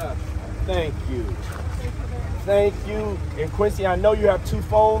you. Yeah. Thank you. Thank you. And Quincy, I know you have 2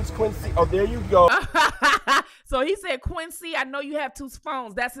 phones, Quincy. Oh, there you go. So he said, Quincy, I know you have 2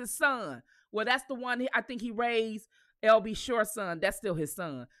 phones. That's his son. Well, that's the one I think he raised LB Short son, that's still his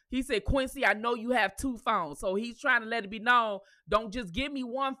son. He said, Quincy, I know you have 2 phones. So he's trying to let it be known, don't just give me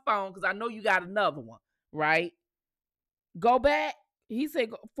 1 phone because I know you got another one, right? Go back. He said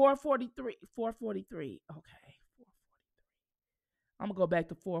 443. 443. Okay. 443. I'm going to go back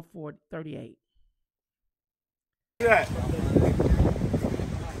to 438. Yeah.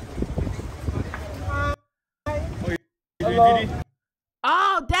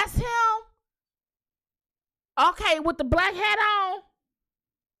 Oh, that's him? Okay, with the black hat on.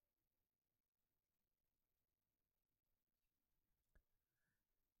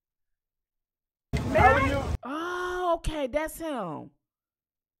 How are you? Oh, okay, that's him.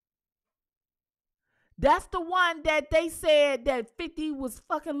 That's the one that they said that 50 was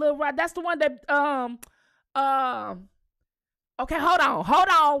fucking Lil Rod. That's the one that okay, hold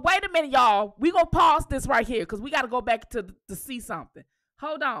on. Wait a minute, y'all. We gonna pause this right here because we gotta go back to see something.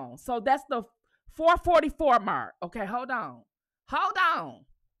 Hold on. So that's the 444 mark. Okay, hold on.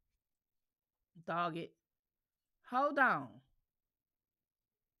 Dog it. Hold on.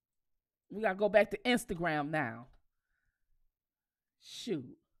 We gotta go back to Instagram now.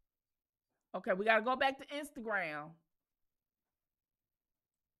 Shoot. Okay, we gotta go back to Instagram.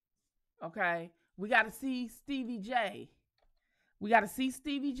 Okay, we gotta see Stevie J.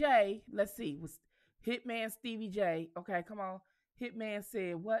 Let's see. Was Hitman Stevie J? Okay, come on. Hitman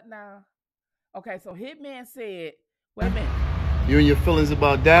said what now? Okay, so Hitman said, wait a minute. You and your feelings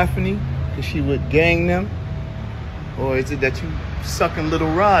about Daphne, that she would gang them? Or is it that you sucking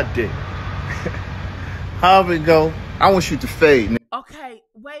little Rod dick? However it go, I want you to fade. Okay,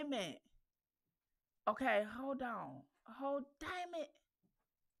 wait a minute. Okay, hold on. Damn it.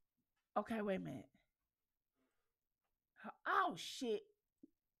 Okay, wait a minute. Oh, shit.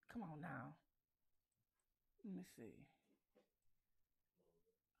 Come on now. Let me see.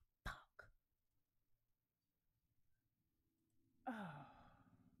 Fuck. Oh.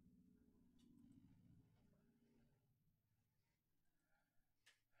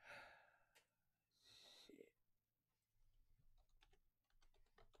 Shit.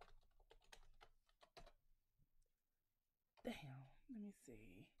 Damn. Let me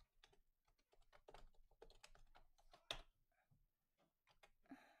see.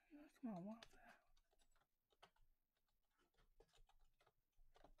 Come on, what?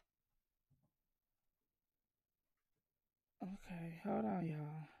 Okay, hold on,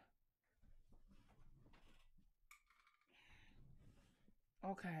 y'all.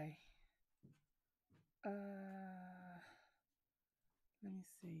 Okay. Let me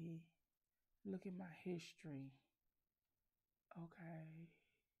see. Look at my history. Okay.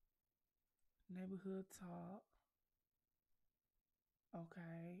 Neighborhood talk.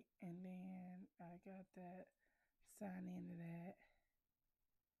 Okay, and then I got that. Sign into that.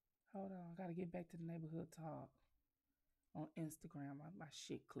 Hold on, I gotta get back to the neighborhood talk on Instagram. My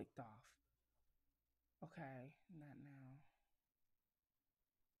shit clicked off. Okay, not now.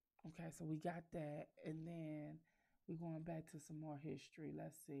 Okay, so we got that, and then we're going back to some more history.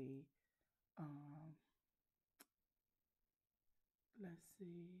 Let's see. Let's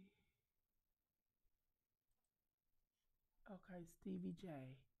see. Okay, Stevie J.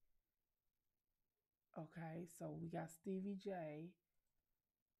 Okay, so we got Stevie J.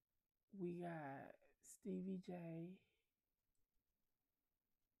 We got Stevie J.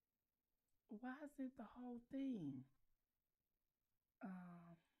 Why is it the whole thing?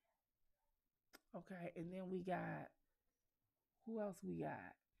 Okay, and then we got, who else we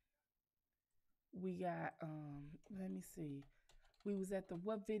got? We got, let me see. We was at the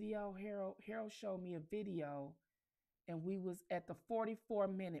what video? Harold showed me a video, and we was at the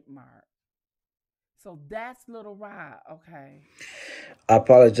 44-minute mark. So that's Little Rod, okay. I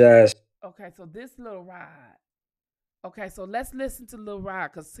apologize. Okay, so this Little Rod. Okay, so let's listen to Lil Rod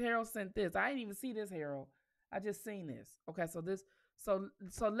because Harold sent this. I didn't even see this, Harold. I just seen this. Okay, so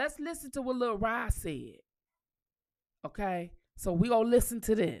let's listen to what Lil Rod said. Okay, so we gonna listen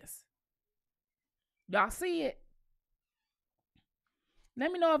to this. Y'all see it?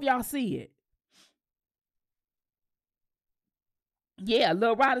 Let me know if y'all see it. Yeah,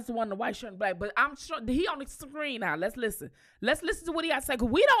 Lil Rod is the one in the white shirt and black, but I'm sure he on the screen now. Let's listen. Let's listen to what he got to say because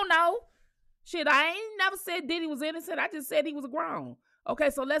we don't know. Shit, I ain't never said Diddy was innocent. I just said he was grown. Okay,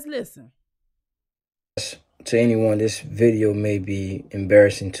 so let's listen. To anyone, this video may be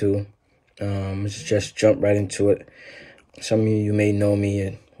embarrassing too. Let's just jump right into it. Some of you may know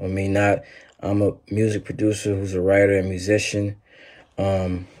me or may not. I'm a music producer who's a writer and musician.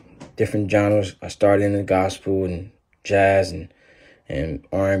 Different genres. I started in the gospel and jazz and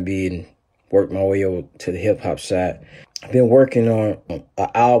R&B and worked my way over to the hip hop side. I've been working on an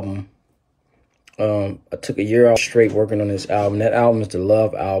album I took a year off straight working on this album. That album is the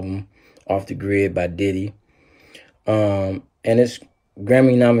Love album, Off the Grid by Diddy. And it's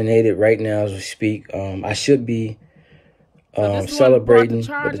Grammy nominated right now as we speak. I should be celebrating,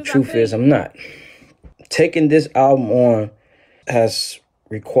 but the truth is I'm not. Taking this album on has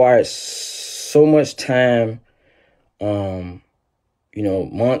required so much time, months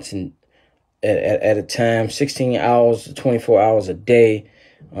and at a time, 16 hours to 24 hours a day.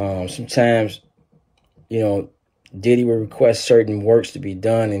 Sometimes, Diddy will request certain works to be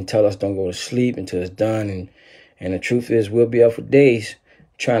done and tell us don't go to sleep until it's done. And the truth is we'll be up for days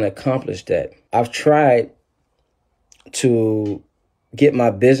trying to accomplish that. I've tried to get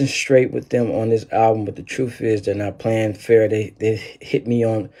my business straight with them on this album, but the truth is they're not playing fair. They hit me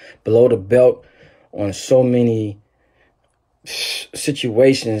on below the belt on so many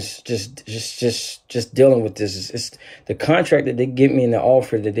situations. Just dealing with this. It's the contract that they give me and the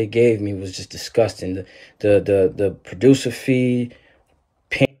offer that they gave me was just disgusting. The producer fee.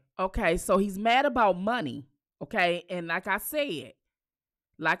 Okay, so he's mad about money. Okay, and like I said,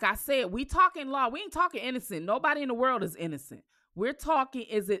 we talking law. We ain't talking innocent. Nobody in the world is innocent. We're talking,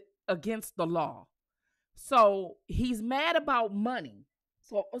 is it against the law? So he's mad about money.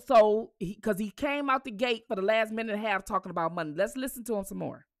 So because he came out the gate for the last minute and a half talking about money. Let's listen to him some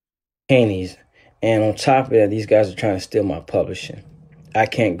more. Pennies. And on top of that, these guys are trying to steal my publishing. I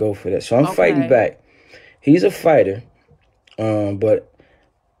can't go for that. So I'm fighting back. He's a fighter. But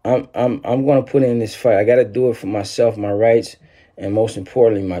I'm going to put in this fight. I got to do it for myself, my rights, and most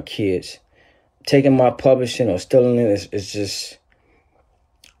importantly, my kids. Taking my publishing or stealing it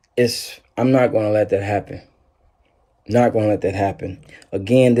I'm not going to let that happen. Not going to let that happen.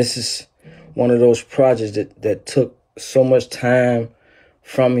 Again, this is one of those projects that took so much time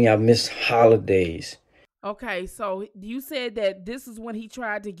from me. I missed holidays. Okay, so you said that this is when he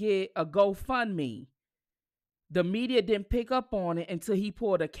tried to get a GoFundMe. The media didn't pick up on it until he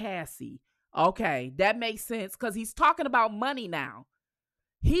pulled a Cassie. Okay, that makes sense because he's talking about money now.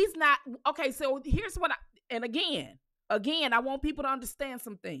 He's not. Okay, so here's what again, I want people to understand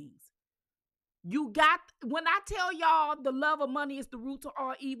some things. When I tell y'all the love of money is the root to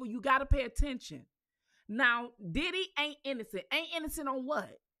all evil, you got to pay attention. Now, Diddy ain't innocent. Ain't innocent on what?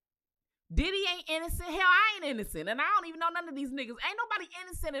 Diddy ain't innocent. Hell, I ain't innocent. And I don't even know none of these niggas. Ain't nobody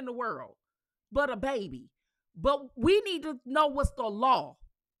innocent in the world but a baby. But we need to know what's the law.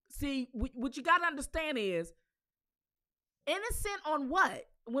 See, what you got to understand is, innocent on what?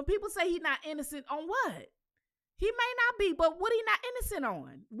 When people say he's not innocent on what? He may not be, but what he not innocent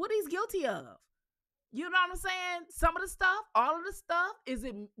on? What he's guilty of? You know what I'm saying? Some of the stuff, all of the stuff,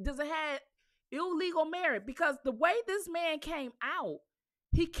 does it have illegal merit? Because the way this man came out,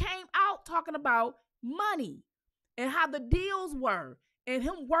 he came out talking about money and how the deals were and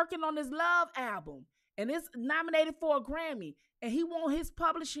him working on his Love album and it's nominated for a Grammy and he want his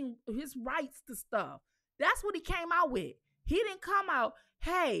publishing, his rights to stuff. That's what he came out with. He didn't come out,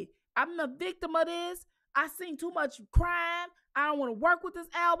 hey, I'm a victim of this. I seen too much crime. I don't want to work with this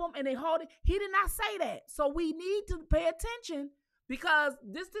album. And they hold it. He did not say that. So we need to pay attention because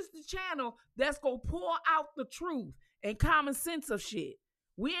this is the channel that's going to pour out the truth and common sense of shit.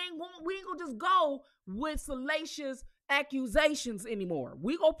 We ain't going to just go with salacious accusations anymore.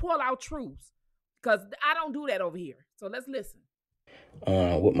 We going to pull out truths because I don't do that over here. So let's listen.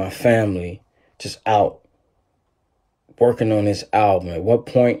 With my family, just out working on this album. At what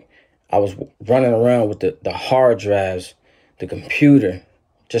point I was running around with the hard drives, the computer,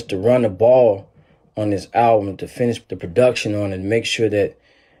 just to run the ball on this album, to finish the production on it, and make sure that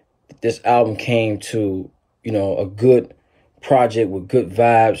this album came to, a good project with good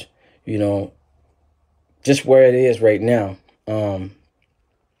vibes, just where it is right now.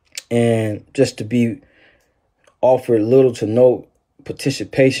 And just to be offered little to no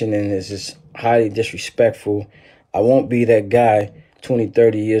participation in this is highly disrespectful. I won't be that guy 20,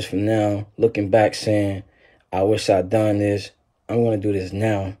 30 years from now looking back saying, I wish I'd done this. I'm going to do this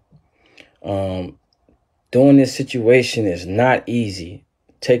now. Doing this situation is not easy.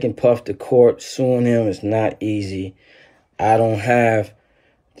 Taking Puff to court, suing him is not easy. I don't have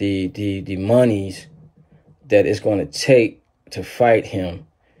the monies that it's going to take to fight him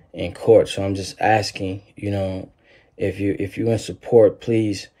in court. So I'm just asking, if you're in support,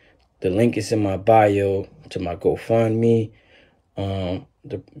 please, the link is in my bio to my GoFundMe.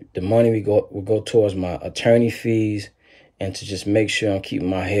 The money will go towards my attorney fees and to just make sure I'm keeping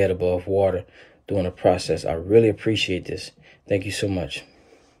my head above water during the process. I really appreciate this. Thank you so much.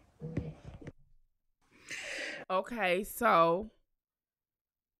 Okay, so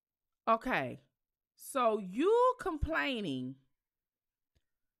you complaining.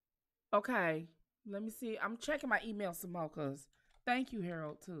 Okay, Let me see. I'm checking my email some more because thank you,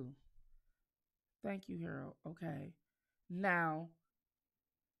 Harold, too. Thank you, Harold. Okay. Now,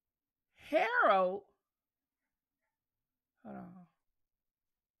 Harold, hold on.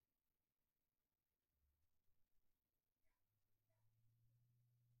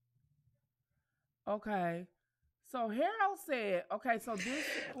 Okay. So Harold said, okay, so this,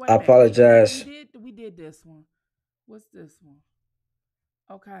 wait I a minute. apologize. We did this one. What's this one?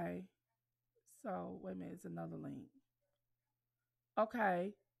 Okay. So, wait a minute, it's another link.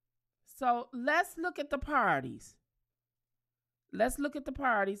 Okay. So, let's look at the parties. Let's look at the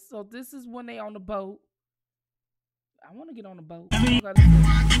parties. So, this is when they on the boat. I want to get on the boat.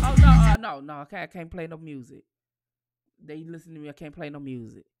 Oh, no. Okay, I can't play no music. They listen to me. I can't play no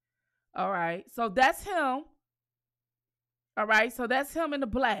music. All right. So, that's him. All right. So, that's him in the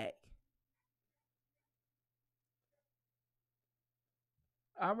black.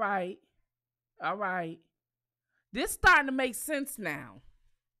 All right. All right. This starting to make sense now.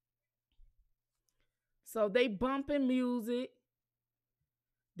 So they bumping music.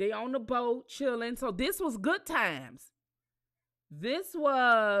 They on the boat chilling. So this was good times. This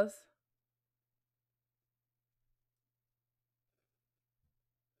was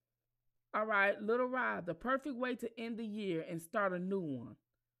all right, Little Rod, the perfect way to end the year and start a new one.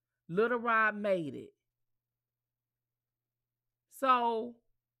 Little Rod made it. So,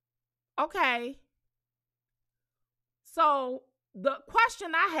 okay. So the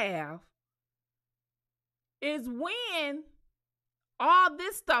question I have is when all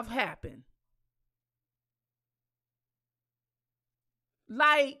this stuff happened.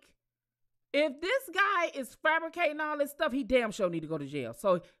 Like, if this guy is fabricating all this stuff, he damn sure need to go to jail.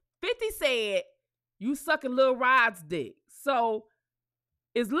 So 50 said, you sucking Lil Rod's dick. So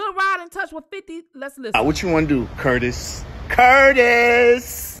is Lil Rod in touch with 50? Let's listen. What you want to do, Curtis?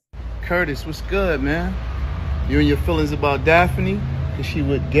 Curtis, what's good, man? You and your feelings about Daphne? Because she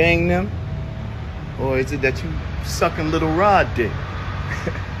would gang them? Or is it that you sucking Little Rod dick?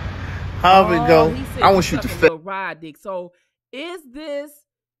 However it go, I want you to Lil Rod dick. So is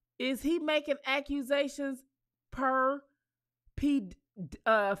he making accusations per 50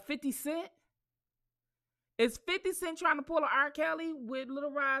 Cent? Is 50 Cent trying to pull an R. Kelly with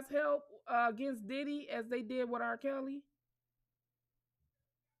Little Rod's help against Diddy as they did with R. Kelly?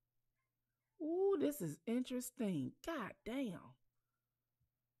 Ooh, this is interesting. God damn.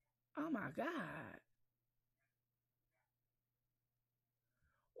 Oh my God.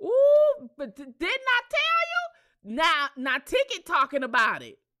 Ooh, but didn't I tell you? Now Ticket talking about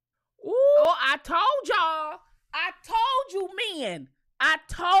it. Ooh, oh, I told y'all. I told you, men. I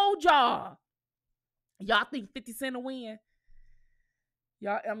told y'all. Y'all think 50 Cent will win?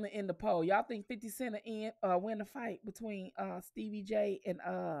 Y'all, I'm gonna end the poll. Y'all think 50 Cent will win the fight between Stevie J and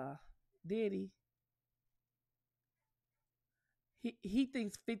Diddy? He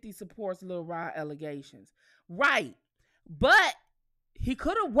thinks 50 supports Lil Rod allegations. Right. But he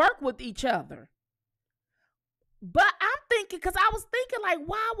could have worked with each other. But I'm thinking, because I was thinking, like,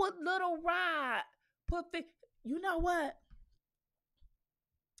 why would Little Rod put you know what?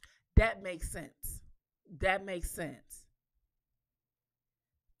 That makes sense. That makes sense.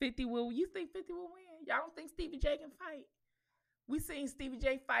 50 will, you think 50 will win? Y'all don't think Stevie J can fight? We seen Stevie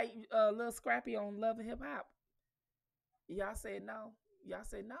J fight Lil Scrappy on Love and Hip Hop. Y'all said no. Y'all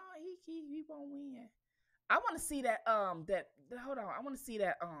said no, he won't win. I want to see that hold on. I want to see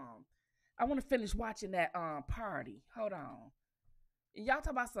that I want to finish watching that party. Hold on. Y'all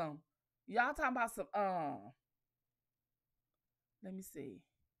talking about some let me see.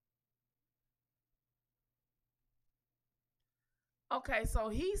 Okay, so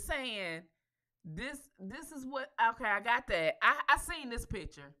he's saying this is what, okay, I got that. I seen this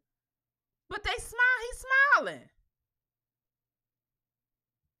picture. But he's smiling.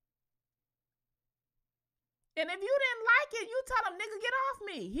 And if you didn't like it, you tell him, nigga, get off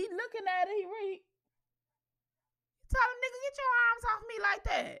me. He looking at it, he tell him, nigga, get your arms off me like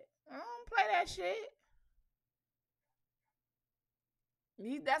that. I don't play that shit.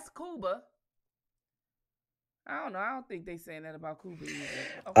 That's Cuba. I don't know. I don't think they saying that about Cuba either.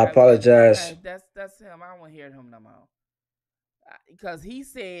 Okay, I apologize. Okay, that's him. I don't want to hear him no more. Because he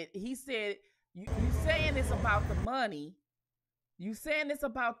said you saying it's about the money. You saying it's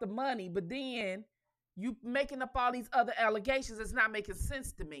about the money, but then you making up all these other allegations. It's not making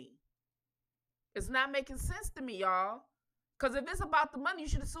sense to me. It's not making sense to me, y'all. Because if it's about the money, you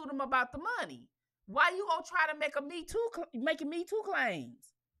should have sued him about the money. Why you gonna try to make making Me Too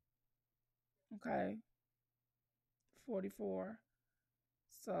claims? Okay. 44.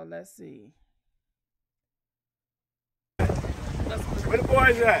 So let's see. Where the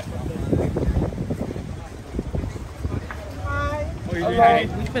boys at? Okay,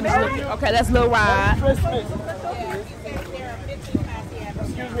 we finished looking. Okay, that's Lil Rod. Merry Christmas.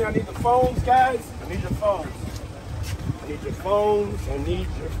 Excuse me, I need the phones, guys. I need your phones. I need your phones. I need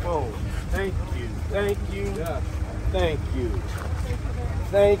your phones. Thank you. Thank you. Thank you.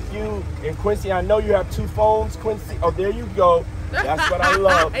 Thank you. And Quincy, I know you have 2 phones, Quincy. Oh, there you go. That's what I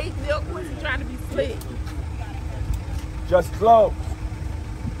love. Hey, Lil Quincy trying to be slick. Just Glow.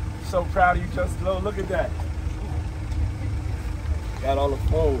 So proud of you, Just Glow. Look at that. Got all the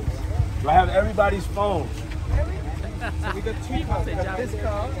phones. Do I have everybody's phones? So we got 2 cars. We got this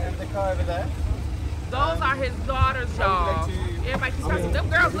car and the car over there. Those are his daughters, y'all. Everybody keeps talking. Them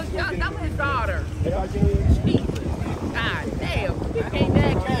girls look young. Them his daughters. Jesus. God damn. You can't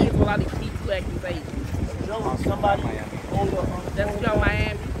have kids with all these P2 accusations. Somebody hold up. That's Joe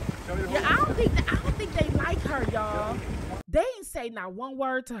Miami. Yeah, I don't think they like her, y'all. They ain't say not one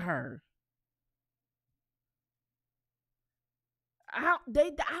word to her. I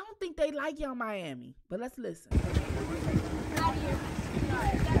don't think they like Young Miami. But let's listen.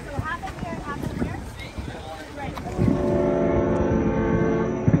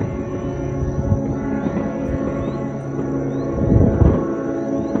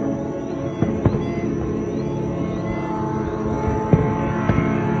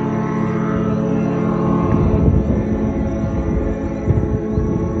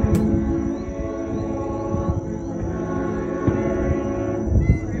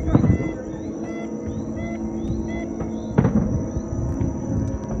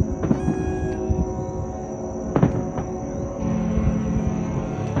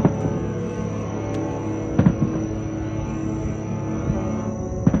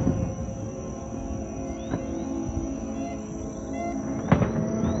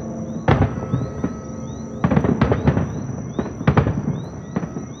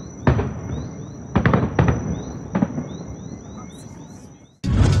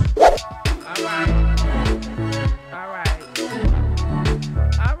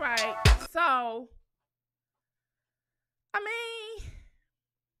 So, I mean,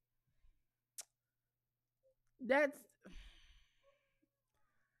 that's,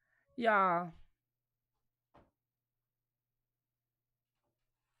 y'all.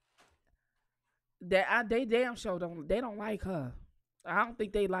 They damn sure don't like her. I don't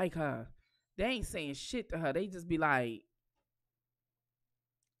think they like her. They ain't saying shit to her. They just be like,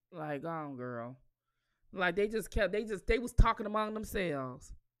 go on, girl. Like they was talking among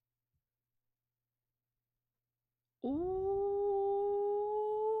themselves.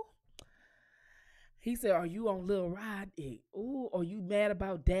 Ooh. He said, "Are you on Lil Rod? Ooh, are you mad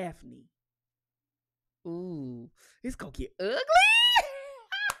about Daphne? Ooh, it's gonna get ugly.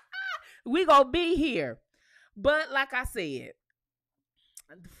 We gonna be here." But like I said,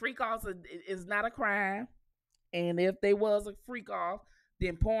 the freak off is not a crime. And if they was a freak off,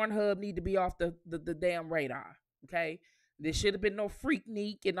 then Pornhub need to be off the damn radar. Okay? There should have been no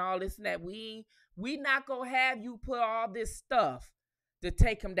Freaknik and all this and that. We not gonna have you put all this stuff to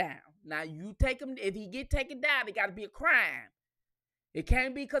take him down. Now you take him, if he get taken down, it gotta be a crime. It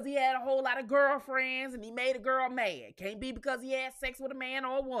can't be because he had a whole lot of girlfriends and he made a girl mad. It can't be because he had sex with a man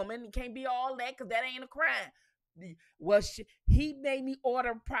or a woman. It can't be all that because that ain't a crime. Well, he made me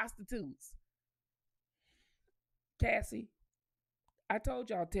order prostitutes. Cassie, I told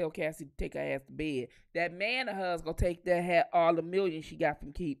y'all, tell Cassie to take her ass to bed. That man of hers gonna take that, had all the millions she got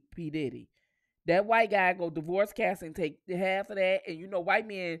from P. Diddy. That white guy go divorce Cassie and take half of that. And you know, white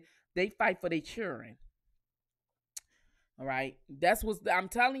men, they fight for their children. All right, that's what I'm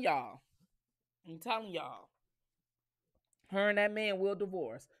telling y'all. Her and that man will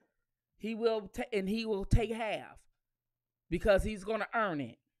divorce. He will take half because he's gonna earn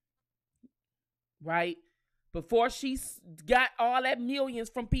it. Right? Before she got all that millions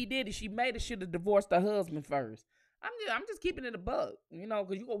from P. Diddy, she should have divorced her husband first. I'm just keeping it a buck, you know,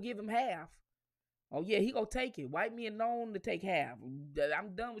 because you gonna give him half. Oh yeah, he gonna take it. White men known to take half.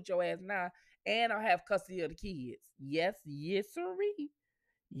 I'm done with your ass now, and I'll have custody of the kids. Yes, sirree.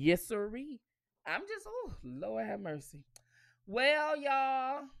 Yes, sirree. I'm just, oh Lord have mercy. Well,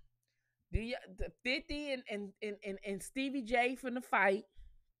 y'all, the 50 and Stevie J finna fight.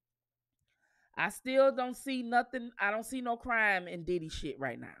 I still don't see nothing. I don't see no crime in Diddy shit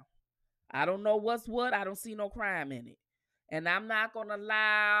right now. I don't know what's what. I don't see no crime in it. And I'm not gonna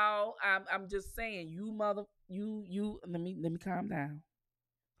allow, I'm just saying, you let me calm down.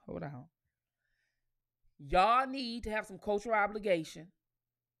 Hold on. Y'all need to have some cultural obligation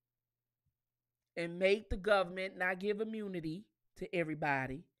and make the government not give immunity to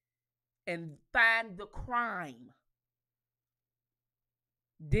everybody and find the crime.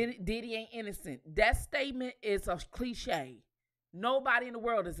 Diddy ain't innocent. That statement is a cliche. Nobody in the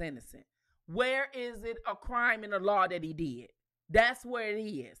world is innocent. Where is it a crime in the law that he did? That's where it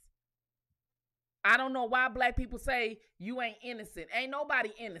is. I don't know why black people say you ain't innocent. Ain't nobody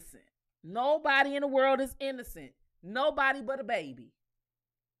innocent. Nobody in the world is innocent. Nobody but a baby.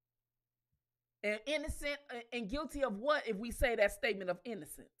 And innocent and guilty of what if we say that statement of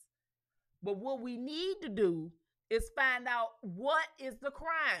innocence? But what we need to do is find out what is the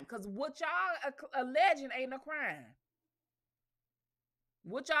crime. Because what y'all alleging ain't a crime.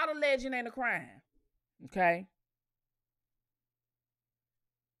 What y'all alleging ain't a crime. Okay?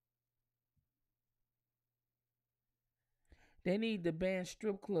 They need to ban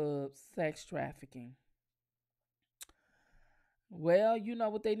strip clubs, sex trafficking. Well, you know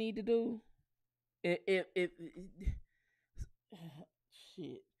what they need to do? Shit.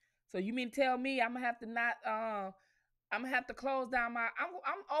 So you mean tell me I'm gonna have to not I'm gonna have to close down my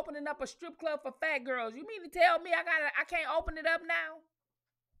I'm opening up a strip club for fat girls. You mean to tell me I can't open it up now?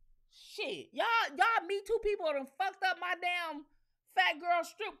 Shit. Y'all Me Too people done fucked up my damn fat girl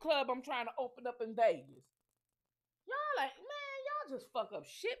strip club I'm trying to open up in Vegas. Y'all like, man, y'all just fuck up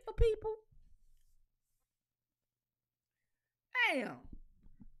shit for people. Damn.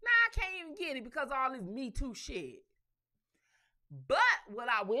 Now I can't even get it because of all this Me Too shit. But what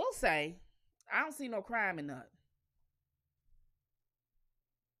I will say, I don't see no crime in that.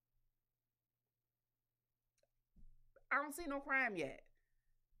 I don't see no crime yet.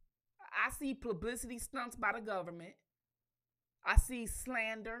 I see publicity stunts by the government. I see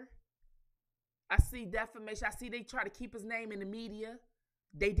slander. I see defamation. I see they try to keep his name in the media.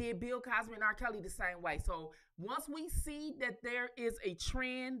 They did Bill Cosby and R. Kelly the same way. So once we see that there is a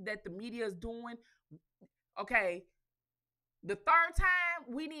trend that the media is doing, okay, the third time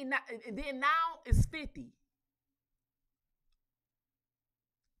we need not, then now it's 50.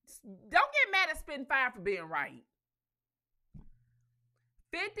 Don't get mad at spitting fire for being right.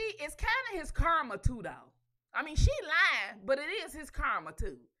 50 is kind of his karma too, though. I mean, she lying, but it is his karma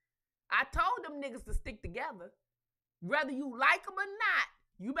too. I told them niggas to stick together. Whether you like them or not,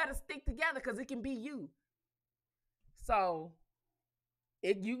 you better stick together because it can be you. So,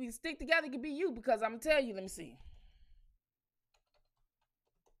 if you can stick together, it can be you because I'm going to tell you, let me see.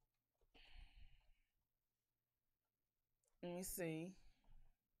 Let me see.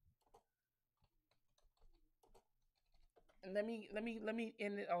 Let me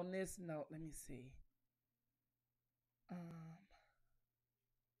end it on this note. Let me see. Let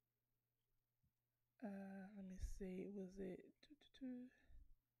me see. Was it?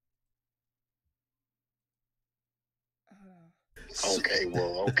 Okay,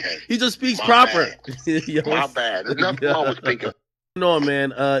 well, okay. He just speaks My proper. Bad. My bad. There's nothing wrong with speaking. No,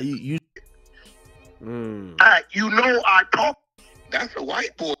 man. You I talk. That's a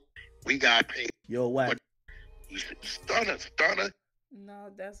white boy. We got paid. Yo, whack. You stunner.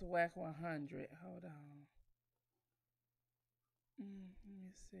 No, that's whack 100. Hold on. Let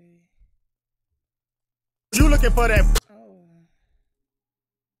me see. You looking for that? Oh.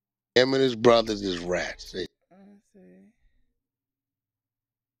 Him and his brothers is rats. Let's see.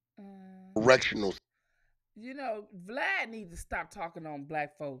 Correctional. You know, Vlad needs to stop talking on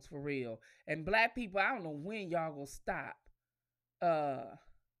black folks for real. And black people, I don't know when y'all gonna stop.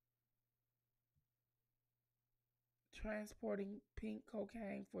 Transporting pink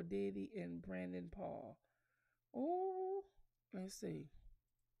cocaine for Diddy and Brandon Paul. Oh, let's see.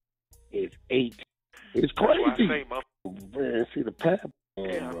 It's 8. It's crazy. Man, see the path.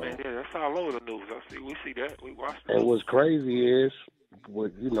 Yeah, man, yeah, that's all over the news. We see that. We watch that. And what's crazy is,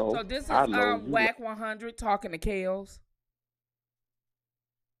 what you know. So this is Whack 100 talking to Kales.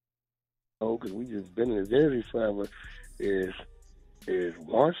 Oh, because we just been in this area forever. Is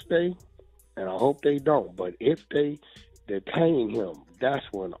once they, and I hope they don't, but if they detain him, that's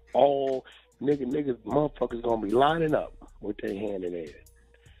when all niggas, motherfuckers gonna be lining up with their hand in there.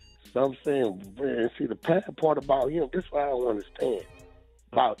 So I'm saying, man, see the bad part about him. This is what I don't understand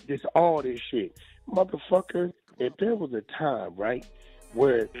about this, all this shit, motherfucker. If there was a time, right,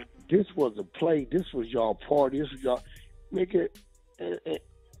 where this was a play, this was y'all party, this was y'all nigga,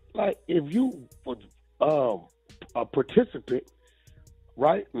 like if you was a participant,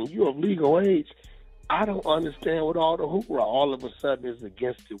 right, and you of legal age, I don't understand what all the hoorah all of a sudden is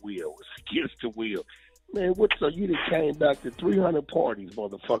against the wheel. It's against the wheel. Man, what, so you done came back to 300 parties,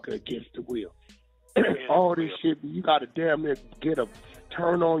 motherfucker, against the wheel. All this shit, you got to damn near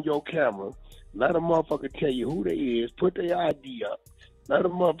turn on your camera, let a motherfucker tell you who they is, put their ID up, let a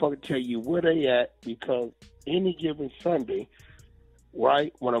motherfucker tell you where they at, because any given Sunday,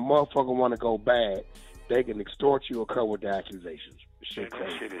 right, when a motherfucker want to go bad, they can extort you or come with the accusations. Shit is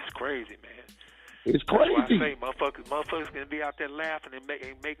crazy, man. It's That's why I crazy. say motherfuckers gonna be out there laughing and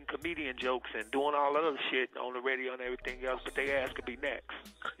making comedian jokes and doing all that other shit on the radio and everything else, but their ass could be next.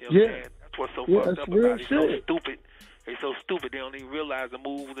 You know what I'm saying? That's what's so fucked up about it. It's so stupid. They so stupid they don't even realize the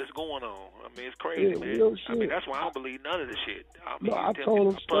move that's going on. I mean, it's crazy, man. Real I mean, shit. that's why I don't believe none of the shit. I mean, No, I you can tell told me him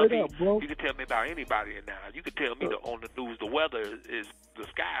about straight Puffy, up, bro. you can tell me about anybody now. You can tell me on the news the weather is the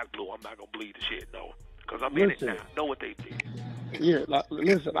sky's blue. I'm not gonna believe the shit, no, because I'm in it now. Know what they did. Yeah, like,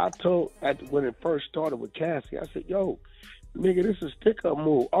 listen, I told when it first started with Cassie, I said, yo, nigga, this is stick-up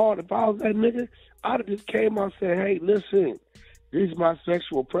move. Oh, if I was that nigga, I'd have just came out and said, hey, listen, these are my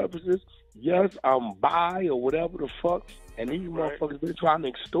sexual preferences. Yes, I'm bi or whatever the fuck, and these motherfuckers been trying to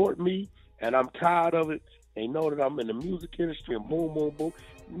extort me, and I'm tired of it. They know that I'm in the music industry, and boom, boom, boom.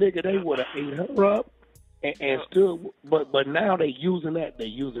 Nigga, they would have ate her up and still, but now they using that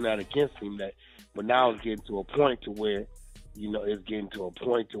against me. But now it's getting to a point to where, it's getting to a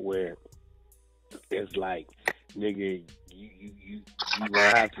point to where it's like, nigga, you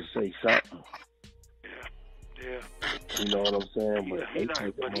gonna have to say something. Yeah. You know what I'm saying? But they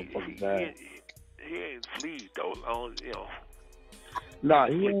take the motherfucker back. He ain't fleed though. Nah,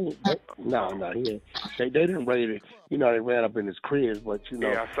 he ain't. Nah, he ain't. They didn't raid it. They ran up in his crib, but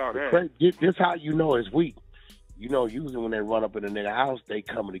Yeah, I saw that. This how you know it's weak. Usually when they run up in a nigga house, they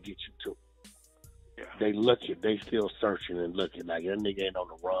coming to get you too. Yeah. They looking, they still searching and looking like that nigga ain't on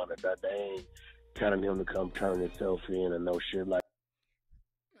the run or that. They ain't telling him to come turn himself in and no shit like.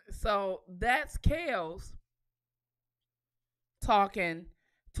 So that's Kels talking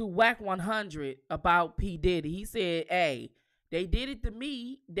to Whack 100 about P. Diddy. He said, hey, they did it to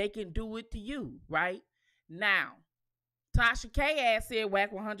me, they can do it to you, right? Now, Tasha K ass said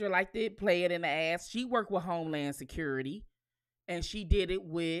Whack 100 like that, play it in the ass. She worked with Homeland Security, and she did it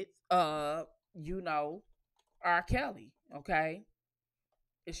with, R. Kelly, okay?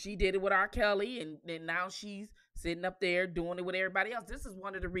 And she did it with R. Kelly, and then now she's sitting up there doing it with everybody else. This is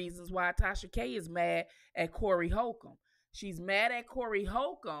one of the reasons why Tasha K is mad at Corey Holcomb. She's mad at Corey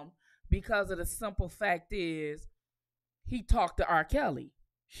Holcomb because of the simple fact is he talked to R. Kelly.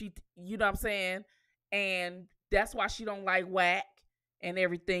 You know what I'm saying? And that's why she don't like Whack and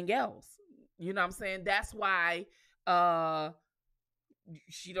everything else. You know what I'm saying? That's why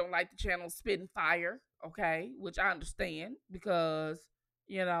she don't like the channel Spitting Fire, okay? Which I understand because,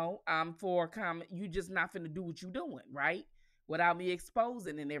 I'm for comment. You just not finna do what you doing, right? Without me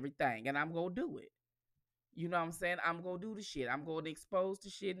exposing and everything. And I'm gonna do it. You know what I'm saying? I'm gonna do the shit. I'm gonna expose the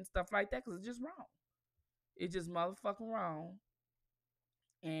shit and stuff like that because it's just wrong. It's just motherfucking wrong.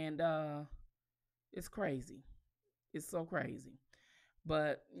 And it's crazy. It's so crazy.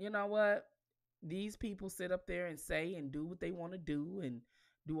 But you know what? These people sit up there and say and do what they want to do and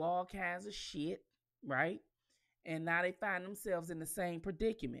do all kinds of shit, right? And now they find themselves in the same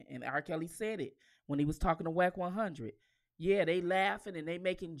predicament. And R. Kelly said it when he was talking to Whack 100. Yeah, they laughing and they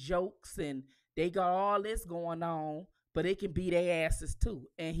making jokes and they got all this going on, but it can beat their asses too.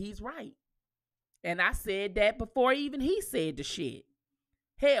 And he's right. And I said that before even he said the shit.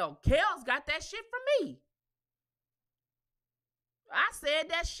 Hell, Kel's got that shit from me. I said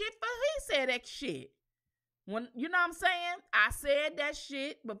that shit before he said that shit. When, you know what I'm saying? I said that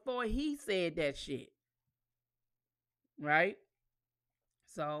shit before he said that shit. Right?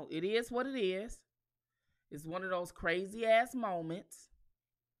 So it is what it is. It's one of those crazy ass moments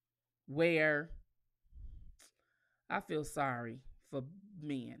where I feel sorry for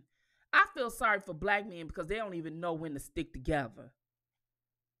men. I feel sorry for black men because they don't even know when to stick together.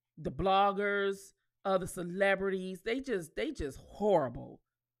 The bloggers, other celebrities, they just horrible.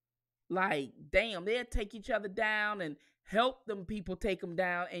 Like, damn, they'll take each other down and help them people take them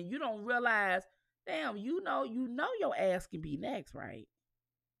down, and you don't realize, damn, you know your ass can be next, right?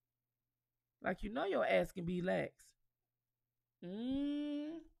 Like, your ass can be next.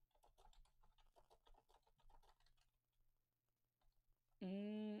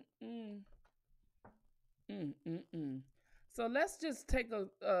 So let's just take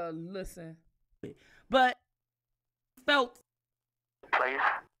a listen. But felt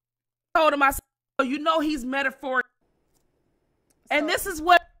told him, I said, he's metaphoric. And this is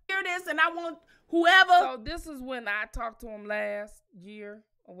what it is, and I want whoever. So this is when I talked to him last year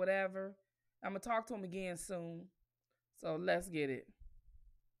or whatever. I'm going to talk to him again soon. So let's get it.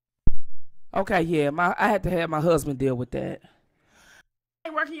 Okay, yeah, I had to have my husband deal with that.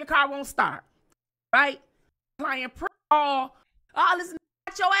 Ain't working, your car won't start. Right? Playing all this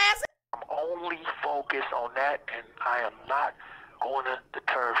not your ass. I'm only focused on that, and I am not going to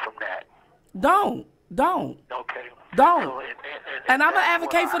deter from that. Don't. Okay. Don't. So, and I'm gonna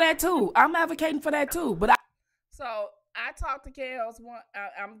advocate for that too. I'm advocating for that too. But I talked to Kels.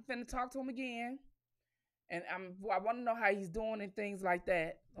 I'm finna talk to him again. And I want to know how he's doing and things like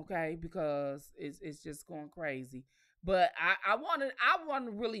that, okay? Because it's just going crazy. But I want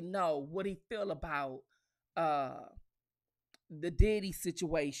to really know what he feel about the Diddy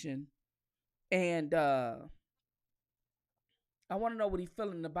situation, and I want to know what he's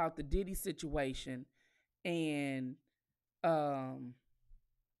feeling about the Diddy situation and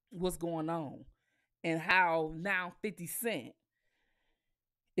what's going on, and how now 50 Cent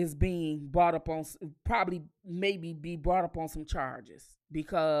is being brought up on, probably maybe be brought up on some charges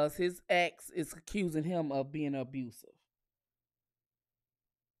because his ex is accusing him of being abusive.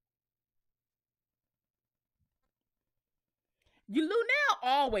 Lunel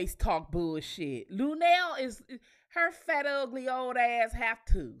always talk bullshit. Lunel is her fat, ugly old ass have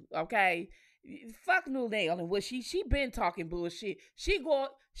to, okay? Fuck Lunel and what she been talking bullshit. She go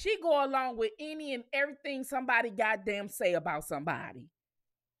along with any and everything somebody goddamn say about somebody.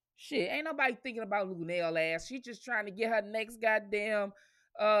 Shit, ain't nobody thinking about Lunel ass. She just trying to get her next goddamn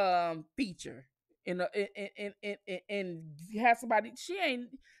feature in have somebody. She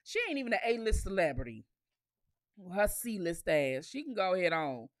ain't even an A-list celebrity. Her C-list ass. She can go ahead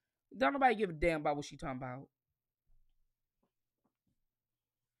on. Don't nobody give a damn about what she talking about.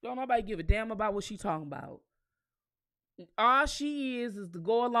 Don't nobody give a damn about what she talking about. All she is the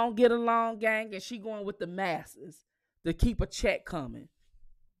go along, get along gang, and she going with the masses to keep a check coming.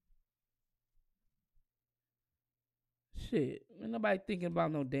 Shit. Ain't nobody thinking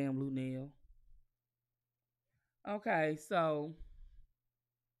about no damn Lunel. Okay, so.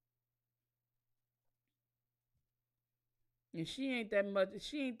 And she ain't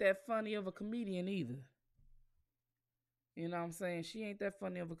that funny of a comedian either. You know what I'm saying? She ain't that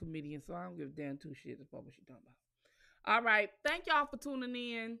funny of a comedian, so I don't give a damn two shits about what she talking about. All right. Thank y'all for tuning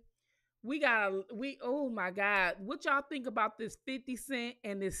in. Oh my God. What y'all think about this 50 Cent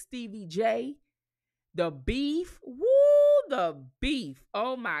and this Stevie J? The beef. Woo, the beef.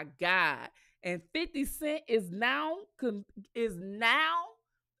 Oh my God. And 50 Cent is now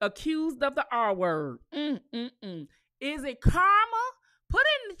accused of the R word. Is it karma? Put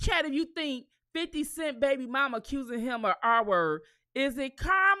it in the chat if you think 50 Cent baby mama accusing him of R word. Is it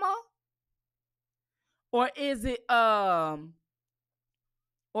karma? Or is it karma?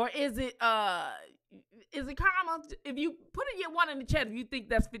 If you put in your one in the chat if you think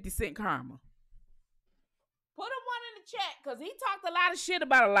that's 50 Cent karma. Put a one in the chat because he talked a lot of shit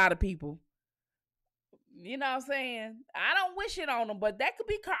about a lot of people. You know what I'm saying? I don't wish it on him, but that could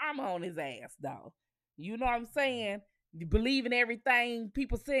be karma on his ass, though. You know what I'm saying? You believe in everything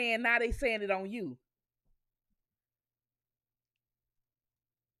people saying, now they saying it on you.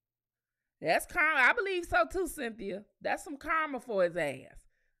 That's karma. I believe so too, Cynthia. That's some karma for his ass.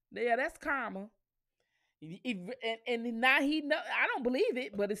 Yeah, that's karma. And now he know. I don't believe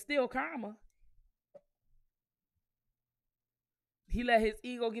it, but it's still karma. He let his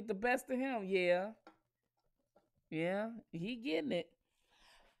ego get the best of him. Yeah. Yeah, he getting it.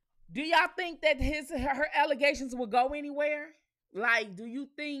 Do y'all think that her allegations will go anywhere? Like, do you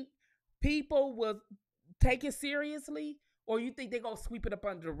think people will take it seriously? Or you think they're going to sweep it up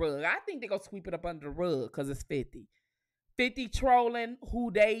under the rug? I think they're going to sweep it up under the rug because it's 50. 50 trolling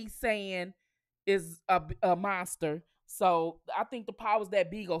who they saying is a monster. So I think the powers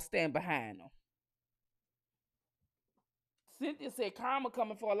that be going to stand behind them. Cynthia said karma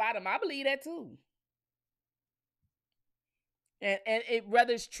coming for a lot of them. I believe that too. And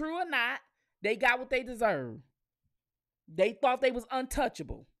whether it's true or not, they got what they deserve. They thought they was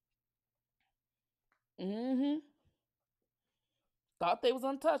untouchable. Thought they was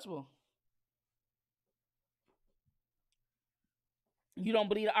untouchable. You don't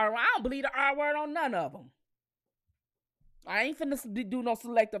believe the R word? I don't believe the R word on none of them. I ain't finna do no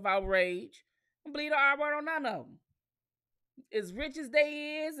selective outrage. I don't believe the R word on none of them. As rich as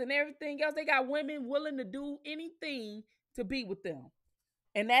they is and everything else, they got women willing to do anything to be with them.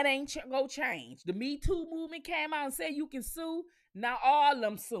 And that ain't gonna change. The Me Too movement came out and said you can sue. Now all of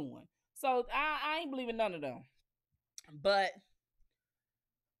them suing. So I ain't believing none of them. But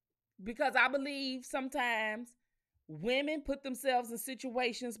because I believe sometimes women put themselves in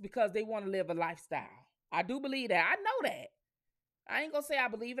situations because they want to live a lifestyle. I do believe that. I know that. I ain't gonna say I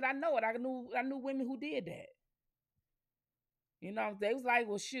believe it. I know it. I knew women who did that. You know, they was like,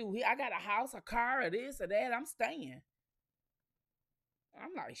 well, shoot, I got a house, a car, or this or that. I'm staying.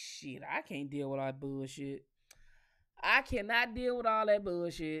 I'm like, shit, I can't deal with all that bullshit. I cannot deal with all that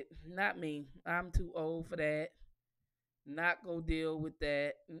bullshit. Not me. I'm too old for that. Not go deal with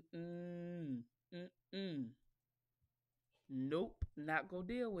that. Nope. Not go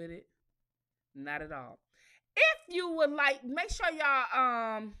deal with it. Not at all. If you would like, make sure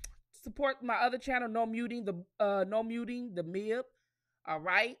y'all support my other channel, No Muting the MIB. All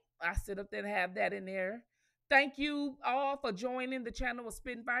right. I sit up there and have that in there. Thank you all for joining the channel of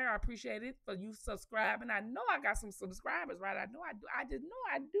Spitfire. I appreciate it for you subscribing. I know I got some subscribers, right? I know I do. I just know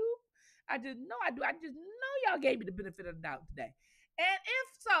I do. I just know y'all gave me the benefit of the doubt today. And if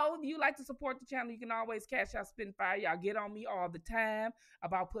so, if you like to support the channel, you can always cash out Spitfire. Y'all get on me all the time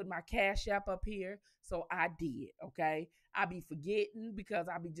about putting my cash app up here. So I did, okay? I be forgetting because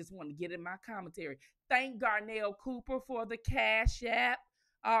I be just wanting to get in my commentary. Thank Garnell Cooper for the cash app.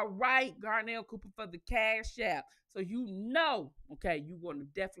 All right, Garnell Cooper for the cash app. So you know, okay, you're going to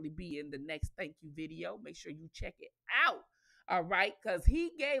definitely be in the next thank you video. Make sure you check it out. All right, because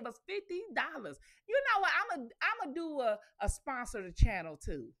he gave us $50. You know what? I'm gonna do a sponsor of the channel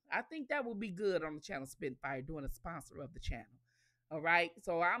too. I think that would be good on the channel Spitfire, doing a sponsor of the channel. All right,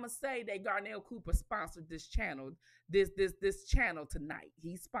 so I'm gonna say that Garnell Cooper sponsored this channel, this channel tonight.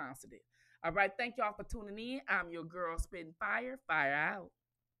 He sponsored it. All right, thank y'all for tuning in. I'm your girl Spitfire. Fire out.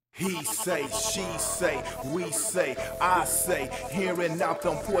 He say, she say, we say, I say, hearing out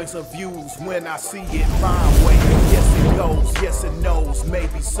them points of views when I see it my way. Yes it goes, yes it knows,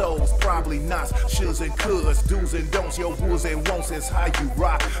 maybe so's, probably not, shoulds and coulds, do's and don'ts, your woulds and won'ts is how you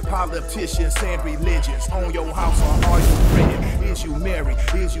rock. Politicians and religions, on your house or are you renting? Is you married,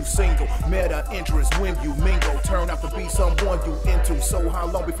 is you single, meta interest when you mingle, turn out to be someone you into, so how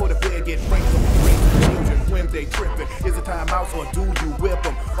long before the bed get wrinkled? Children when they tripping, is it time out or do you whip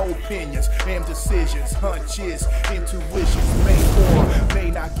them? Opinions and decisions, hunches, intuitions, may or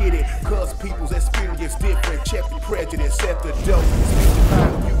may not get it, cause people's experience different. Check the prejudice at the door. Speak the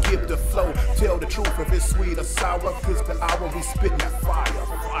time, you give the flow. Tell the truth if it's sweet or sour, cause the hour we spitting that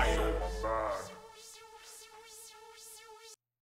fire.